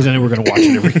I know. because I knew we were going to watch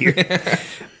it every year.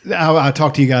 I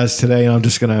talked to you guys today, and I'm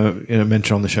just going to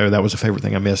mention on the show that was the favorite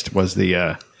thing I missed was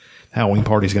the Halloween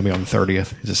party is going to be on the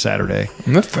 30th. It's a Saturday.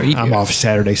 I'm off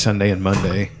Saturday, Sunday, and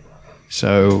Monday.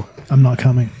 So I'm not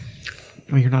coming.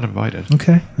 Well, you're not invited.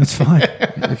 Okay, that's fine.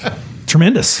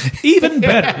 Tremendous. Even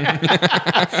better.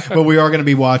 But we are going to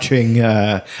be watching.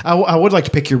 I would like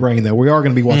to pick your brain, though. We are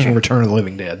going to be watching Return of the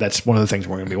Living Dead. That's one of the things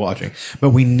we're going to be watching.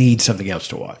 But we need something else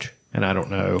to watch. And I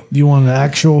don't know. You want an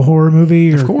actual horror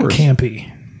movie or campy?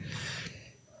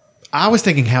 I was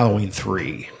thinking Halloween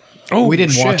 3. Oh, we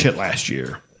didn't shit. watch it last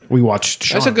year. We watched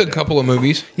Shaun That's a of the good Dead. couple of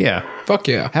movies. Yeah. Fuck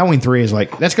yeah. Halloween 3 is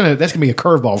like, that's gonna be a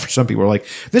curveball for some people. Like,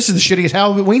 this is the shittiest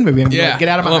Halloween movie. I'm gonna Yeah. get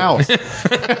out of my house.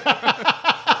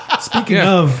 Speaking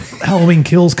of, Halloween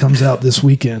Kills comes out this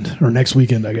weekend, or next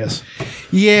weekend, I guess.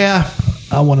 Yeah.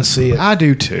 I want to see it. I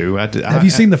do too. Have you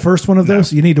seen the first one of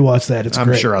those? You need to watch that. It's I'm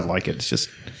great. sure I'd like it. It's just,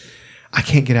 I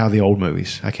can't get out of the old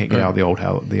movies. I can't get out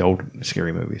of the old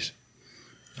scary movies.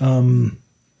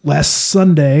 Last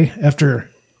Sunday, after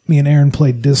me and Aaron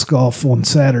played disc golf on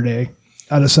Saturday,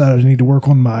 I decided I need to work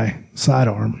on my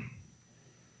sidearm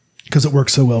because it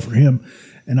works so well for him.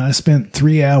 And I spent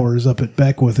 3 hours up at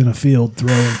Beckwith in a field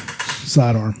throwing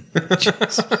sidearm.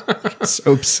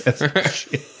 So obsessed with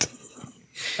shit.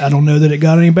 I don't know that it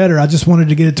got any better. I just wanted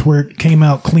to get it to where it came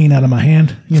out clean out of my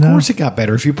hand. Of course it got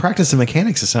better. If you practice the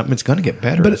mechanics of something, it's going to get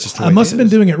better. But It's just the I way must it have been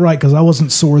is. doing it right because I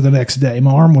wasn't sore the next day.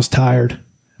 My arm was tired,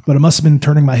 but I must have been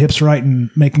turning my hips right and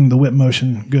making the whip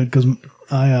motion good because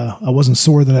I wasn't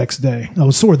sore the next day. I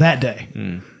was sore that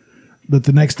day, but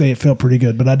the next day it felt pretty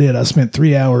good. But I spent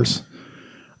 3 hours.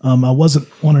 I wasn't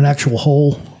on an actual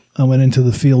hole. I went into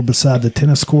the field beside the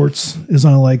tennis courts. It's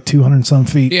only like 200 and some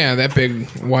feet. Yeah, that big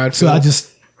wide So field. I just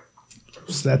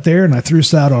sat there and I threw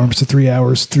sidearms to 3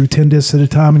 hours, threw 10 discs at a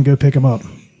time and go pick them up.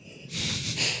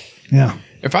 Yeah.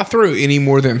 If I throw any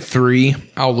more than 3,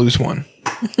 I'll lose one.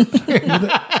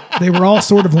 They were all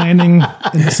sort of landing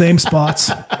in the same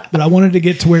spots, but I wanted to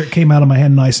get to where it came out of my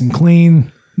hand nice and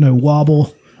clean, no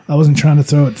wobble. I wasn't trying to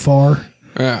throw it far.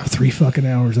 Yeah. 3 fucking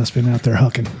hours I spent out there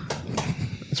hucking.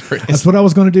 That's That's what I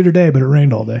was going to do today, but it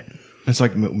rained all day. It's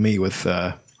like me with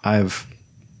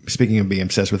speaking of being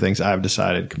obsessed with things, I've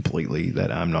decided completely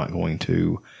that I'm not going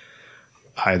to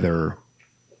either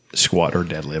squat or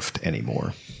deadlift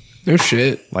anymore. No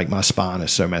shit. Like my spine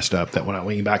is so messed up that when I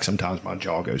lean back, sometimes my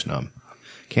jaw goes numb.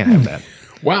 Can't have that.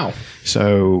 Wow.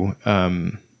 So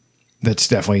that's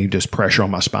definitely just pressure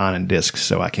on my spine and discs.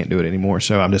 So I can't do it anymore.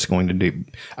 So I'm just going to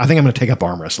I think I'm going to take up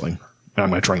arm wrestling, and I'm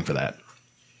going to train for that.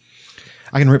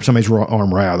 I can rip somebody's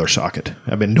arm right out of their socket.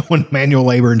 I've been doing manual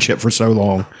labor and shit for so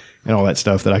long and all that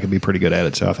stuff that I could be pretty good at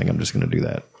it. So I think I'm just going to do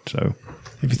that. So,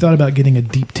 Have you thought about getting a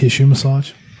deep tissue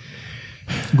massage?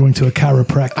 Going to a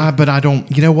chiropractor? But I don't,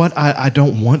 you know what? I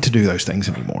don't want to do those things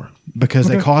anymore because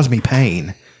they cause me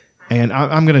pain. And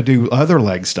I'm going to do other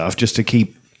leg stuff just to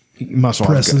keep muscle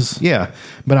Presses. Yeah.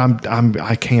 But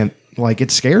I can't, like,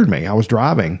 it scared me. I was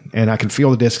driving and I could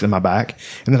feel the discs in my back.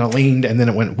 And then I leaned and then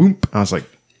it went whoop. I was like,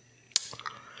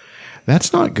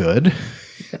 that's not good.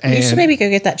 And You should maybe go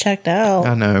get that checked out.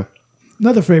 I know.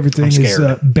 Another favorite thing I'm is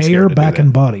scared. Bayer Back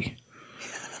and Body.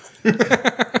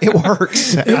 It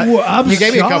works. I was You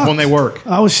gave me a couple shocked. and they work.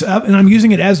 And I'm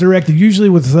using it as directed. Usually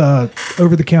with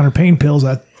over-the-counter pain pills,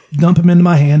 I dump them into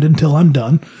my hand until I'm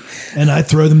done, and I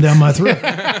throw them down my throat.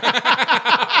 But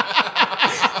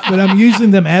I'm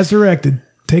using them as directed.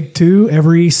 Take 2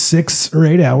 every 6 or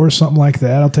 8 hours, something like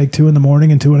that. I'll take 2 in the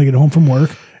morning and 2 when I get home from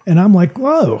work. And I'm like,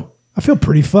 whoa, I feel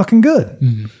pretty fucking good.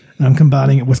 And I'm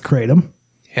combining it with Kratom.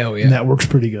 Hell yeah. And that works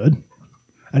pretty good.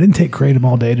 I didn't take Kratom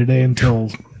all day today until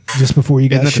just before you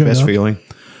guys Isn't that showed the best up. feeling?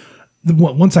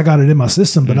 Once I got it in my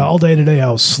system, but all day today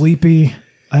I was sleepy.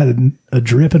 I had a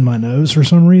drip in my nose for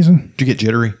some reason. Did you get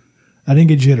jittery? I didn't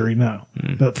get jittery, no.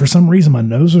 But for some reason my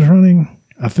nose was running.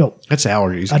 I felt... That's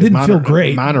allergies. I didn't Mine feel are-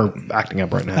 great. Mine are acting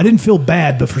up right now. I didn't feel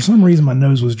bad, but for some reason my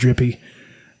nose was drippy.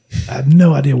 I have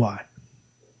no idea why.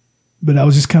 But I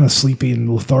was just kind of sleepy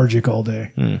and lethargic all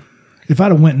day. If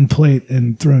I'd have went and played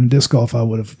and thrown disc golf, I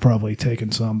would have probably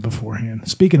taken some beforehand.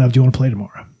 Speaking of, do you want to play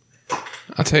tomorrow?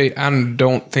 I'll tell you, I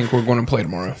don't think we're going to play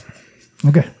tomorrow.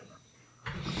 Okay.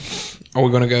 Are we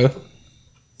going to go?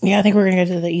 Yeah, I think we're gonna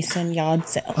go to the East End Yard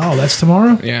sale. Oh, that's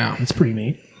tomorrow? Yeah. That's pretty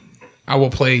neat. I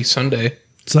will play Sunday.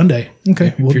 Sunday.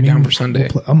 Okay. If you're down for Sunday.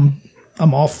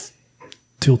 I'm off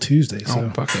till Tuesday. So. Oh,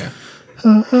 fuck yeah.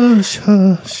 Hush,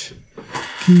 hush.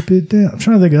 Keep it down. I'm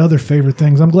trying to think of other favorite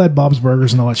things. I'm glad Bob's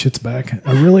Burgers and all that shit's back.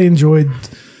 I really enjoyed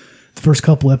the first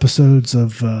couple episodes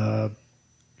of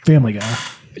Family Guy.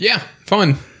 Yeah,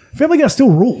 fun. Family Guy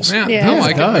still rules. Yeah, I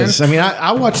like it. Does. I mean,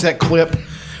 I watched that clip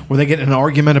where they get in an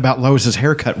argument about Lois's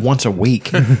haircut once a week.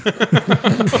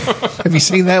 Have you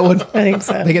seen that one? I think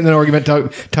so. They get in an argument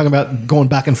talking about going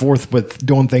back and forth with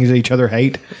doing things that each other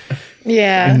hate.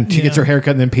 Yeah. And she gets her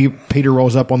haircut, and then Peter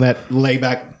rolls up on that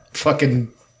layback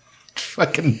fucking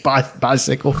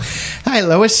bicycle. Hi,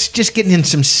 Lois. Just getting in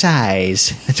some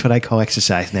size. That's what I call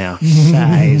exercise now.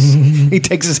 Size. He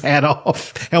takes his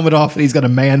helmet off, and he's got a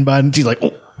man bun. She's like,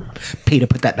 "Oh, Peter,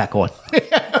 put that back on."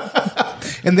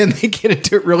 And then they get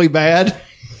into it really bad,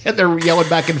 and they're yelling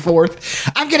back and forth.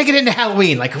 I'm gonna get into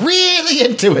Halloween, like really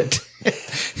into it.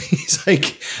 He's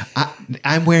like,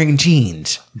 I'm wearing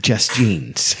jeans, just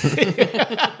jeans.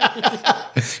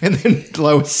 And then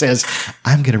Lois says,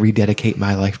 I'm going to rededicate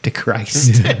my life to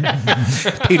Christ.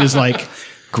 Peter's like,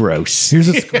 gross. Here's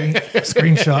a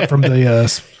screenshot from the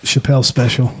Chappelle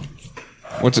special.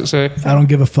 What's it say? I don't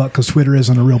give a fuck because Twitter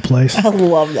isn't a real place. I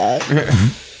love that.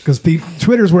 Because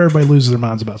Twitter's where everybody loses their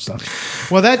minds about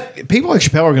stuff. Well, that people like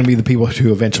Chappelle are going to be the people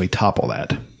who eventually topple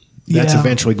that. That's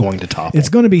eventually going to topple. It's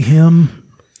going to be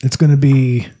him. It's going to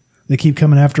be... They keep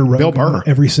coming after Rogan Bill Burr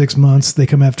every 6 months. They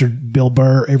come after Bill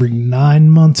Burr every 9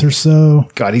 months or so.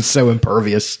 God, he's so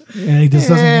impervious. And he just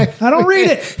doesn't... I don't read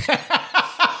it.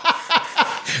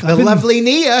 The lovely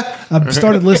Nia. I've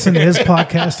started listening to his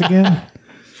podcast again.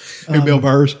 Bill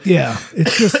Burr's? Yeah.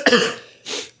 It's just...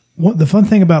 the fun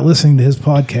thing about listening to his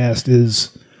podcast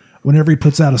is whenever he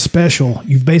puts out a special,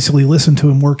 you've basically listened to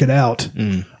him work it out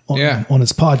on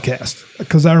his podcast.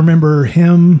 Because I remember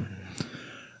him...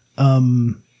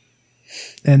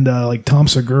 and like Tom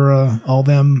Segura, all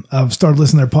them. I've started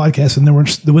listening to their podcasts,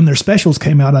 and when their specials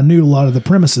came out, I knew a lot of the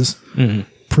premises.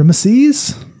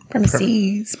 Premises. I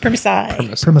knew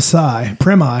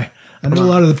a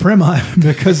lot of the premi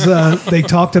because they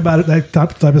talked about it, that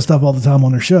type of stuff all the time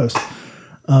on their shows.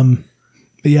 But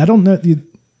yeah, I don't know.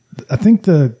 I think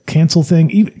the cancel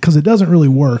thing, because it doesn't really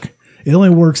work. It only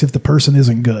works if the person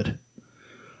isn't good.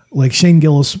 Like Shane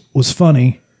Gillis was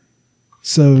funny.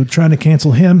 So trying to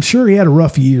cancel him, sure, he had a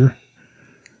rough year,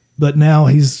 but now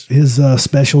his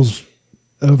specials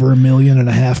over 1.5 million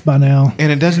by now.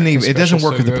 And it doesn't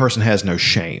work if the person has no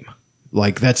shame.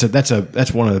 Like that's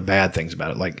one of the bad things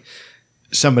about it. Like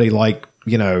somebody like,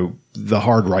 the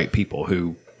hard right people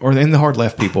or the hard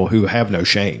left people who have no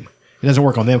shame. It doesn't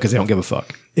work on them because they don't give a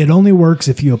fuck. It only works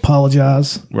if you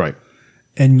apologize. Right.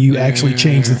 And you actually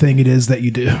change the thing it is that you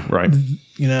do. Right.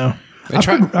 I've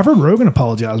heard Rogan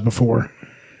apologize before,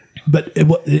 but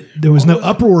there was no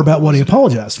uproar about what he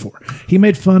apologized for. He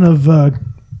made fun of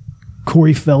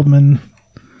Corey Feldman.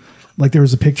 Like there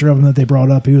was a picture of him that they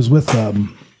brought up. He was with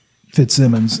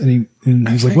Fitzsimmons, and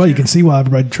he's like, well, you can see why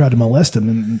everybody tried to molest him.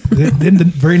 And then the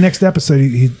very next episode,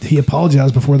 he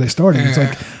apologized before they started. He's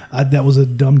like, that was a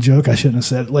dumb joke. I shouldn't have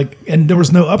said it. And there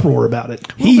was no uproar about it.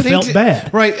 He felt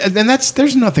bad. Right. And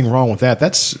there's nothing wrong with that.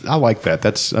 I like that.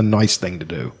 That's a nice thing to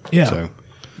do. Yeah. So.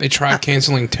 They tried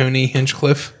canceling Tony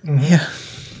Hinchcliffe. Yeah.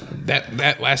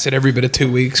 That lasted every bit of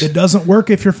 2 weeks. It doesn't work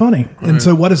if you're funny. And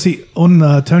so what is he on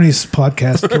Tony's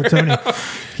podcast, Kill Tony?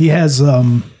 He has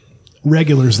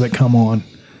regulars that come on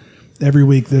every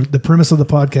week. The premise of the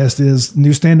podcast is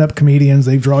new stand-up comedians.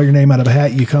 They draw your name out of a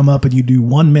hat. You come up and you do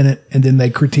 1 minute, and then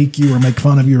they critique you or make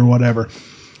fun of you or whatever.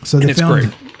 So they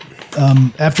found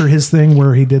after his thing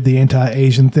where he did the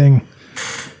anti-Asian thing.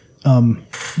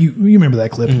 You remember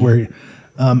that clip where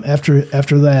after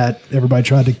that everybody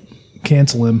tried to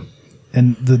cancel him,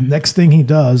 and the next thing he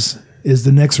does is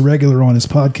the next regular on his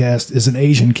podcast is an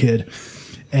Asian kid,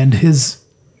 and his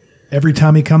every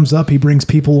time he comes up, he brings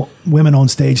women on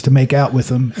stage to make out with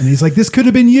him, and he's like, "This could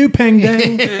have been you, Peng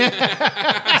Dang.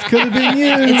 This could have been you."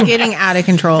 It's getting out of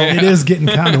control. It is getting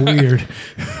kind of weird.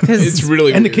 It's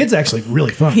really and weird. the kid's actually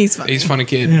really funny. He's funny. He's a funny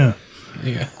kid. Yeah.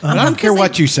 Yeah. I don't care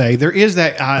what you say. There is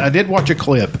that. I did watch a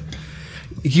clip.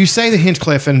 You say that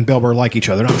Hinchcliffe and Bill Burr like each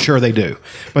other, and I'm sure they do.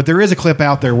 But there is a clip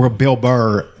out there where Bill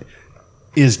Burr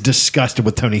is disgusted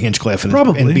with Tony Hinchcliffe and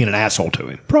being an asshole to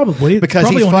him. Probably Because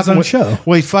probably he's on his fucking own with, show.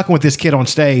 Well, he's fucking with this kid on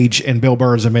stage, and Bill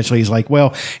Burr is eventually he's like,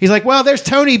 well, there's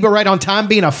Tony, but right on time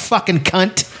being a fucking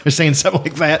cunt, or saying something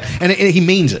like that, and he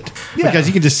means it because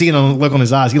you can just see it on the look on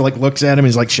his eyes. He like looks at him, and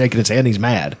he's like shaking his head, and he's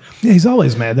mad. Yeah, he's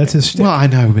always mad. That's his shtick. Well, I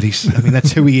know, but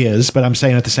that's who he is. But I'm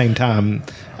saying at the same time,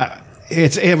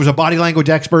 it was a body language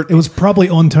expert. It was probably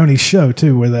on Tony's show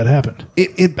too, where that happened.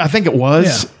 I think it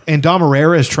was. Yeah. And Dom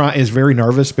Herrera is very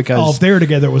nervous because Oh, if they were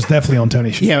together, it was definitely on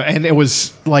Tony's show. yeah, and it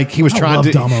was like he was trying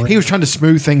love Dom Herrera. to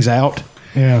smooth things out.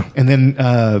 Yeah. And then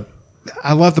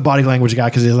I love the body language guy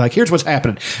because he's like, here's what's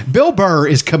happening. Bill Burr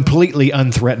is completely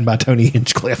unthreatened by Tony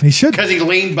Hinchcliffe. He should, because he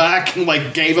leaned back and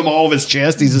like gave him all of his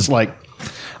chest. He's just like,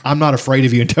 I'm not afraid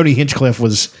of you. And Tony Hinchcliffe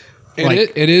was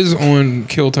like, it is on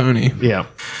Kill Tony. Yeah.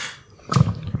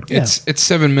 It's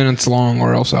 7 minutes long,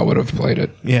 or else I would have played it.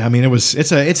 Yeah, I mean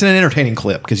it's an entertaining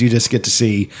clip because you just get to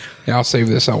see. Yeah, I'll save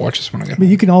this. I'll watch this when I get But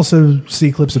you can also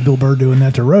see clips of Bill Burr doing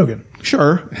that to Rogan.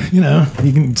 Sure. You know,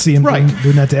 you can see him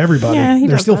doing that to everybody. Yeah, he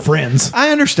They're does still that. friends.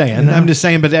 I understand. You know? I'm just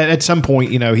saying, but at some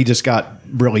point, he just got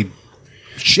really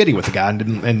shitty with the guy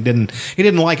and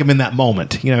didn't like him in that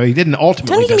moment. He didn't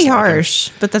ultimately. Tony can be dislike him. harsh,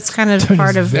 but that's kind of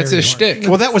part of That's his shtick.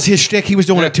 Well, that was his shtick. He was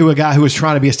doing it to a guy who was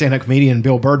trying to be a stand-up comedian.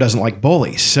 Bill Burr doesn't like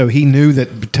bullies, so he knew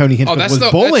that Tony Hinchcliffe was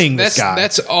bullying this guy.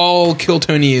 That's all Kill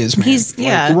Tony is, man. He's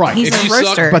right. He's If a you suck,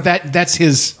 roaster. But that's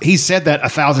his. He said that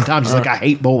 1,000 times. He's like, I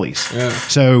hate bullies. Yeah.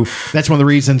 So that's one of the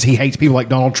reasons he hates people like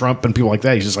Donald Trump and people like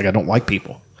that. He's just like, I don't like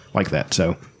people like that.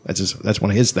 So that's one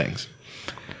of his things.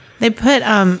 They put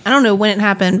I don't know when it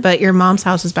happened, but Your Mom's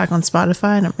House is back on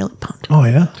Spotify, and I'm really pumped. Oh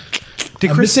yeah.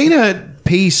 Did Christina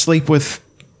P sleep with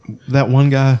that one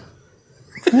guy?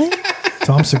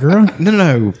 Tom Segura?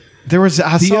 No. There was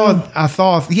I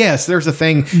thought yes, there's a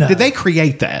thing. No. Did they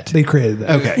create that? They created that.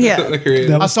 Okay.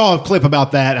 Yeah. I saw a clip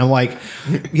about that, and I'm like,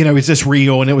 is this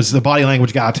real? And it was the body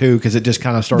language guy too, because it just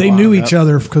kind of started. They knew lining each up.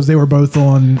 other because they were both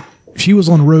on. She was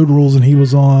on Road Rules and he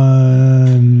was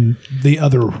on the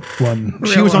other one.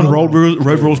 She was on Road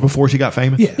Rules before she got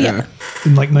famous. Yeah.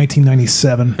 In like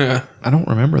 1997. Yeah. I don't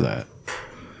remember that.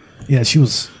 Yeah,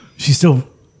 she's still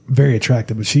very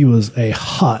attractive, but she was a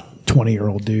hot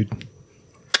 20-year-old dude.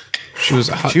 She was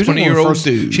a hot She was on one of the 20-year-old first-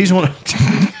 dude. She's one.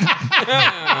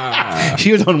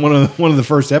 She was on one of the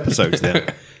first episodes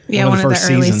then. Yeah, one of the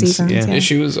early seasons, Yeah,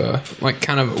 she was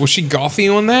was she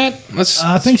gothy on that?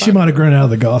 I think she might have grown out of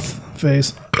the goth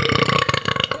phase.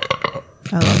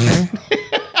 I love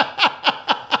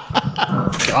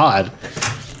her. God,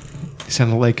 it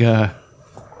sounded like a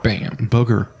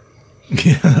booger.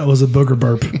 Yeah, that was a booger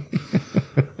burp.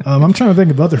 I'm trying to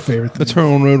think of other favorite things. That's her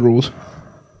on Road Rules.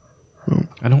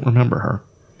 I don't remember her.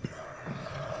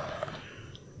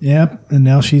 Yep, and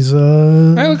now she's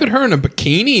Hey, look at her in a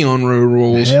bikini on Road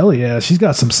Rules. hell yeah, she's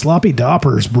got some sloppy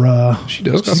doppers, bruh. She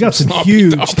does. She's got some sloppy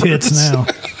huge doppers. tits now.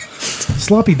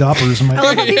 Sloppy doppers, I my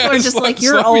love how people are just like,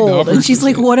 you're sloppy old. And doppers. she's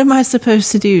like, what am I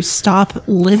supposed to do? Stop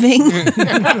living?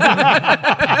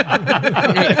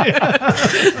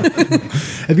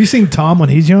 Have you seen Tom when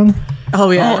he's young? Oh,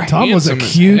 yeah. Tom was a handsome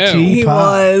as hell. cutie He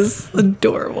pie. was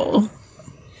adorable.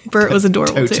 Bert was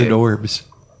adorable, Totes too. adorbs.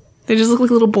 They just look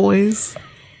like little boys.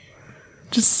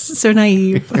 Just so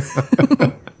naive.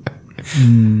 A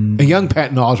young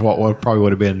Patton Oswalt probably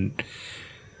would have been.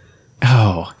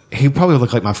 Oh, he probably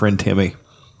looked like my friend Timmy.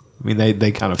 I mean,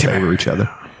 they kind of favor each other.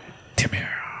 Timmy.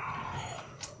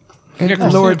 Yeah,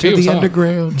 Christina Lord P. to was the hot.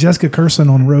 underground. Jessica Kirson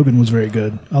on Rogan was very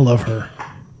good. I love her.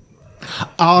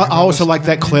 I also like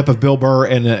that clip of Bill Burr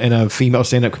and a female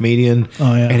stand-up comedian.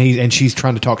 Oh, yeah. and she's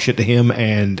trying to talk shit to him,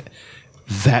 and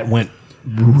that went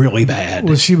really bad.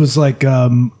 Well, she was like,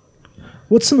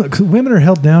 what's some, 'cause women are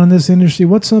held down in this industry.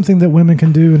 What's something that women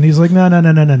can do? And he's like,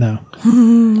 no.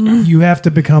 You have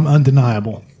to become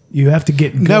undeniable. You have to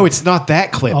get. No, it's not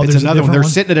that clip. Oh, It's there's a another one. different They're one?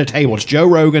 sitting at a table. It's Joe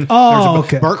Rogan. Oh, There's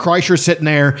okay. Burt Kreischer sitting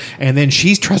there, and then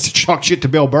she tries to talk shit to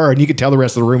Bill Burr, and you can tell the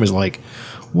rest of the room is like,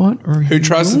 "What are Who you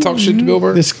tries to talk shit to Bill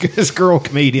Burr? This girl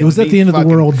comedian. It was at He the end of the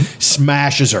fucking world.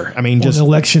 Smashes her. I mean, on just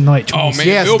election night. Oh, man.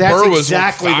 yes, Bill that's Burr was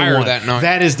exactly on fire the one. that night.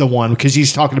 That is the one because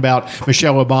he's talking about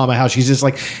Michelle Obama, how she's just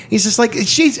like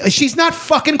she's not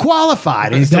fucking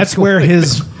qualified. And That's where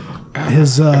his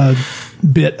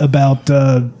bit about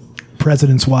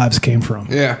presidents' wives came from.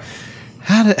 Yeah.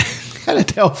 how did How to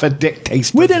tell if a dick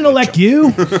tastes? We didn't elect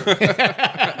you.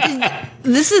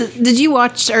 Did you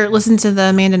watch or listen to the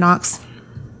Amanda Knox?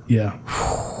 Yeah.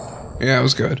 Yeah, it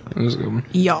was good. It was a good one.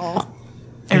 Y'all.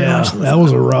 Yeah, that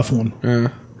was a rough one. Yeah.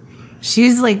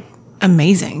 She's like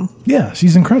amazing. Yeah,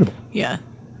 she's incredible. Yeah.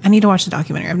 I need to watch the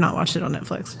documentary. I've not watched it on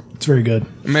Netflix. It's very good.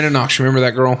 Amanda Knox, you remember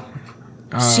that girl?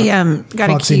 She got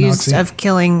Foxy accused Noxy. of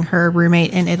killing her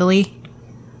roommate in Italy.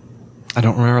 I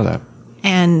don't remember that.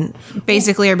 And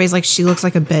basically everybody's like, she looks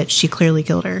like a bitch. She clearly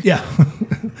killed her. Yeah.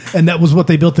 And that was what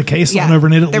they built the case on over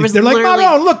in Italy. There was They're like, literally-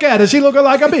 oh, look at her. She looking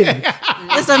like a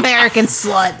bitch. This American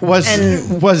slut.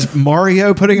 Was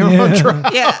Mario putting her on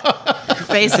trial? Yeah.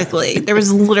 Basically. There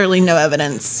was literally no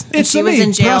evidence. And It's she was me,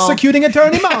 in jail. prosecuting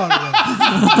attorney Mario.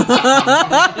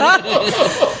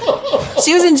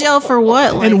 She was in jail for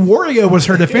what? Like, And Wario was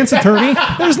her defense attorney.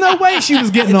 There's no way she was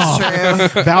getting off.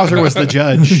 true. Bowser was the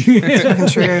judge. It's fucking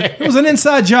true. It was an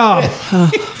inside job.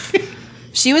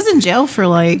 She was in jail for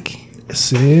like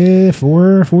 4 years, 5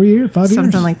 years.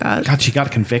 something like that. God, she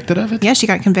got convicted of it? Yeah, she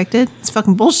got convicted. It's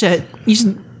fucking bullshit.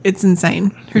 It's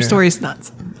insane. Her Yeah. story's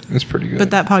nuts. It's pretty good.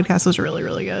 But that podcast was really,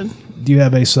 really good. Do you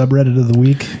have a subreddit of the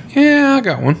week? Yeah, I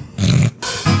got one.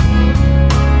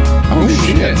 Oh,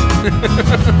 shit.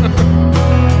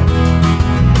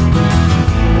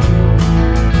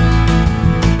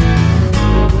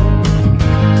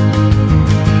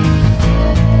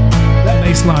 That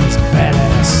bass line is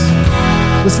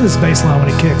badass. Listen to this bass line when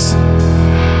it kicks.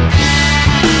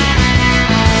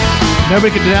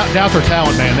 Nobody could doubt their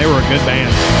talent, man. They were a good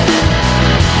band.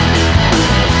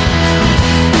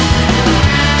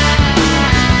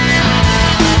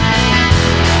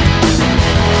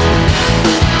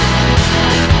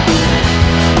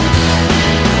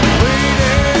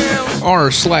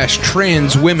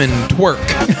 r/trans women twerk.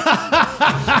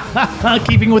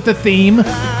 Keeping with the theme.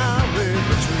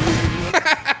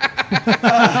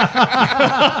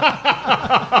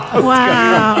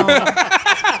 Wow.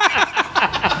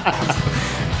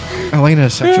 Elena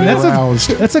is sexually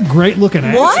aroused. That's a great looking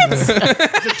ass. What? It's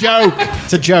a joke.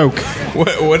 It's a joke.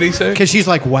 What did he say? Because she's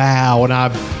like, wow, and I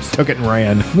took it and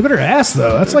ran. Look at her ass,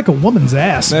 though. That's like a woman's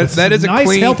ass. That- with that is a nice,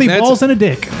 clean- healthy that's- balls and a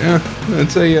dick. Yeah,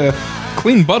 that's a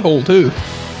clean butthole, too.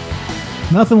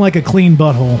 Nothing like a clean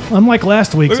butthole. Unlike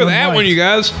last week's. Look at that one, you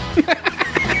guys.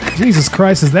 Jesus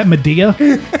Christ, is that Medea?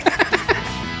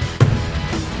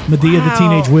 Medea, the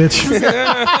teenage witch.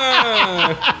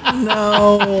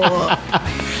 No.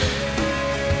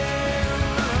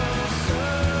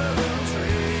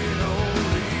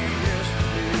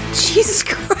 Jesus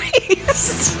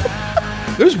Christ.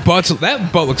 Those butts,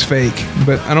 that butt looks fake,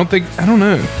 but I don't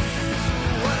know.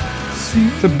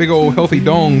 It's a big old healthy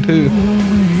dong, too.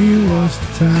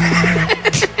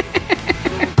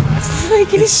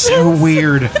 It's so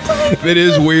weird. It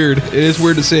is weird. It is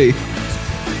weird to see.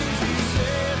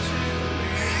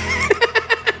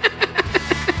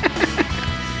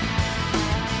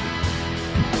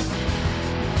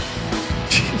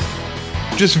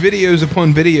 Just videos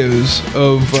upon videos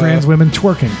of Trans women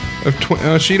twerking.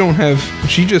 She don't have.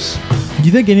 She just. Do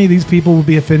you think any of these people would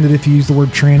be offended if you use the word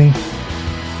tranny?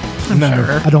 I'm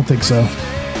sure. I don't think so.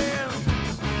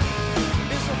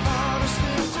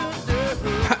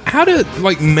 How do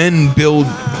like men build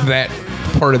that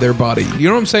part of their body? You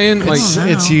know what I'm saying? Like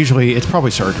It's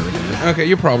probably surgery. Okay,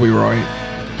 you're probably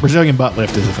right. Brazilian butt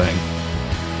lift is a thing.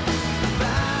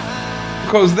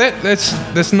 Because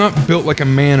that's not built like a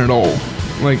man at all.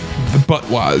 Like the butt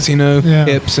wise, you know, Yeah.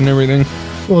 hips and everything.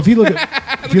 Well, if you look at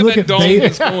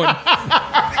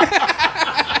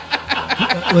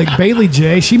like Bailey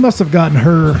J, she must have gotten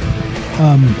her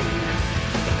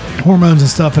hormones and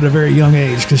stuff at a very young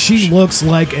age because she looks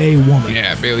like a woman.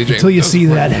 Yeah, Bailey J. Until you does see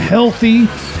look that like healthy,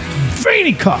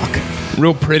 veiny cock.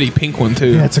 real pretty pink one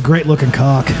too. Yeah, it's a great looking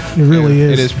cock. It really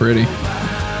is. It is pretty.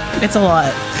 It's a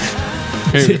lot.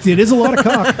 It is a lot of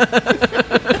cock.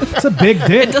 It's a big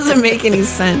dick. It doesn't make any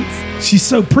sense. She's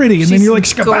so pretty, and then She's you're like,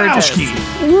 gorgeous.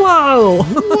 Skabowski. Whoa.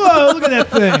 Whoa, look at that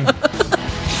thing.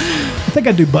 I think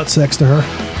I'd do butt sex to her.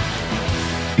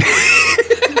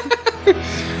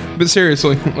 But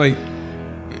seriously, like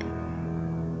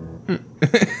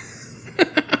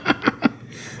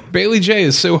Bailey J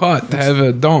is so hot to have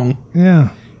a dong. Yeah.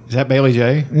 Is that Bailey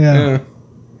J? Yeah.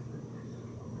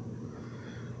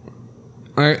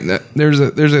 There's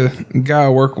a guy I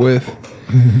work with,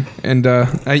 and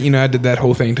I did that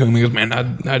whole thing to him. He goes, "Man,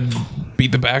 I'd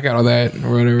beat the back out of that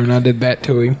or whatever," and I did that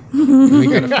to him. And he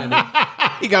got offended.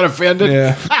 He got offended?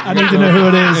 Yeah, I need to know who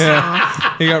it is.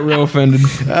 Yeah, he got real offended.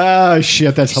 Oh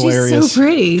shit, that's hilarious. She's so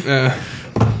pretty.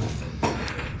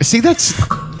 See, that's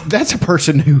That's a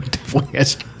person who definitely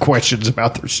has questions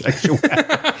about their sexuality.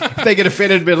 If they get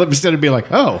offended, but instead of being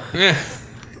like, "Oh, yeah,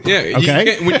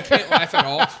 okay," when you can't laugh it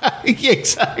off. Yeah,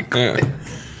 exactly. Yeah.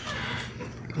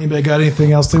 Anybody got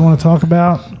anything else they want to talk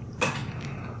about?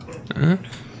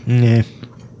 Yeah.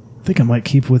 I think I might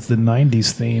keep with the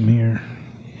 90s theme here.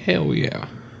 Hell yeah.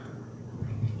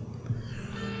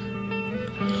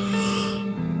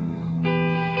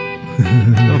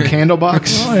 Little candle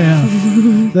box. Oh,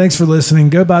 yeah. Thanks for listening.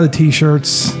 Go buy the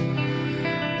t-shirts.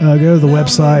 Go to the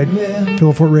website,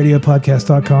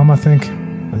 PillowFortRadioPodcast.com, I think.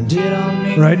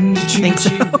 Right? I think so.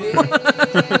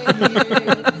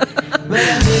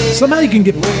 Somehow you can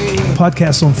get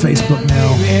podcasts on Facebook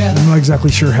now. I'm not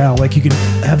exactly sure how. Like, you can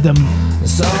have them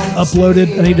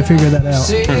uploaded. I need to figure that out.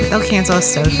 They'll cancel us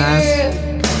so fast.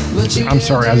 I'm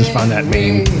sorry, I just find that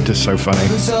meme just so funny.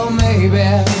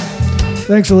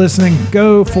 Thanks for listening.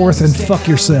 Go forth and fuck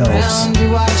yourselves.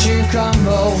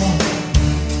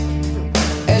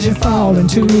 As you fall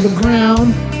into the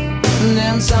ground, and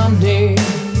then someday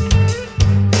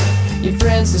your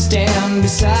friends will stand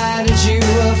beside as you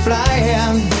are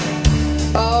flying.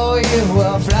 Oh, you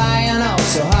were flying oh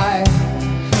so high.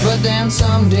 But then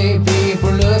someday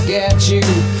people look at you,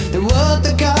 they're what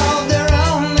they call their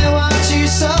own, they watch you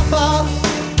suffer.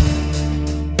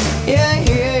 Yeah,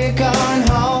 here you're coming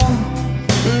home.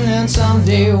 And then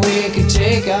someday we could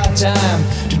take our time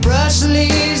to brush the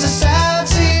leaves aside.